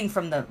running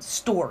from the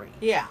story.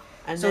 Yeah.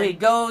 And so he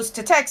goes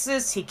to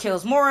Texas, he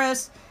kills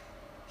Morris,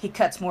 he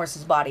cuts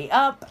Morris's body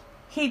up,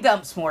 he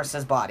dumps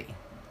Morris's body.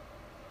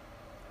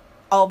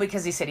 All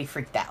because he said he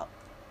freaked out.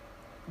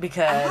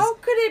 Because how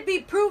could it be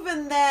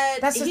proven that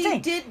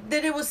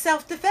that it was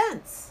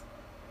self-defense?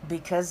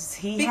 Because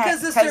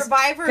the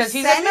survivor because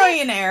he's a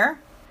millionaire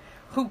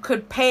who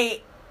could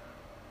pay.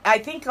 I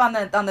think on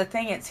the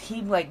thing it's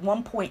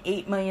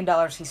 $1.8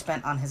 million he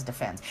spent on his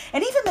defense,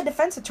 and even the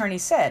defense attorney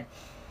said,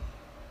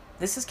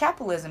 "This is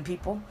capitalism,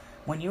 people.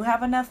 When you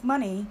have enough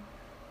money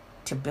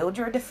to build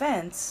your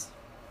defense,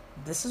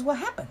 this is what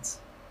happens."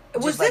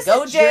 Was this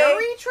a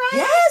jury trial?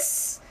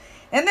 Yes,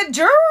 and the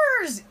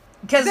jurors.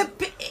 Because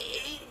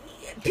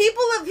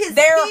people of his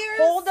their peers?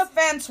 Whole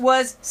defense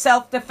was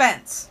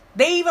self-defense.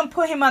 They even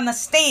put him on the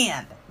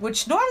stand,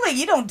 which normally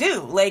you don't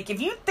do. If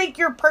you think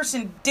your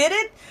person did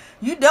it,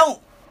 you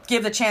don't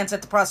give the chance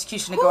at the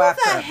prosecution to go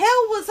after him. Who the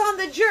hell was on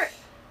the jury?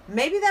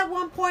 Maybe that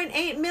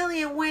 $1.8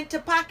 million went to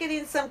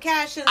pocketing some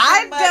cash in somebody's.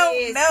 I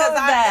don't know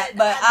that,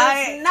 but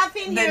there's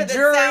nothing here the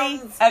jury that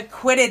sounds...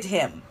 acquitted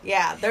him.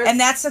 Yeah, and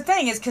that's the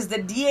thing is because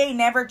the DA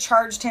never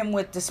charged him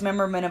with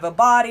dismemberment of a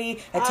body,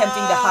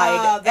 attempting to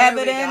hide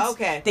evidence.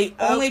 Okay, they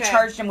only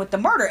charged him with the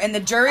murder, and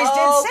the juries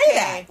did say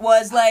that.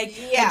 Was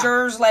the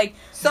jurors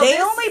they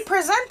only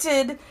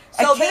presented.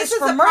 So this is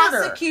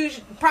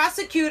the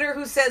prosecutor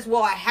who says,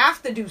 well, I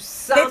have to do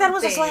something. They thought it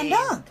was a slam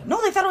dunk.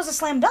 No, they thought it was a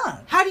slam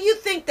dunk. How do you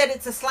think that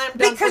it's a slam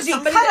dunk? Because you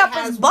cut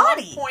up his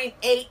body.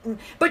 1.8,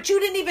 but you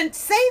didn't even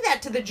say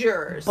that to the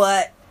jurors.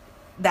 But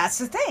that's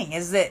the thing,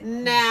 is that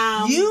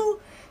Now you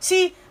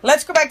see.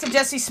 Let's go back to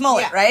Jesse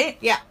Smollett, Yeah. right?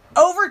 Yeah.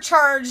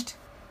 Overcharged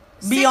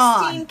 16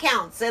 beyond.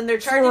 counts, and they're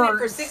charging For- it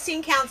for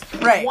 16 counts.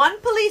 Right. One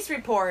police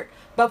report,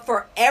 but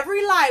for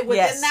every lie within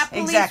Yes, that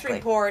police exactly.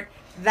 report,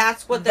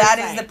 that's what they're That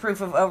saying. is the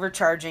proof of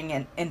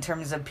overcharging in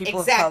terms of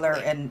people Exactly. of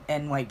color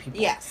and white people.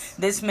 Yes.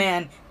 This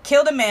man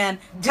killed a man,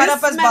 cut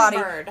up his body,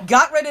 Dismembered.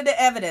 got rid of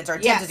the evidence, or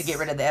attempted Yes. to get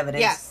rid of the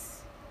evidence. Yes.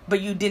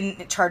 But you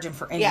didn't charge him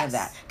for any Yes. of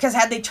that. Because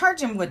had they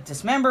charged him with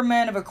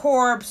dismemberment of a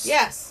corpse,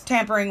 Yes.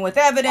 tampering with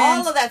evidence,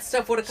 All of that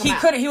stuff would have come he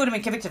out. could he would have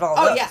been convicted of all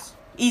of Oh, those. yeah.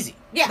 Easy.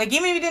 Yeah. Like,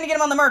 even if you didn't get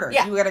him on the murder,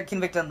 Yeah. you got to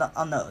convict on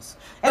those.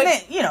 And But-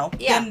 then,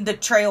 yeah. then the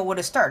trail would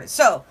have started.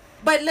 So,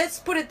 But let's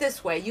put it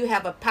this way. You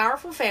have a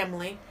powerful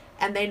family,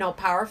 and they know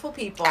powerful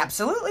people.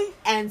 absolutely.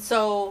 And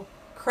so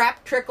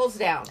crap trickles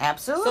down.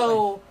 Absolutely.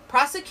 So,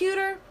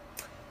 prosecutor,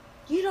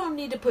 you don't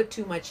need to put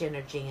too much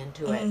energy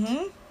into it.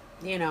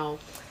 Mm-hmm. You know.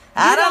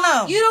 I don't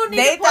know. You don't need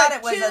They to thought put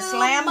it was too a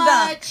slam dunk.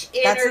 much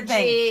energy. That's the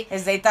thing,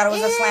 is they thought it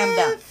was a slam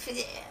dunk.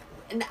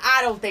 And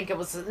I don't think it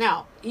was.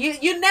 No,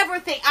 you never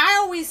think. I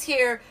always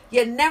hear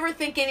you never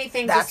think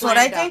anything's. That's a what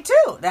slam I dunk. think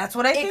too. That's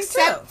what I think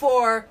Except too.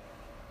 for,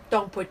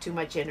 don't put too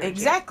much energy.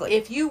 Exactly.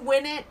 If you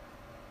win it,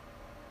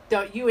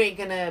 you ain't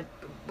gonna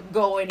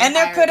go any. And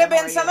there higher could have than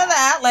been where some you're of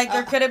that. Like,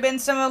 there Uh, could have been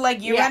some of,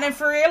 like, you yeah. running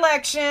for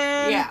re-election.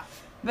 Yeah.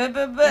 But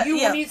You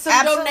yeah, need some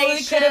absolutely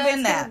donations. could have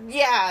been that.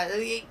 Yeah,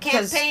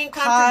 campaign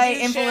high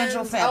contributions.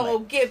 influential family. Oh,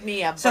 give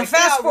me a So break.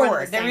 fast They all run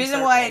forward. The same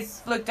reason why I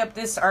circles. looked up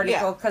this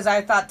article, because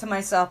I thought to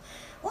myself,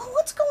 well,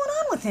 what's going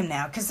on with him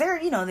now? Because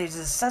there's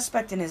a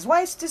suspect in his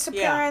wife's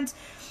disappearance.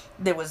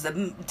 There was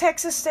the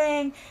Texas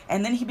thing,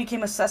 and then he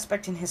became a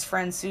suspect in his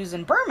friend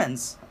Susan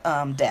Berman's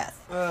death.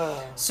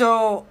 Ugh.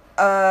 So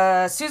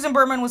Susan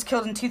Berman was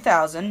killed in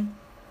 2000,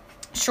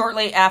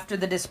 shortly after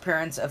the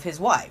disappearance of his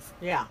wife.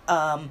 Yeah.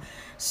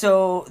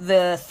 So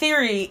the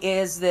theory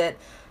is that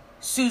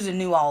Susan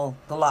knew all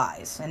the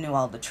lies and knew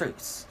all the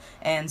truths.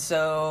 And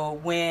so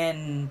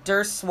when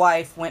Durst's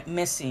wife went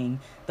missing,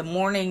 the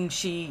morning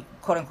she,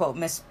 quote unquote,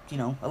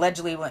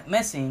 allegedly went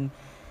missing,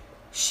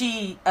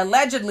 she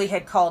allegedly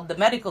had called the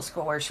medical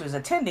school where she was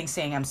attending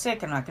saying, I'm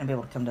sick, I'm not going to be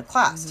able to come to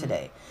class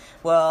today.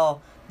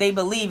 Well, they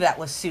believe that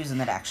was Susan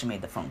that actually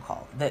made the phone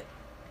call. That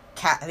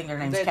I think her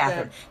name's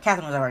Catherine.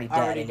 Catherine was already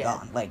dead.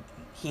 Gone. Like,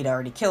 he'd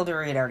already killed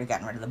her, he'd already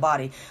gotten rid of the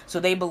body.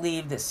 So they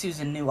believe that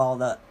Susan knew all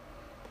the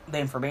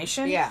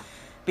information. Yeah.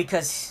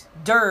 Because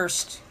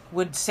Durst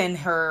would send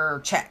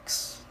her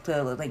checks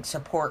to, like,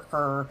 support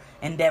her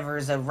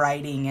endeavors of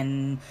writing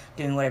and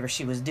doing whatever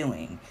she was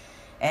doing.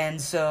 And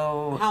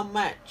so... How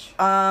much?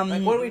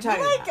 Like, what are we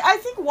talking about? I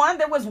think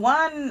there was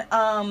one,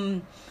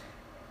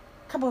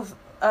 couple of,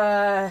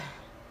 well,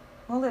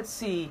 let's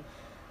see.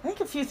 I think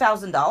a few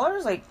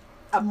 $1,000s, like...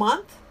 A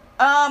month?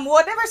 Well,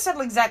 it never said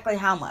exactly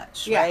how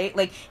much, Yeah. right?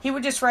 Like, he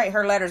would just write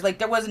her letters. Like,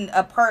 there wasn't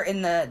a part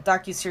in the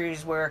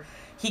docuseries where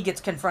he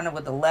gets confronted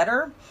with a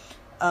letter.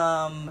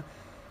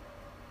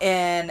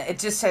 And it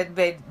just said,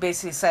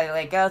 basically said,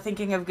 like, oh,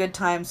 thinking of good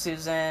times,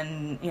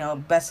 Susan,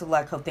 best of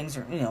luck, hope things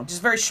are,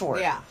 just very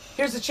short. Yeah.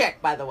 Here's a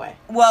check, by the way.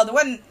 Well,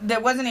 there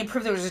wasn't any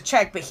proof there was a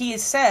check, but he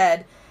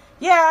said,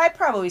 yeah, I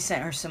probably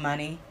sent her some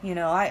money.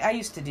 I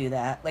used to do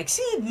that. Like,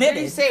 she admitted.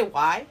 Did he say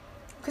why?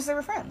 Because they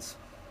were friends.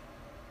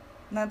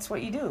 And that's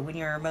what you do when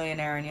you're a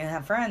millionaire and you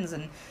have friends,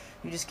 and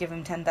you just give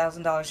them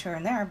 $10,000 here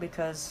and there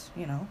because,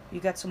 you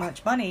got so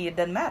much money, it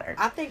doesn't matter.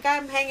 I think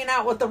I'm hanging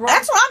out with the wrong...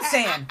 That's what I'm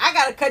saying. I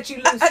gotta cut you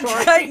loose,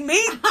 Tori. Like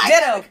me,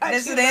 ditto.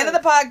 This is the end of the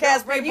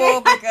podcast, No,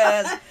 people,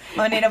 because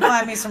I need to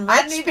find me some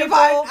rich people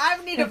I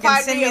need who to can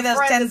find send me me a those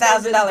friend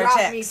that's $10,000 gonna drop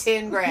checks. me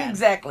 10 grand.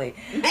 Exactly.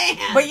 Man.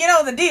 But you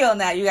know the deal on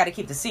that, you got to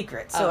keep the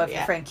secret. So Oh, if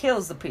your friend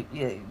kills the people,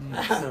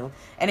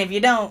 and if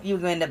you don't, you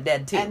end up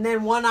dead too. And then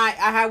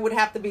I would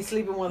have to be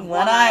sleeping with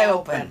One eye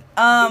open.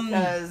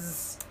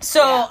 Because... So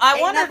Yeah. I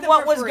Ain't wondered nothing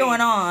what for was free. going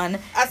on.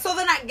 So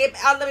then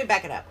let me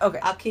back it up. Okay.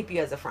 I'll keep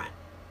you as a friend.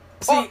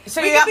 So Or you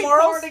we got can be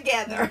morals? poor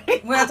together. We're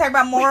going to talk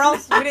about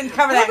morals? We didn't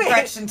cover that in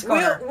corrections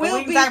corner. but We'll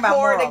we can be talk about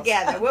poor morals.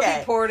 together. We'll Okay.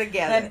 be poor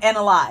together. And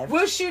alive.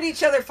 We'll shoot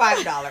each other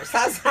 $5.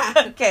 How's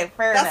that? Okay,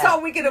 fair That's enough.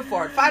 all we can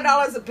afford.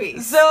 $5 a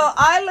piece. So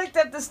I looked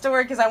up the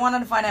story because I wanted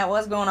to find out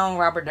what's going on with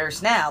Robert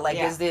Durst now. Like,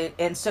 Yeah.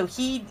 and so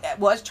he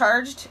was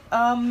charged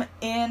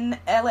in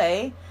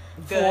L.A.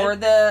 Good. for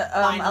the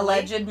Finally.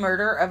 alleged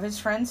murder of his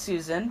friend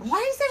Susan. Why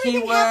is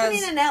everything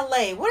happening in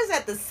LA? What is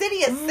that? The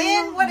city of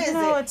sin? What is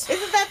it?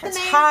 Isn't that the it's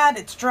name? hot,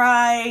 it's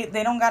dry,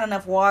 they don't got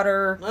enough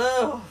water.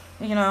 Ugh.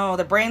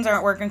 The brains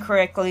aren't working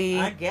correctly.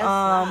 I guess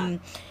not.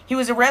 He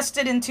was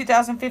arrested in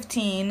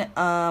 2015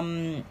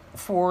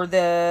 for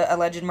the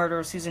alleged murder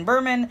of Susan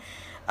Berman.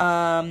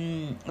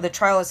 The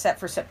trial is set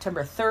for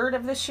September 3rd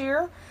of this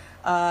year.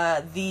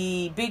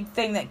 The big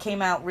thing that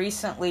came out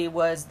recently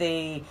was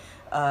the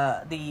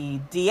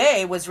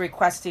DA was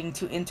requesting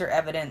to enter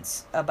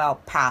evidence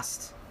about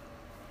past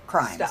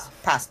crimes,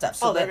 past stuff.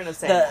 So they're gonna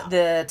say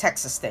the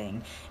Texas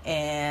thing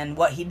and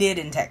what he did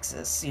in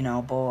Texas,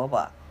 blah, blah,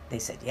 blah. They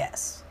said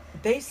yes.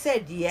 They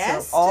said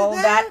yes So all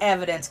to that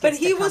evidence gets But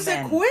he to come was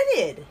in.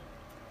 acquitted.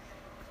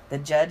 The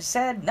judge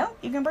said, no,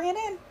 you can bring it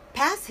in.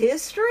 past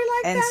history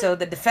like And that? so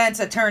the defense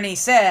attorney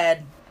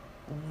said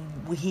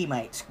he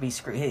might be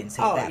screwed. He didn't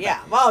say Oh, that.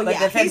 yeah. Well, but yeah.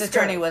 the defense he's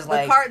attorney screwed. was The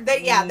like, they're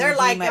he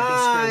like, might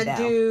be screwed now.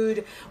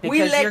 dude, we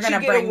Because let you're gonna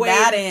you get bring away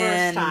that the in,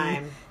 first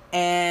time.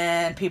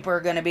 and people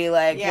are going to be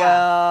like, Yeah.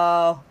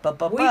 well, We he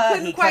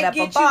couldn't cut quite up a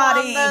get you on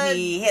body, the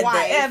he hid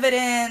wife. the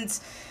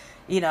evidence.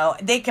 You know,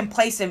 they can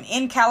place him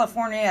in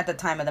California at the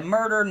time of the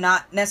murder,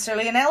 not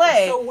necessarily in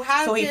L.A.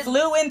 So he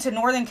flew into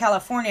Northern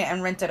California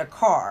and rented a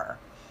car.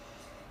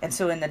 And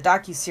so in the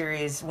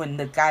docuseries, when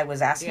the guy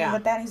was asking Yeah.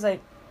 about that, he's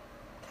like,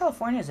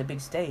 California's a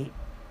big state.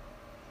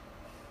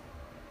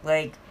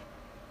 Like,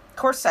 of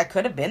course I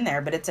could have been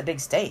there, but it's a big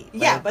state.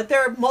 Yeah, Like, but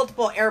there are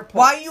multiple airports.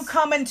 why are you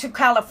coming to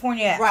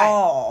California at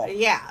all?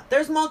 Yeah,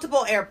 there's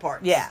multiple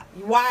airports. Yeah.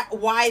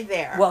 Why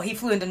there? Well, he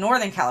flew into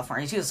Northern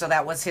California, too, so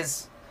that was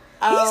his...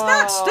 He's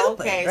not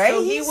stupid, okay. right?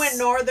 So he went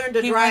northern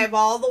to he drive went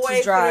all the to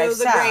way drive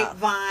through the south.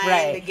 grapevine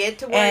Right. to get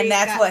to where And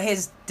that's what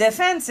his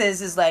defense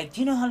is like,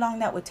 do you know how long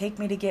that would take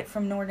me to get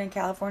from Northern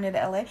California to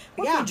LA?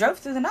 Well, if you drove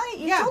through the night,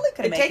 you totally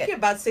could it'd make take it. you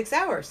about 6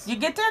 hours. You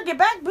get there, get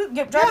back, boop,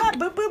 drive out,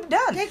 boop, boop,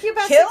 done. Take you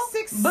about Kill,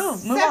 six, boom,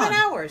 move 7 on.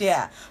 hours.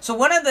 Yeah. So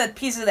one of the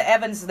pieces of the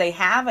evidence they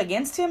have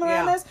against him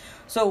around Yeah. this,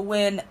 so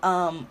when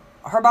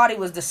her body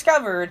was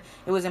discovered,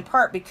 it was in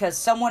part because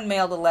someone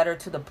mailed a letter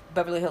to the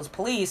Beverly Hills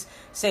police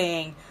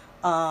saying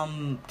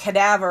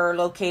cadaver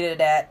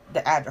located at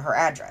her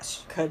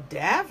address.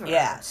 Cadaver?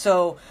 Yeah.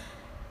 So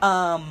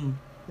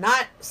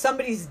not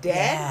somebody's dead?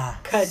 yeah.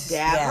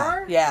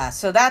 Cadaver? Yeah.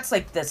 So that's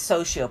like the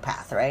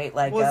sociopath, right?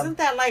 Like Wasn't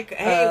that like,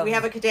 hey, we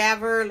have a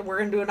cadaver, we're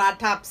going to do an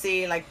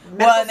autopsy, like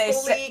well, medical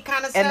school-y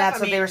kind of stuff? and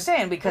that's what they were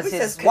saying, because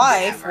nobody his says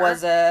wife cadaver.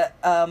 was a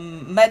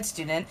med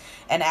student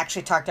and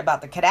actually talked about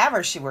the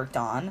cadaver she worked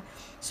on.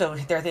 So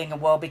they're thinking,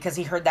 well, because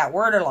he heard that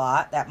word a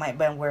lot, that might have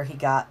been where he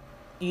got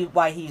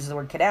why he used the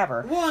word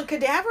cadaver. Well, and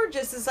cadaver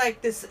just is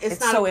like this. It's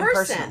not so a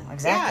person. impersonal.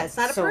 Exactly. Yeah, it's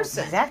not a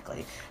person.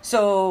 Exactly.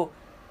 So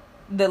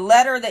the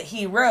letter that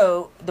he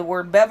wrote, the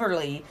word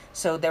Beverly.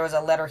 So there was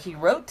a letter he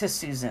wrote to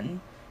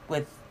Susan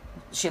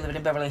she lived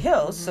in Beverly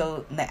Hills. Mm-hmm.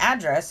 So in the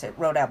address, it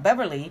wrote out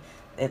Beverly.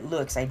 It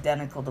looks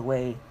identical the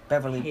way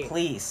Beverly Hills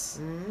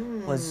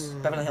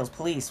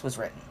Police was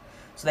written.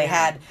 So they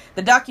had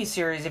the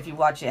docuseries. If you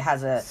watch it,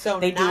 has a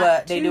they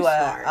do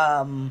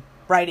a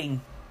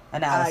writing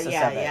analysis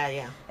of it.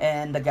 Yeah.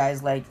 And the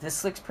guy's like,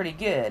 this looks pretty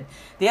good.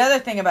 The other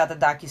thing about the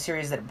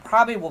docuseries that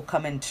probably will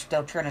come in,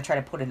 they're trying to try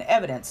to put in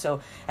evidence. So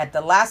at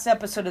the last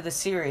episode of the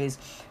series,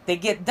 they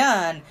get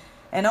done,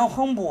 and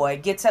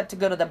homeboy gets up to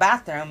go to the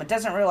bathroom and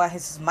doesn't realize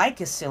his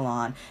mic is still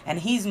on, and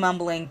he's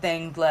mumbling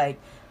things like,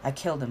 I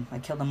killed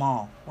them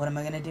all. What am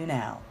I going to do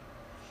now?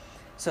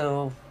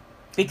 So...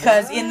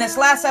 Because in this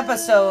last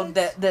episode,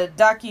 the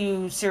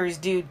docu-series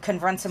dude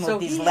confronts him with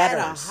these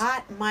letters. So he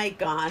had a hot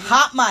mic on.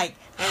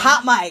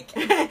 Hot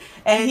mic.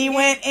 And he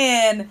went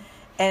in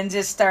and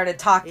just started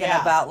talking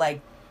about,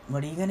 like,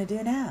 what are you going to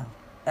do now?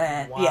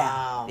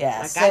 Wow. Yeah.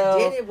 Like, so, I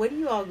did it. What are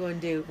you all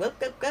going to do?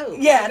 Go.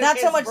 Yeah, not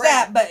so much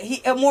that, but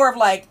he more of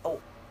like,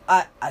 oh,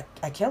 I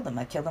killed them.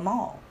 I killed them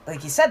all.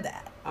 Like, he said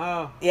that.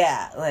 Oh.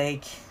 Yeah,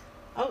 like.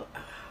 Oh,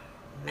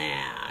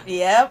 man.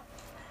 Yep.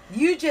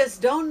 You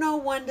just don't know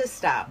when to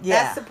stop.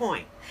 Yeah. That's the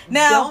point.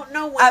 Now, don't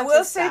know when I will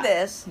to say stop.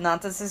 this,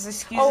 not that this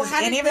excuses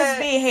any of his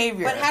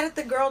behavior. But how did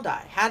the girl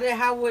die?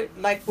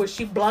 Was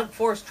she blunt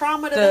force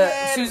trauma to the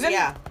head? Susan?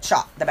 Yeah.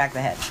 Shot the back of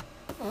the head.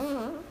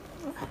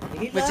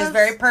 Which is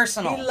very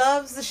personal. He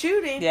loves the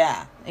shooting.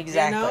 Yeah,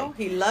 exactly. You know,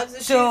 he loves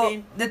the so,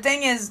 shooting. the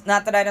thing is,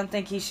 not that I don't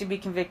think he should be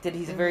convicted.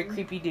 He's a very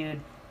creepy dude.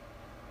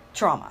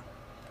 Trauma.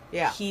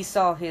 Yeah. He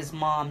saw his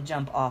mom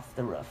jump off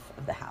the roof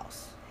of the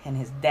house, and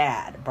his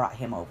dad brought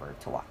him over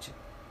to watch it.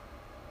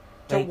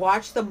 To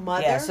watch the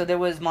mother? Yeah, so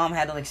mom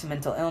had like some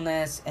mental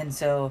illness, and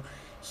so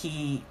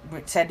he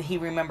said he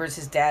remembers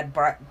his dad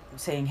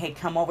saying, hey,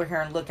 come over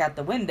here and look out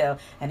the window,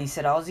 and he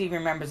said all he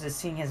remembers is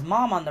seeing his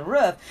mom on the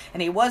roof,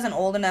 and he wasn't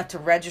old enough to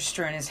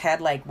register in his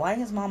head, like, why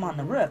is mom on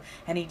the roof?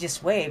 And he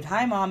just waved,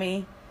 hi,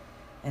 mommy,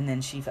 and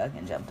then she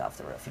fucking jumped off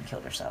the roof and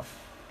killed herself.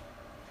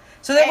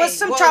 So there was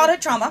some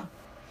childhood trauma.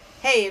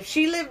 Hey, if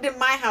she lived in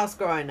my house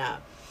growing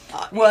up,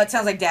 well, it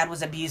sounds like dad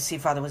was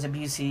abusive, father was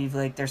abusive.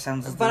 Like there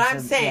sounds. But I'm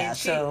saying,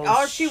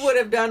 all she would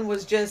have done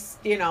was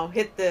just,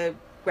 hit the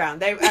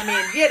ground. That's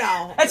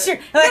true.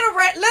 Little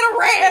ranch.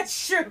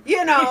 That's true.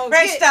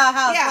 Ranch style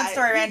house, one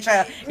story ranch.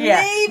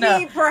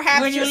 Maybe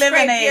perhaps when you live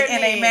in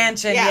a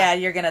mansion,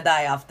 you're gonna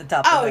die off the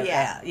top. Oh of it.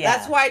 Yeah.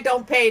 That's why I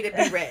don't pay to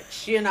be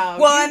rich.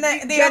 Well,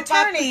 and the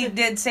attorney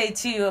did say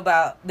too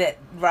about that.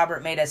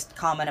 Robert made us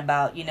comment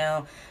about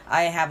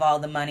I have all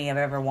the money I've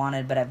ever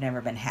wanted, but I've never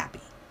been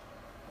happy.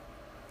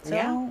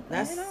 So,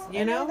 that's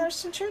there's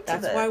some truth to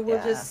that. That's why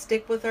we'll just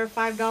stick with our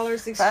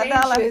 $5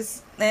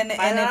 exchanges. And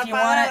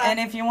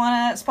if you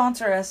want to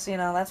sponsor us,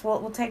 that's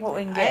what we'll take what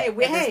we can get.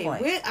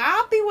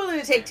 I'll be willing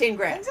to take 10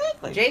 grand.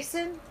 Exactly.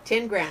 Jason,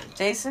 10 grand.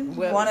 Jason,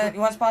 you want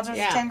to sponsor us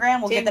 10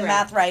 grand? We'll get the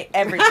math right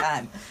every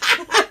time.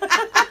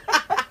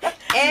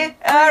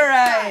 All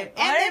right.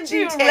 Why don't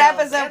you wrap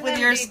us up with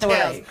your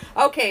story.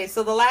 Okay,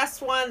 so the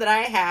last one that I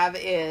have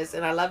is,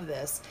 and I love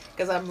this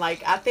because I'm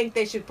like, I think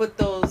they should put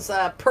those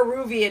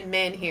Peruvian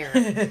men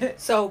here.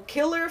 So,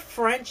 killer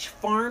French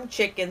farm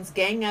chickens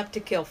gang up to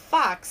kill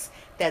fox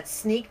that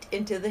sneaked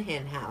into the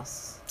hen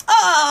house.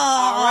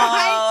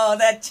 Oh,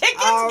 the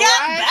chickens got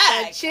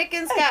back. The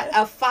chickens got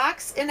a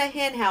fox in a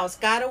hen house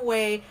got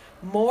away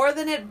more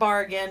than it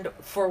bargained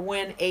for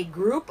when a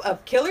group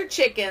of killer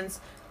chickens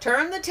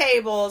turned the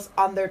tables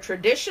on their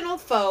traditional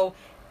foe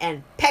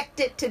and pecked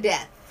it to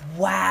death.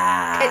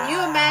 Wow. Can you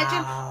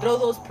imagine? Throw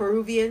those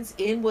Peruvians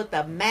in with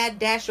a mad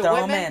dash of Throw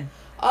 'em women. in.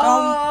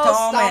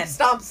 Oh, Throw 'em in.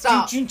 stomp,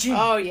 stomp. Choo, choo, choo.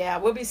 Oh, yeah.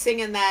 We'll be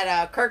singing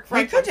that Kirk We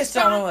Franklin could just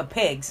throw them with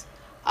pigs.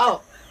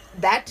 Oh,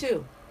 that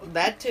too.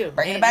 That too.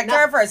 Bring it back to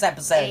our first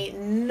episode. Ain't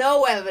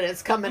no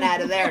evidence coming out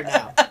of there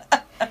now.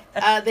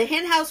 The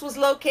hen house was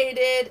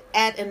located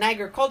at an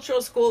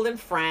agricultural school in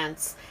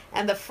France,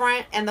 and the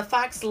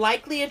fox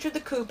likely entered the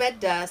coop at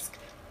dusk,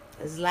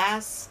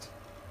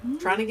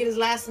 trying to get his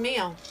last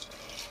meal.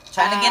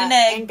 Trying to get an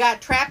egg. And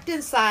got trapped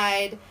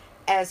inside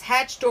as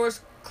hatch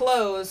doors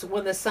close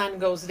when the sun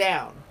goes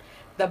down.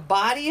 The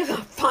body of the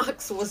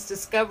fox was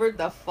discovered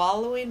the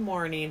following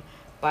morning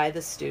by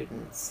the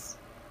students.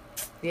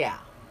 Yeah.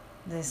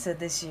 They said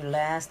this is your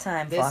last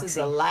time, Foxy. This is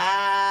the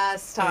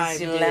last time.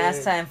 This is your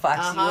last time, Foxy.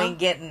 Uh-huh. You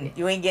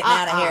ain't getting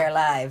out of here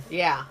alive.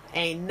 Yeah.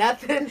 Ain't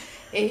nothing.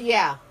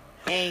 Yeah.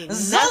 Ain't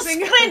Those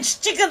nothing.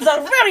 French chickens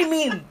are very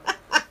mean.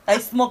 I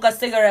smoke a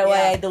cigarette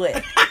while I do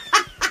it.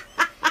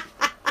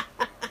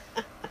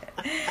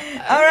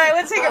 All right,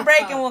 let's take a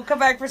break and we'll come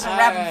back for some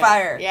rapid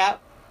fire. Yep.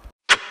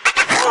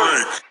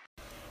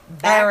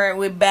 All right,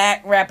 we're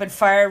back. Rapid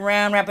fire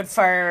round. Rapid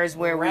fire is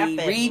where we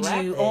read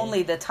you rapid.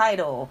 only the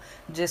title,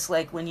 just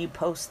like when you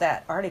post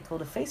that article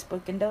to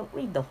Facebook and don't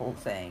read the whole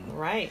thing.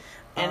 Right.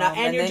 And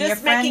you're then just your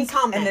friends, making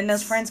comments. and then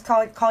those friends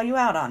call you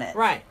out on it.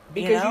 Right.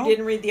 Because you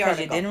didn't read the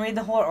article. Because you didn't read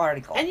the whole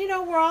article. And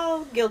we're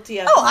all guilty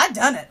of it. Oh, I've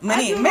done it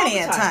many all the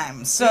a time.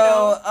 time.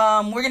 So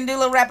we're gonna do a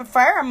little rapid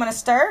fire. I'm gonna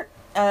start.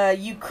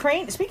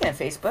 Speaking of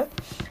Facebook,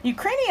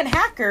 Ukrainian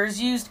hackers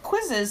used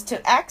quizzes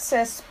to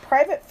access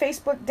private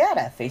Facebook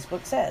data.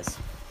 Facebook says.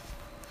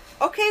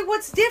 Okay,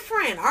 what's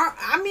different?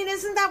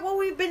 Isn't that what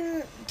we've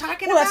been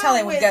talking about? Well, that's how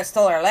they got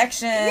stole our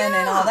election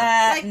and all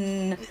that.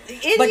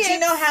 Like, but you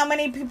know how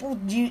many people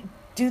do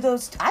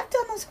those? I've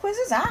done those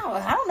quizzes. I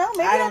don't know.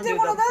 Maybe I did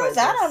one of those. Quizzes.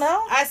 I don't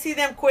know. I see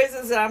them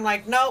quizzes and I'm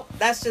like, nope,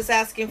 that's just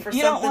asking for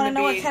you something to be. You don't want to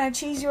know what kind of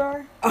cheese you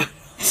are?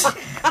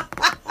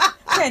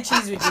 What kind of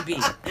cheese would you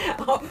be?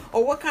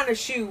 Or what kind of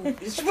shoe?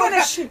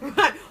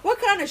 What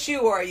kind of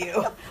shoe are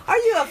you? Are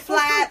you a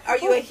flat? Are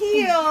you a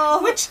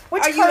heel? Which are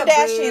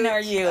Kardashian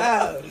are you?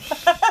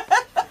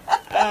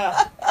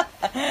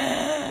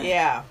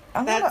 Yeah.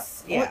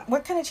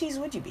 What kind of cheese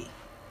would you be?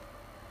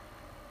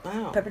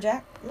 Oh. Pepper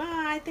Jack? No,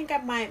 I think I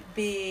might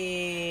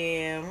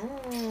be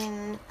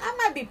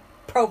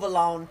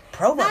provolone.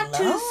 Provolone. Not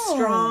too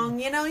strong.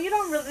 You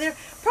don't really.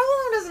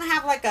 Provolone doesn't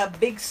have like a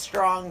big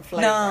strong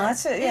flavor. No,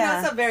 that's it. Yeah,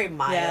 it's a very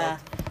mild. Yeah.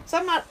 So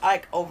I'm not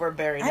like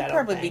overbearing. I'd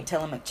probably be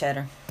Tillamook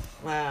cheddar.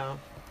 Wow.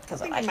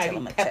 Because I like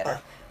Tillamook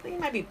cheddar. I think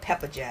it might be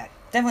Pepper Jack.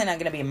 Definitely not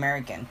going to be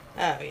American.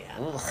 Oh yeah.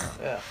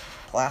 Ugh.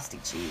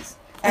 Plastic cheese.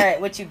 All right,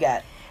 what you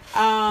got?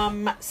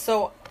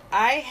 So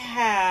I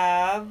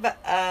have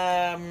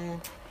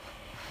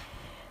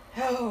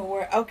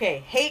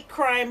hate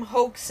crime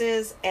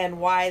hoaxes and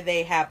why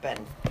they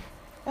happen.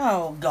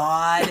 Oh,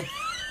 God.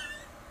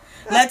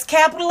 Let's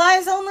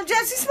capitalize on the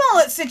Jesse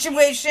Smollett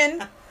situation.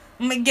 Let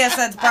me guess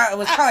it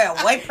was probably a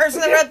white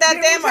person that wrote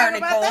that damn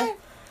article.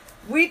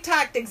 We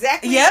talked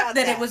exactly about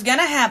that. It was going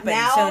to happen.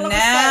 Now,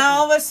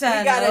 all of a sudden,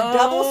 we got to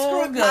double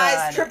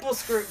scrutinize, triple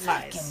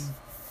scrutinize.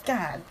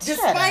 God,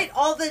 despite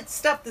all the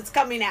stuff that's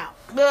coming out.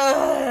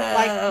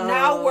 Like,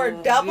 now we're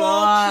double,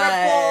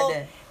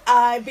 triple...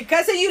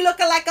 because of you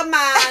looking like a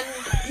man,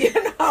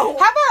 How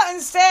about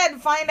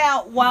instead find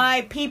out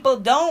why people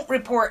don't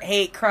report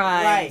hate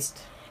crimes? Right.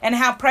 And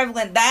how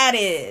prevalent that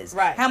is.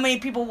 Right. How many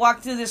people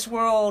walk through this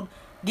world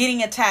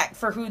getting attacked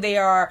for who they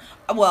are.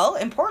 Well,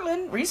 in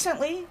Portland,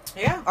 recently,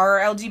 our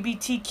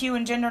LGBTQ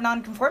and gender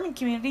non-conforming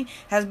community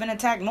has been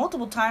attacked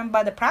multiple times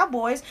by the Proud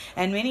Boys,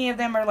 and many of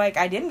them are like,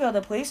 I didn't go to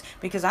the police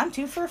because I'm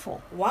too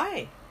fearful.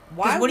 Why?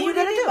 What are you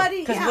going to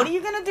do? Because what are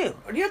you going to do?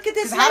 Look at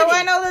this. How do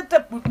I know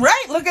that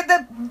look at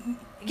the...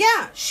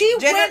 Yeah,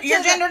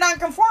 you're gender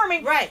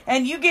non-conforming, right?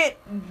 And you get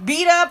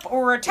beat up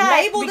or attacked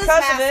labeled because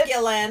as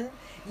masculine. Of it.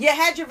 You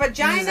had your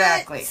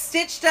vagina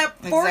stitched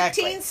up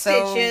 14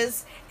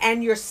 stitches,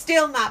 and you're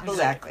still not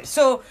believed. Exactly.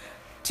 So,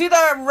 to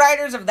the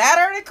writers of that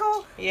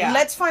article,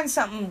 let's find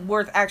something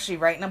worth actually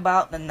writing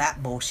about than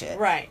that bullshit.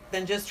 Right.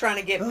 Than just trying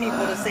to get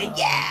people to say,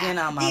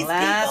 my these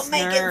last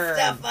people making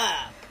stuff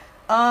up.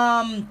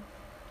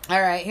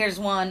 All right, here's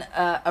one.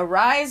 A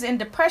rise in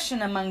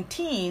depression among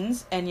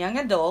teens and young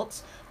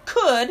adults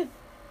could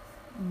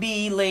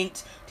be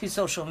linked to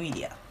social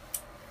media.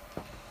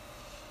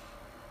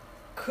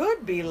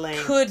 Could be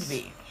linked. Could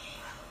be.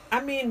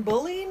 I mean,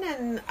 bullying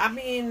and,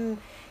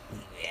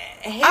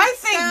 hate I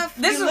think,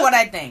 this is what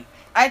I think.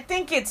 I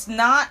think it's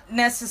not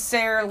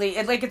necessarily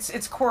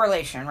it's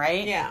correlation,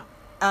 right? Yeah.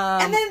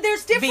 And then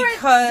there's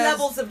different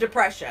levels of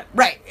depression.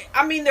 Right.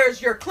 I mean,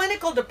 there's your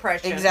clinical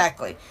depression.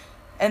 Exactly.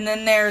 And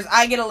then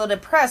I get a little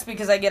depressed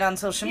because I get on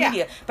social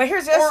media. But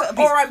here's the other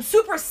piece. Or I'm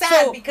super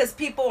sad because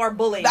people are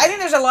bullying. I think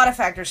there's a lot of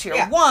factors here.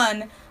 Yeah.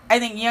 One, I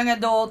think young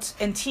adults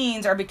and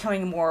teens are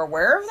becoming more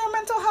aware of their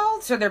mental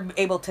health, so they're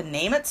able to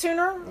name it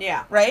sooner.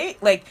 Yeah.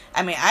 Right? Like,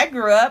 I mean, I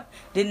grew up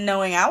didn't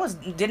know I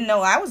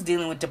was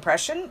dealing with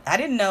depression. I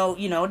didn't know,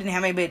 didn't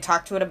have anybody to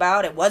talk to it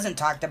about. It wasn't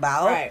talked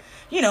about. Right.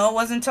 It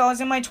wasn't until I was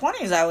in my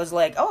 20s I was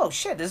like, oh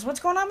shit, this is what's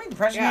going on with me?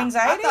 Depression,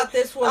 anxiety? I thought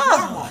this was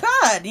normal.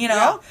 God,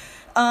 Yeah.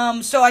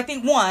 So I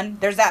think one,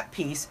 there's that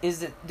piece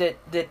is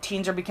that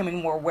teens are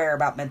becoming more aware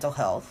about mental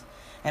health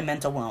and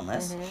mental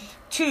wellness. Mm-hmm.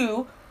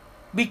 Two,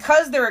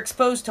 because they're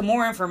exposed to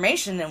more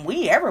information than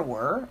we ever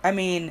were. I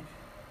mean,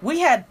 we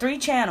had 3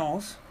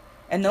 channels,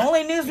 and the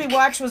only news we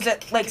watched was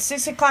at like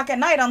 6 o'clock at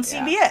night on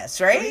CBS,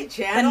 right? 3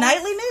 channels? The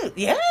nightly news,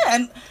 yeah,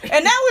 and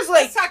that was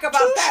like Let's talk about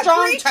 2 that.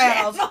 strong 3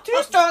 channels, channels.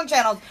 2 strong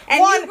channels. And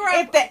one, you grew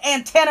up- if the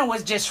antenna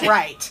was just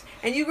right.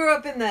 And you grew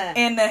up in the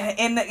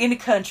In the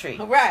country,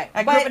 right?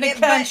 I grew up in the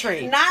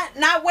country,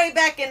 not way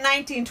back in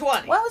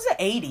 1920. Well, it was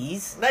the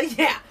 80s. But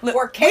yeah, Look,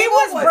 where cable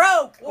we was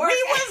broke. where-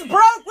 We was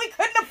broke. We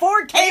couldn't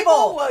afford cable.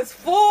 Cable was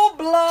full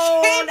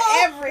blown Cable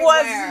everywhere.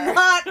 was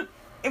not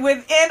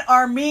within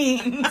our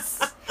means.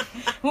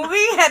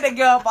 We had to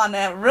go up on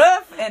that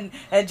roof and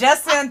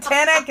adjust the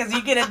antenna because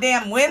you get a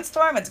damn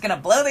windstorm, it's gonna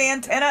blow the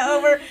antenna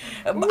over.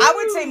 Ooh. I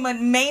would say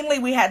mainly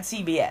we had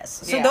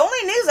CBS. So Yeah. the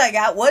only news I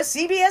got was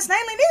CBS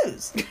Nightly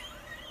News.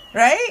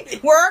 Right?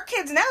 Where our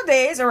kids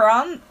nowadays are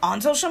on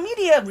social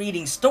media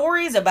reading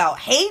stories about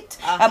hate,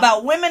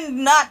 about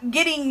women not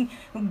getting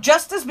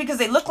justice because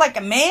they look like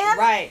a man.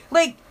 Right.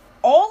 Like,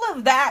 all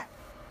of that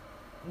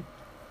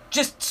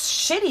just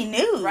shitty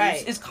news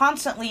Right. is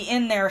constantly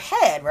in their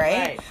head,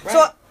 right? Right.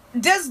 So,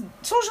 does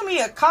social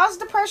media cause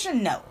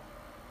depression? No.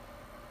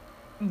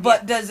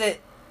 But does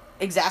it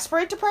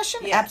exasperate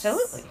depression? Yes.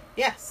 Absolutely.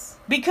 Yes.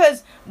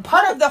 Because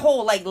part of the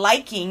whole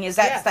liking is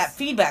Yes. that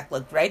feedback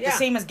loop, right? Yeah. The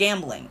same as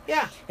gambling.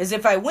 Yeah. Is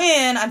if I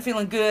win, I'm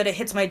feeling good. It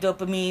hits my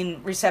dopamine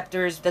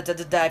receptors.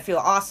 I feel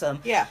awesome.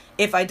 Yeah.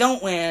 If I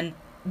don't win,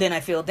 then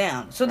I feel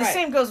down. So the Right.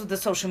 same goes with the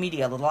social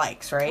media, the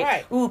likes, right?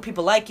 Right. Ooh,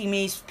 people liking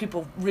me,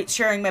 people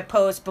sharing my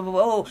posts, blah, blah,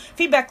 blah. Oh,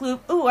 feedback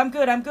loop. Ooh, I'm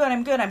good, I'm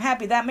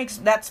happy.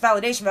 That's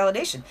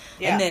validation.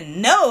 Yeah. And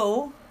then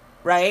no,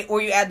 right?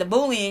 Or you add the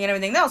bullying and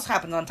everything else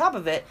happens on top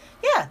of it.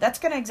 Yeah, that's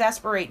going to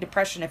exasperate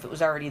depression if it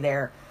was already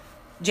there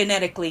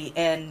genetically,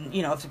 and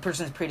if the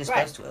person is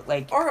predisposed to it,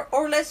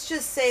 or let's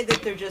just say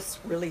that they're just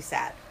really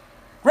sad.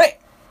 right.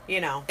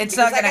 It's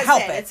not going to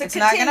help it. It's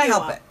not going to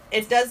help it.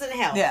 It doesn't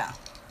help. Yeah.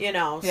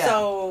 Yeah.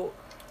 So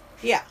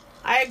yeah,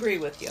 I agree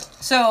with you.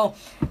 So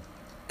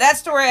that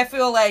story I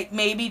feel like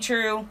may be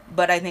true,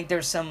 but I think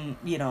there's some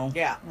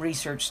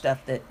research stuff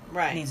that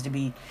needs to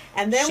be.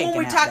 And then when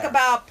we talk there.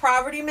 about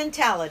poverty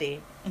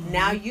mentality,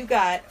 now you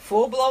got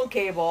full blown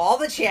cable, all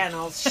the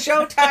channels,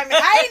 Showtime.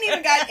 I ain't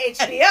even got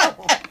HBO.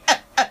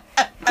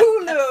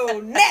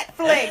 Hulu,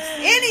 Netflix,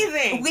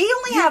 anything. We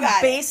only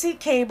have basic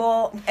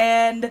cable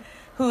and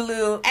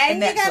Hulu and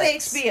you Netflix. got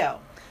HBO.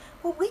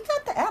 Well, we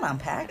got the add-on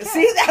pack. Yeah.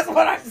 See, that's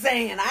what I'm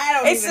saying. I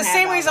don't. It's even the have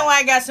same all reason that. why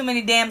I got so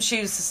many damn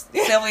shoes,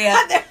 Sylvia.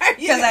 There you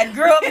Because go. I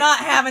grew up not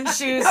having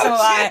shoes, so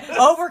I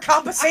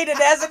overcompensated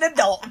as an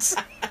adult.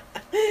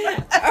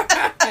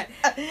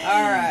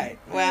 All right.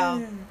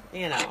 Well,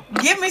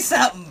 Give me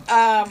something.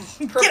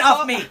 Get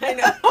off me. I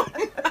know.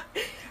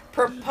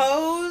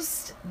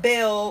 Proposed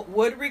bill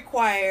would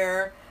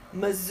require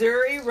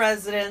Missouri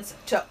residents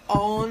to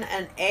own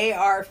an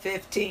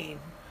AR-15.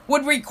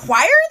 Would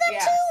require them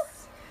Yes. to?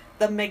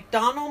 The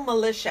McDonnell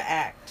Militia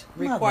Act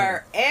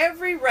require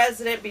every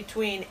resident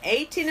between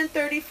 18 and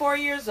 34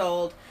 years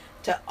old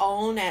to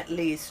own at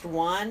least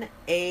one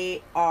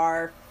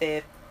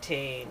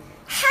AR-15.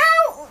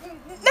 How?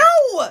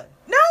 No!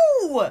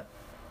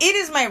 It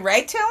is my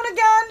right to own a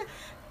gun.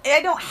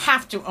 I don't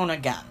have to own a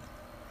gun.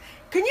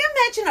 Can you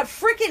imagine a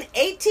freaking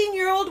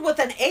 18-year-old with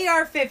an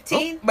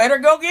AR-15? Oh, better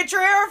go get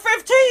your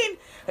AR-15.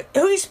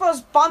 Who you suppose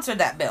sponsored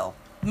that bill?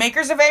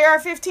 Makers of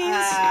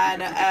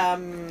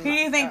AR-15s? Who do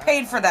you think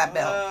paid for that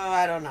bill?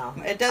 I don't know.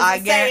 It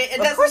doesn't say. It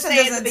Of course doesn't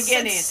say at the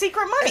beginning. It's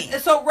secret money.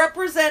 So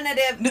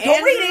Representative Don't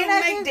Andrew read it.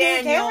 Don't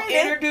McDaniel read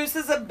it.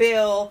 introduces a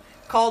bill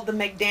called the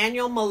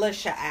McDaniel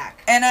Militia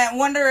Act. And I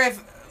wonder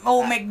if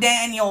old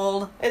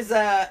McDaniel Is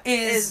a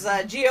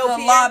the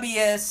GOP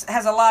lobbyist,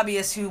 has a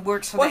lobbyist who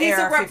works for Well, the he's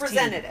a AR-15.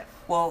 representative.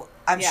 Well,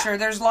 I'm Yeah. sure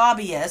there's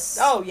lobbyists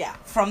Oh yeah.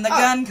 from the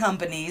gun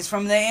companies,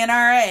 from the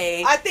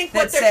NRA. I think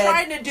what that they're said,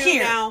 trying to do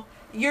 "Here, now.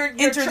 You're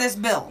enter this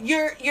bill."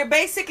 You're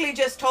basically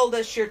just told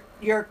us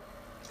you're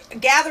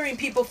gathering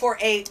people for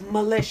a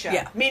militia.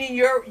 Yeah. Meaning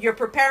you're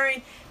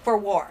preparing for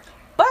war.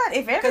 But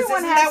if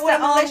everyone isn't has that what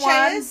to a own militia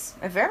one, is?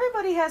 if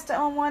everybody has to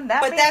own one,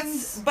 that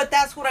means. But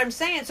that's what I'm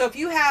saying. So if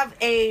you have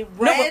a No,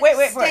 red but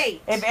wait.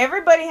 state, If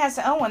everybody has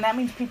to own one, that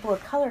means people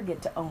of color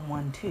get to own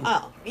one too.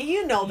 oh,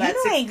 you know that's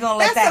you ain't gonna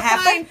let that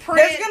happen.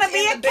 There's gonna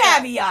be a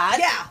caveat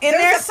in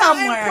there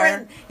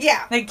somewhere.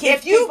 Yeah, that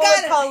keeps if you people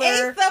got of color,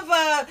 an eighth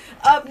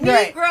of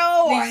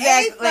Negro or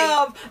Exactly. eighth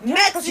of You're not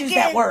Mexican, supposed to use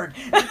that word.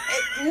 Negro.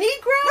 No,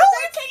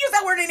 you can't use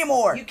that word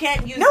anymore. You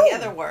can't use the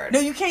other word. No,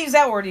 you can't use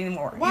that word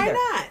anymore. Why either.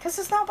 not? Because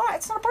it's not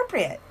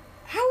appropriate.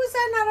 How is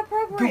that not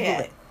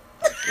appropriate?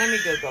 Google Let me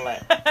Google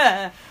it.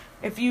 it.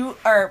 If you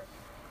are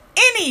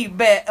any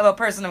bit of a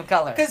person of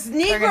color, Because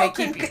they're gonna Negro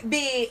keep you. can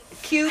be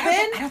Cuban.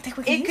 I don't think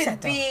we can it use could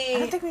that, though. be. I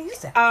don't think we can use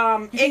that. You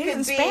You can it use it could in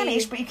be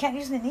Spanish, but you can't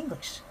use it in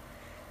English.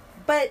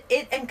 But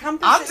it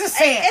encompasses. I'm just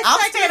saying. It's I'm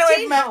like staying away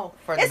from that. Latino.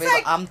 For the It's people,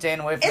 like I'm staying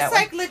away from it's that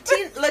like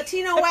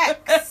Latino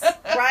X,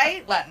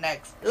 right? Latinx.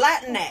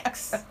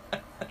 Latinx.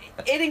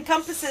 It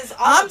encompasses all.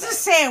 I'm of just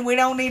it. saying we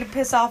don't need to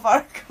piss off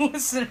our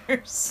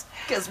listeners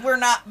because we're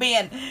not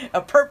being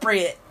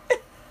appropriate.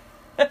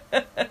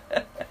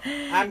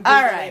 I'm googling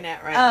All right,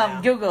 it right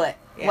now. Google it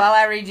Yeah. while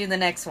I read you the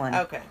next one.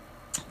 Okay.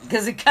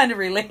 Because it kind of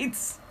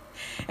relates.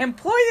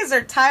 Employees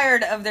are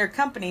tired of their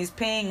companies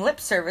paying lip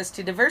service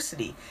to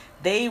diversity.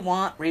 They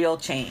want real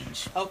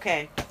change.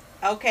 Okay.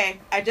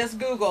 I just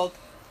Googled.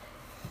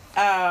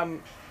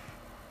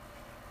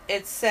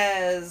 It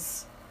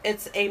says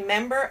it's a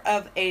member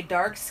of a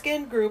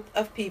dark-skinned group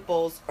of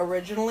peoples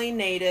originally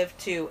native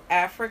to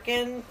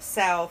African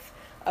south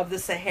of the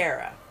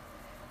Sahara.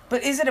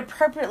 But is it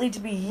appropriately to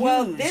be used?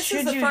 Well, this Should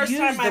is the you first use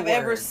time the I've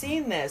ever word?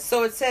 seen this.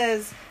 So it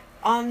says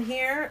on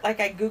here, like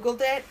I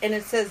Googled it, and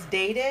it says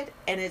dated,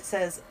 and it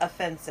says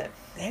offensive.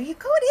 There you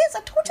go. It is.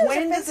 I told you it was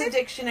When does a offensive.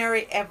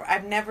 dictionary ever?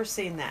 I've never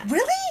seen that.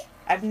 Really?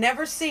 I've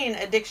never seen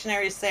a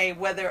dictionary say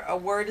whether a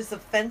word is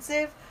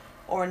offensive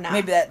or not.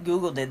 Maybe that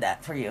Google did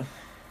that for you.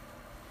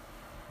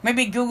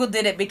 Maybe Google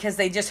did it because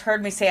they just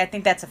heard me say, I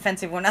think that's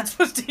offensive. We're not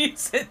supposed to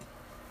use it.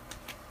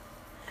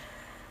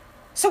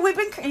 So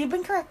you've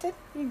been corrected.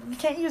 You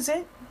can't use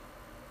it.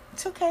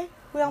 It's okay.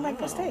 We all make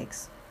Oh.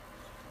 mistakes.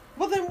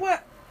 Well, then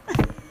what?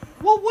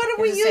 Well, what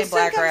do we Just use? say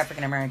black or sometimes?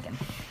 African American.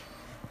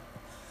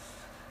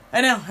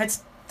 I know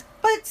it's,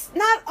 But it's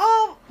not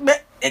all.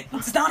 but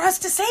it's not us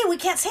to say. We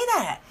can't say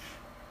that.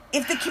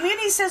 If the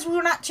community says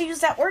we're not to use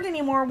that word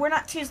anymore, we're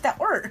not to use that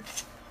word.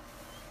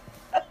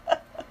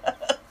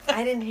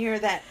 I didn't hear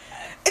that.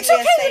 It's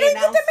okay. TSA You didn't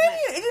get the announcement.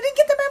 memo. You didn't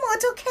get the memo.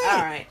 It's okay.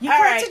 All right. You All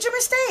corrected right. your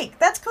mistake.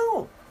 That's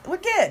cool. We're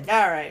good.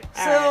 All right.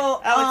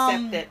 So, I'll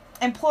accept it.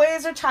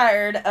 Employees are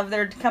tired of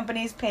their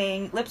companies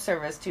paying lip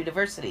service to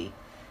diversity.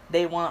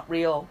 They want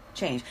real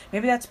change.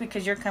 Maybe that's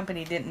because your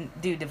company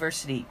didn't do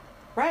diversity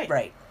Right.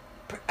 right.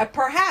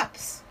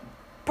 Perhaps.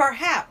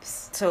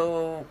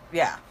 So,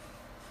 yeah.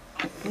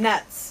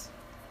 Nuts.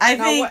 I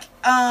Now think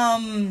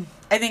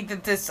I think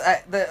that this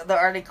the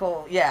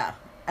article, yeah.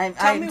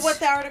 Tell me what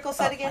the article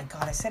said again. Oh my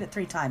God, I said it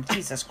 3 times.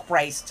 Jesus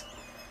Christ.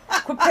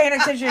 Quit paying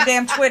attention to your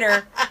damn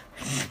Twitter.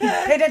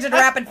 Pay attention to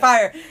rapid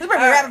fire. This is going to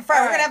be rapid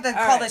fire. We're going to have to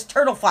call this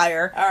turtle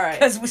fire. All right.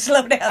 Because we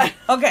slowed down.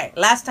 Okay,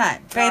 last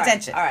time. Pay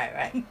attention. All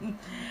right.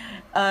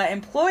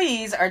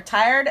 Employees are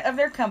tired of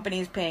their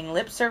companies paying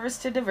lip service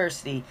to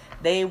diversity.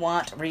 They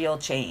want real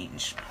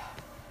change.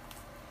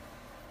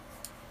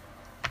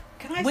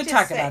 Can I We just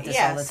talk say, about this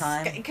all the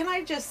time. Can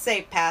I just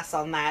say pass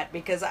on that?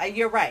 Because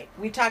you're right.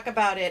 We talk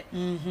about it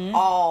Mm-hmm.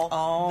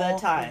 all the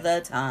time.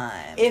 The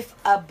time. If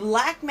a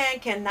black man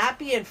cannot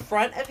be in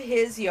front of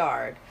his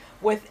yard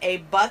with a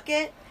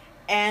bucket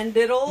and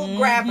little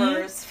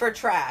grabbers for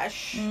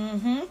trash,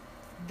 Mm-hmm.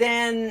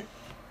 then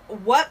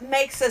what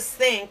makes us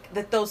think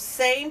that those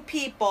same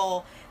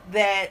people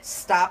that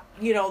stopped,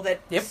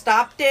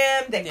 stopped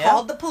him, that Yep.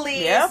 called the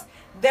police, Yep.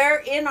 they're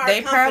in our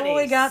They companies.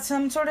 probably got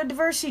some sort of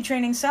diversity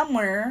training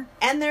somewhere.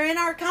 And they're in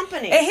our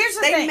companies. And here's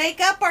the they thing. make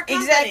up our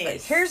companies. Exactly.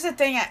 Here's the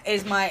thing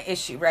is my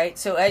issue, right?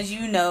 So as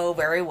you know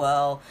very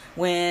well,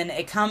 when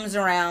it comes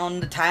around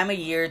the time of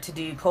year to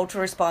do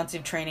cultural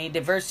responsive training,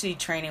 diversity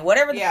training,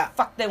 whatever the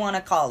fuck they want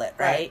to call it,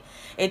 right?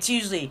 It's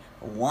usually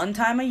one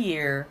time a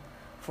year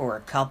for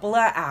a couple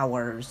of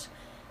hours.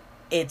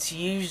 It's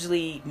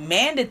usually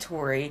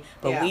mandatory,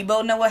 but we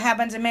both know what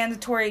happens in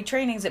mandatory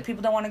trainings that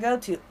people don't want to go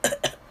to.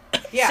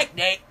 Sick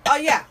day. Oh,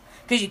 yeah.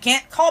 Because you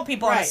can't call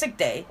people on a sick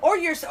day. Or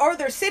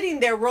they're sitting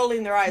there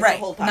rolling their eyes the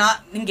whole time.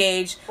 Not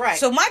engaged. Right.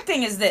 So my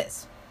thing is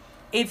this.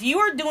 If you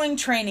are doing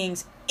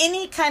trainings,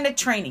 any kind of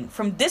training,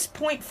 from this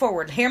point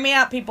forward, hear me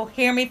out, people.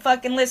 Hear me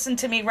fucking listen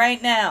to me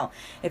right now.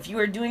 If you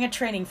are doing a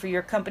training for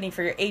your company,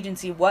 for your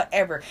agency,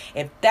 whatever,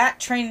 if that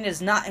training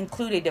does not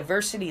include a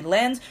diversity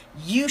lens,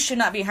 you should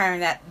not be hiring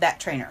that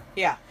trainer.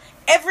 Yeah.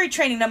 Every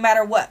training, no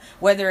matter what,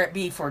 whether it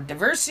be for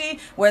diversity,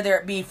 whether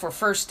it be for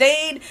first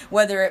aid,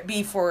 whether it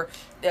be for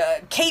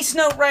case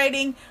note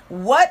writing,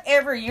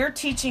 whatever you're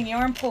teaching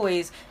your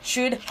employees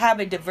should have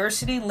a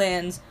diversity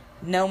lens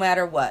no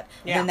matter what.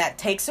 Yeah. Then that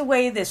takes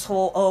away this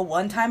whole,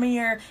 one time a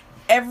year,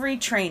 every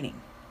training,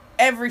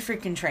 every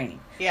freaking training.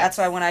 Yes. That's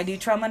why when I do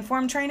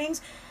trauma-informed trainings,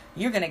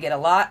 you're going to get a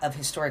lot of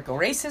historical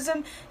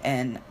racism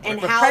and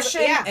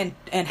repression how,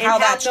 and how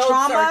that's notes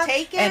trauma are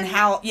taken. and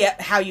how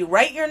you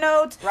write your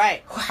notes,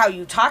 right? How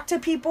you talk to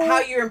people, how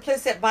your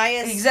implicit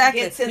bias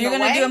exactly. gets in You're the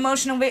going to way. do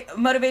emotional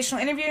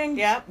motivational interviewing.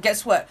 Yep.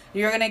 Guess what?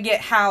 You're going to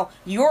get how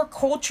your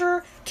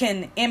culture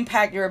can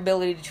impact your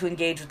ability to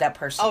engage with that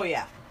person. Oh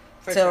yeah.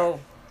 For so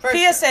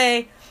sure.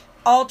 PSA.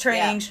 All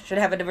trainings should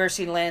have a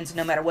diversity lens,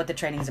 no matter what the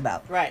training's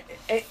about. Right,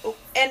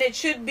 and it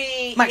should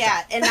be Mike.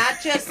 and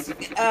not just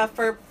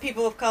for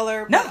people of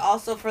color, No. but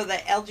also for the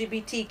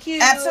LGBTQ.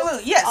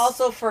 Absolutely, yes.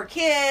 Also for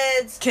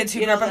kids Who you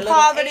grew know, up in the little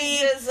poverty,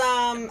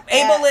 ageism,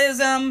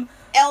 ableism,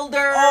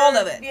 elder, all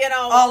of it. You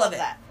know, all of it,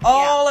 that.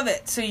 all of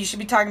it. So you should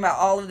be talking about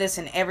all of this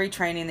in every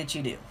training that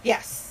you do.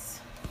 Yes.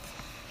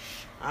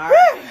 All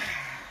right.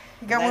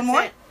 You got one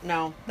more? It?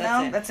 No,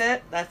 that's it. That's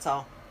it. That's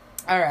all.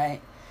 All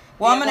right.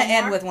 Well, I'm You going to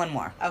have end one with one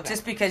more. Okay.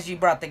 Just because you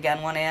brought the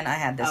gun one in, I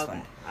had this Okay.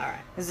 one. All right.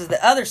 This is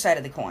the other side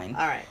of the coin.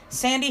 All right.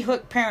 Sandy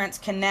Hook parents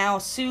can now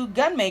sue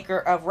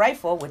gunmaker of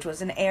rifle, which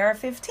was an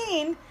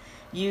AR-15,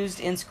 used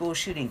in school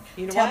shooting.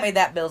 You know Tell what? me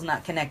that bill's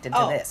not connected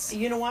to this.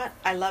 You know what?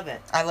 I love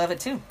it. I love it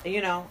too.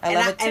 You know, I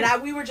love it too.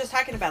 And we were just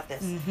talking about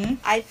this. Mm-hmm.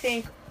 I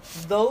think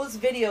those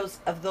videos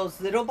of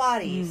those little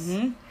bodies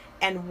Mm-hmm.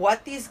 and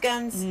what these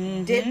guns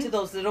did to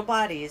those little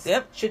bodies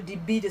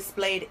should be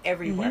displayed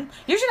everywhere.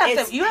 Mm-hmm. You should have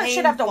It's to. You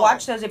should have to painful.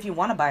 watch those if you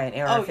want to buy an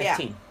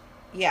AR-15.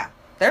 Yeah.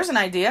 There's an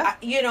idea.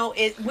 You know,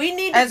 we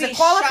need to As be a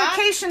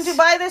qualification shocked. to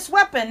buy this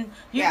weapon,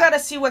 you Yeah. got to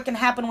see what can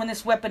happen when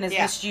this weapon is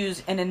Yeah.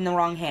 misused and in the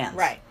wrong hands.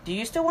 Right. Do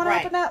you still want to Right.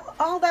 open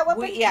that weapon?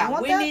 We You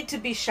want that? need to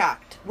be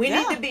shocked. We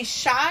Yeah. need to be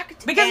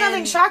shocked Because and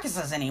nothing shocks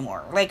us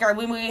anymore. Like,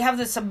 we have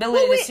this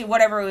ability Well, to see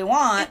whatever we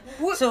want,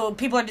 we- so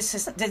people are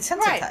desensitized.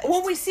 Right.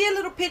 When we see a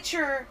little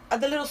picture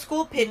of the little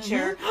school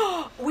picture,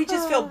 we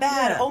just feel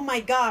bad. yeah. Oh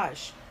my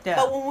gosh. Yeah.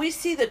 But when we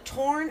see the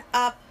torn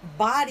up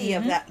body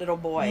of that little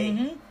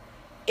boy,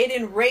 it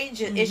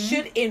enrages. It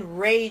should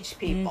enrage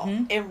people.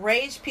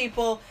 Enrage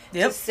people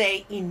to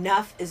say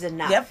enough is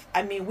enough. Yep.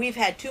 I mean, we've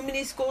had too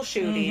many school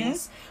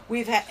shootings.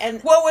 We've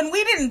had Well, when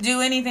we didn't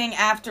do anything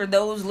after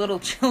those little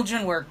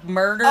children were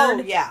murdered, oh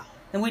yeah.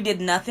 and we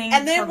did nothing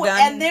And then for we, gun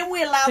and then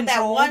we allowed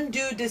control. that one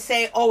dude to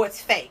say, "Oh, it's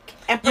fake."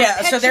 And Yeah,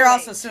 so they're perpetuate-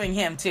 also suing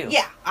him too.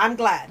 Yeah, I'm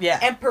glad. Yeah.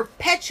 And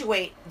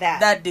perpetuate that.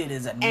 That dude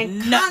is a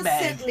And nutbag.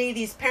 constantly,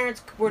 these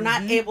parents were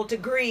not able to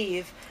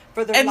grieve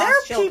for their And there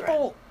lost are children.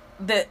 people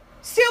that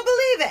Still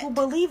believe who it.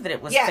 believe that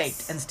it was Yes.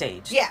 faked and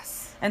staged.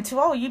 Yes. And to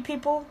all you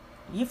people,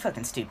 you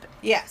fucking stupid.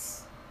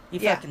 Yes. You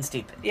Yeah. fucking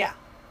stupid. Yeah.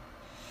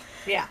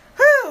 Yeah.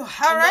 Whew,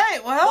 all right,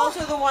 well.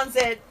 Those are the ones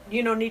that,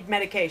 need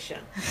medication.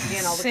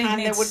 The They kind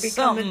need that would be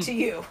coming something. to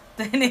you.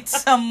 They need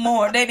some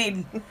more. They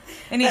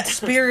need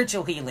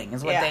spiritual healing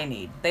is what Yeah. they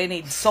need. They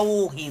need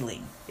soul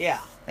healing. Yeah.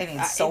 They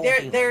need soul there,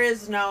 healing. there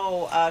is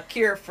no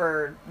cure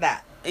for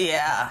that.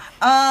 Yeah.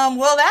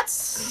 Well,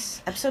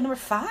 that's episode number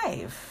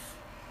 5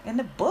 in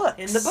the books.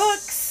 In the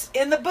books.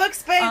 In the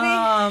books,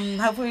 baby.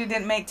 Hopefully we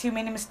didn't make too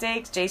many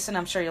mistakes. Jason,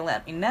 I'm sure you'll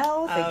let me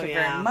know. Thank you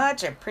very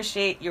much. I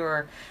appreciate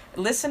your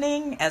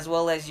listening as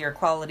well as your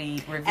quality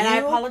review. And I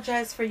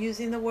apologize for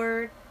using the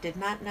word. Did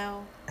not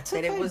know That's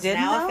that okay. it was Didn't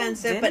now know.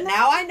 offensive. Didn't But know.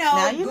 now I know.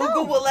 Now you Google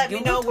know. will let me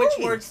Google know told which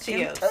you. words to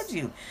Google use. told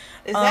you.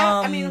 Is that?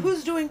 I mean,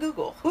 who's doing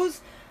Google?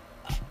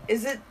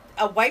 Is it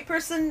a white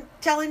person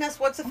telling us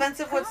what's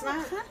offensive, what's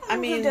not? I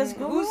mean, who does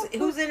Google?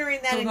 who's entering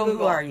that in Google, Google?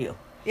 who are you?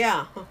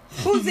 Yeah,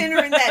 who's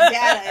entering that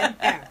data in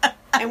there?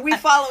 And we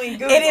following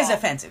Google. It is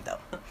offensive, though.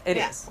 It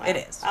is. Well, It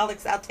is.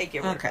 I'll take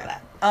your word for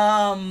that.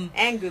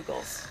 And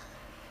Google's.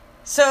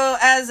 So,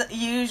 as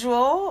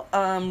usual,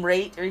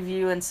 rate,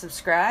 review, and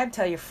subscribe.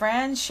 Tell your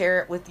friends.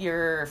 Share it with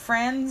your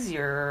friends,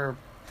 your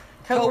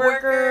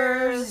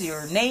coworkers,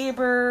 your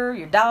neighbor,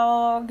 your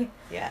dog.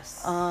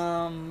 Yes.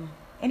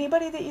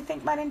 Anybody that you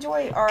think might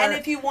enjoy our and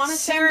if you want to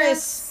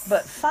serious send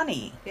us, but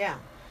funny yeah,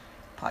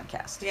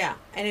 podcast. yeah,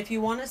 and if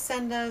you want to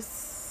send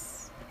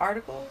us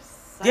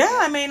articles, Yeah,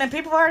 I mean, and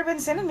people have already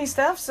been sending me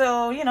stuff,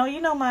 so you know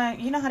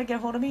how to get a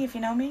hold of me if you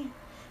know me.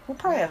 We'll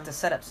probably have to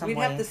set up some We'd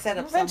way. have to set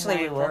up eventually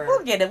some way we will. for,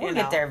 We'll get it. We'll you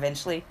get know, there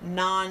eventually.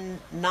 non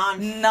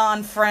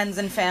Friends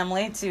and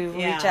family to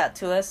Yeah. reach out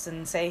to us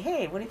and say,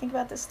 hey, what do you think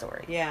about this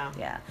story? Yeah.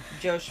 Yeah.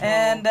 Joe Schmo.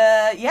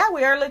 And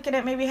we are looking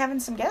at maybe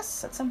having some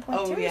guests at some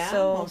point too. yeah,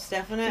 So most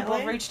definitely. people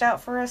have reached out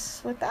for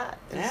us with that.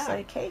 It's Yeah.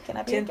 like, hey, can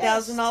I be a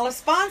guest? $10,000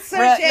 sponsor,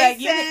 Right,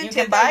 Jason. you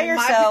can buy $10,000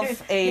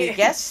 yourself a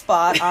guest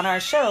spot on our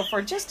show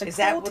for just a Is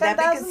that cool would that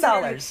be $10,000.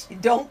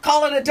 considered? Don't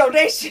call it a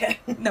donation.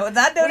 No, it's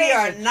not donation. We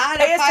are not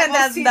Pay a us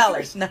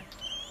 $10,000. No.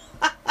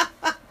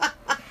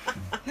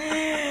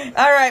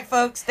 All right,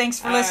 folks. Thanks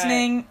for All right.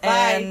 listening,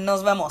 Bye. and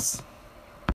nos vemos.